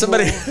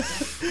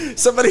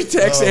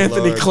text Oh,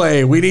 Anthony Lord.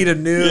 Clay. We need a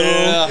new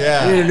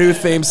Yeah. we need a new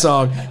theme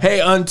song. Hey,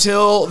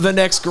 until the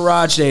next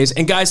Garage Days.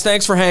 And guys,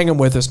 thanks for hanging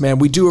with us, man.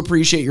 We do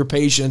appreciate your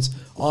patience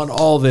on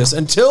all this.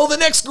 Until the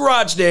next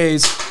Garage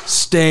Days,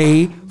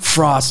 stay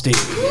frosty.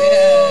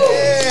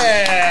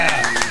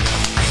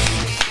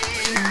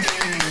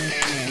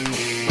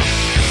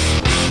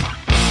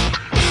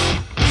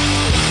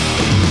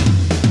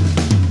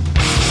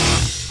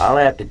 I'll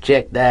have to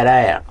check that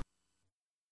out.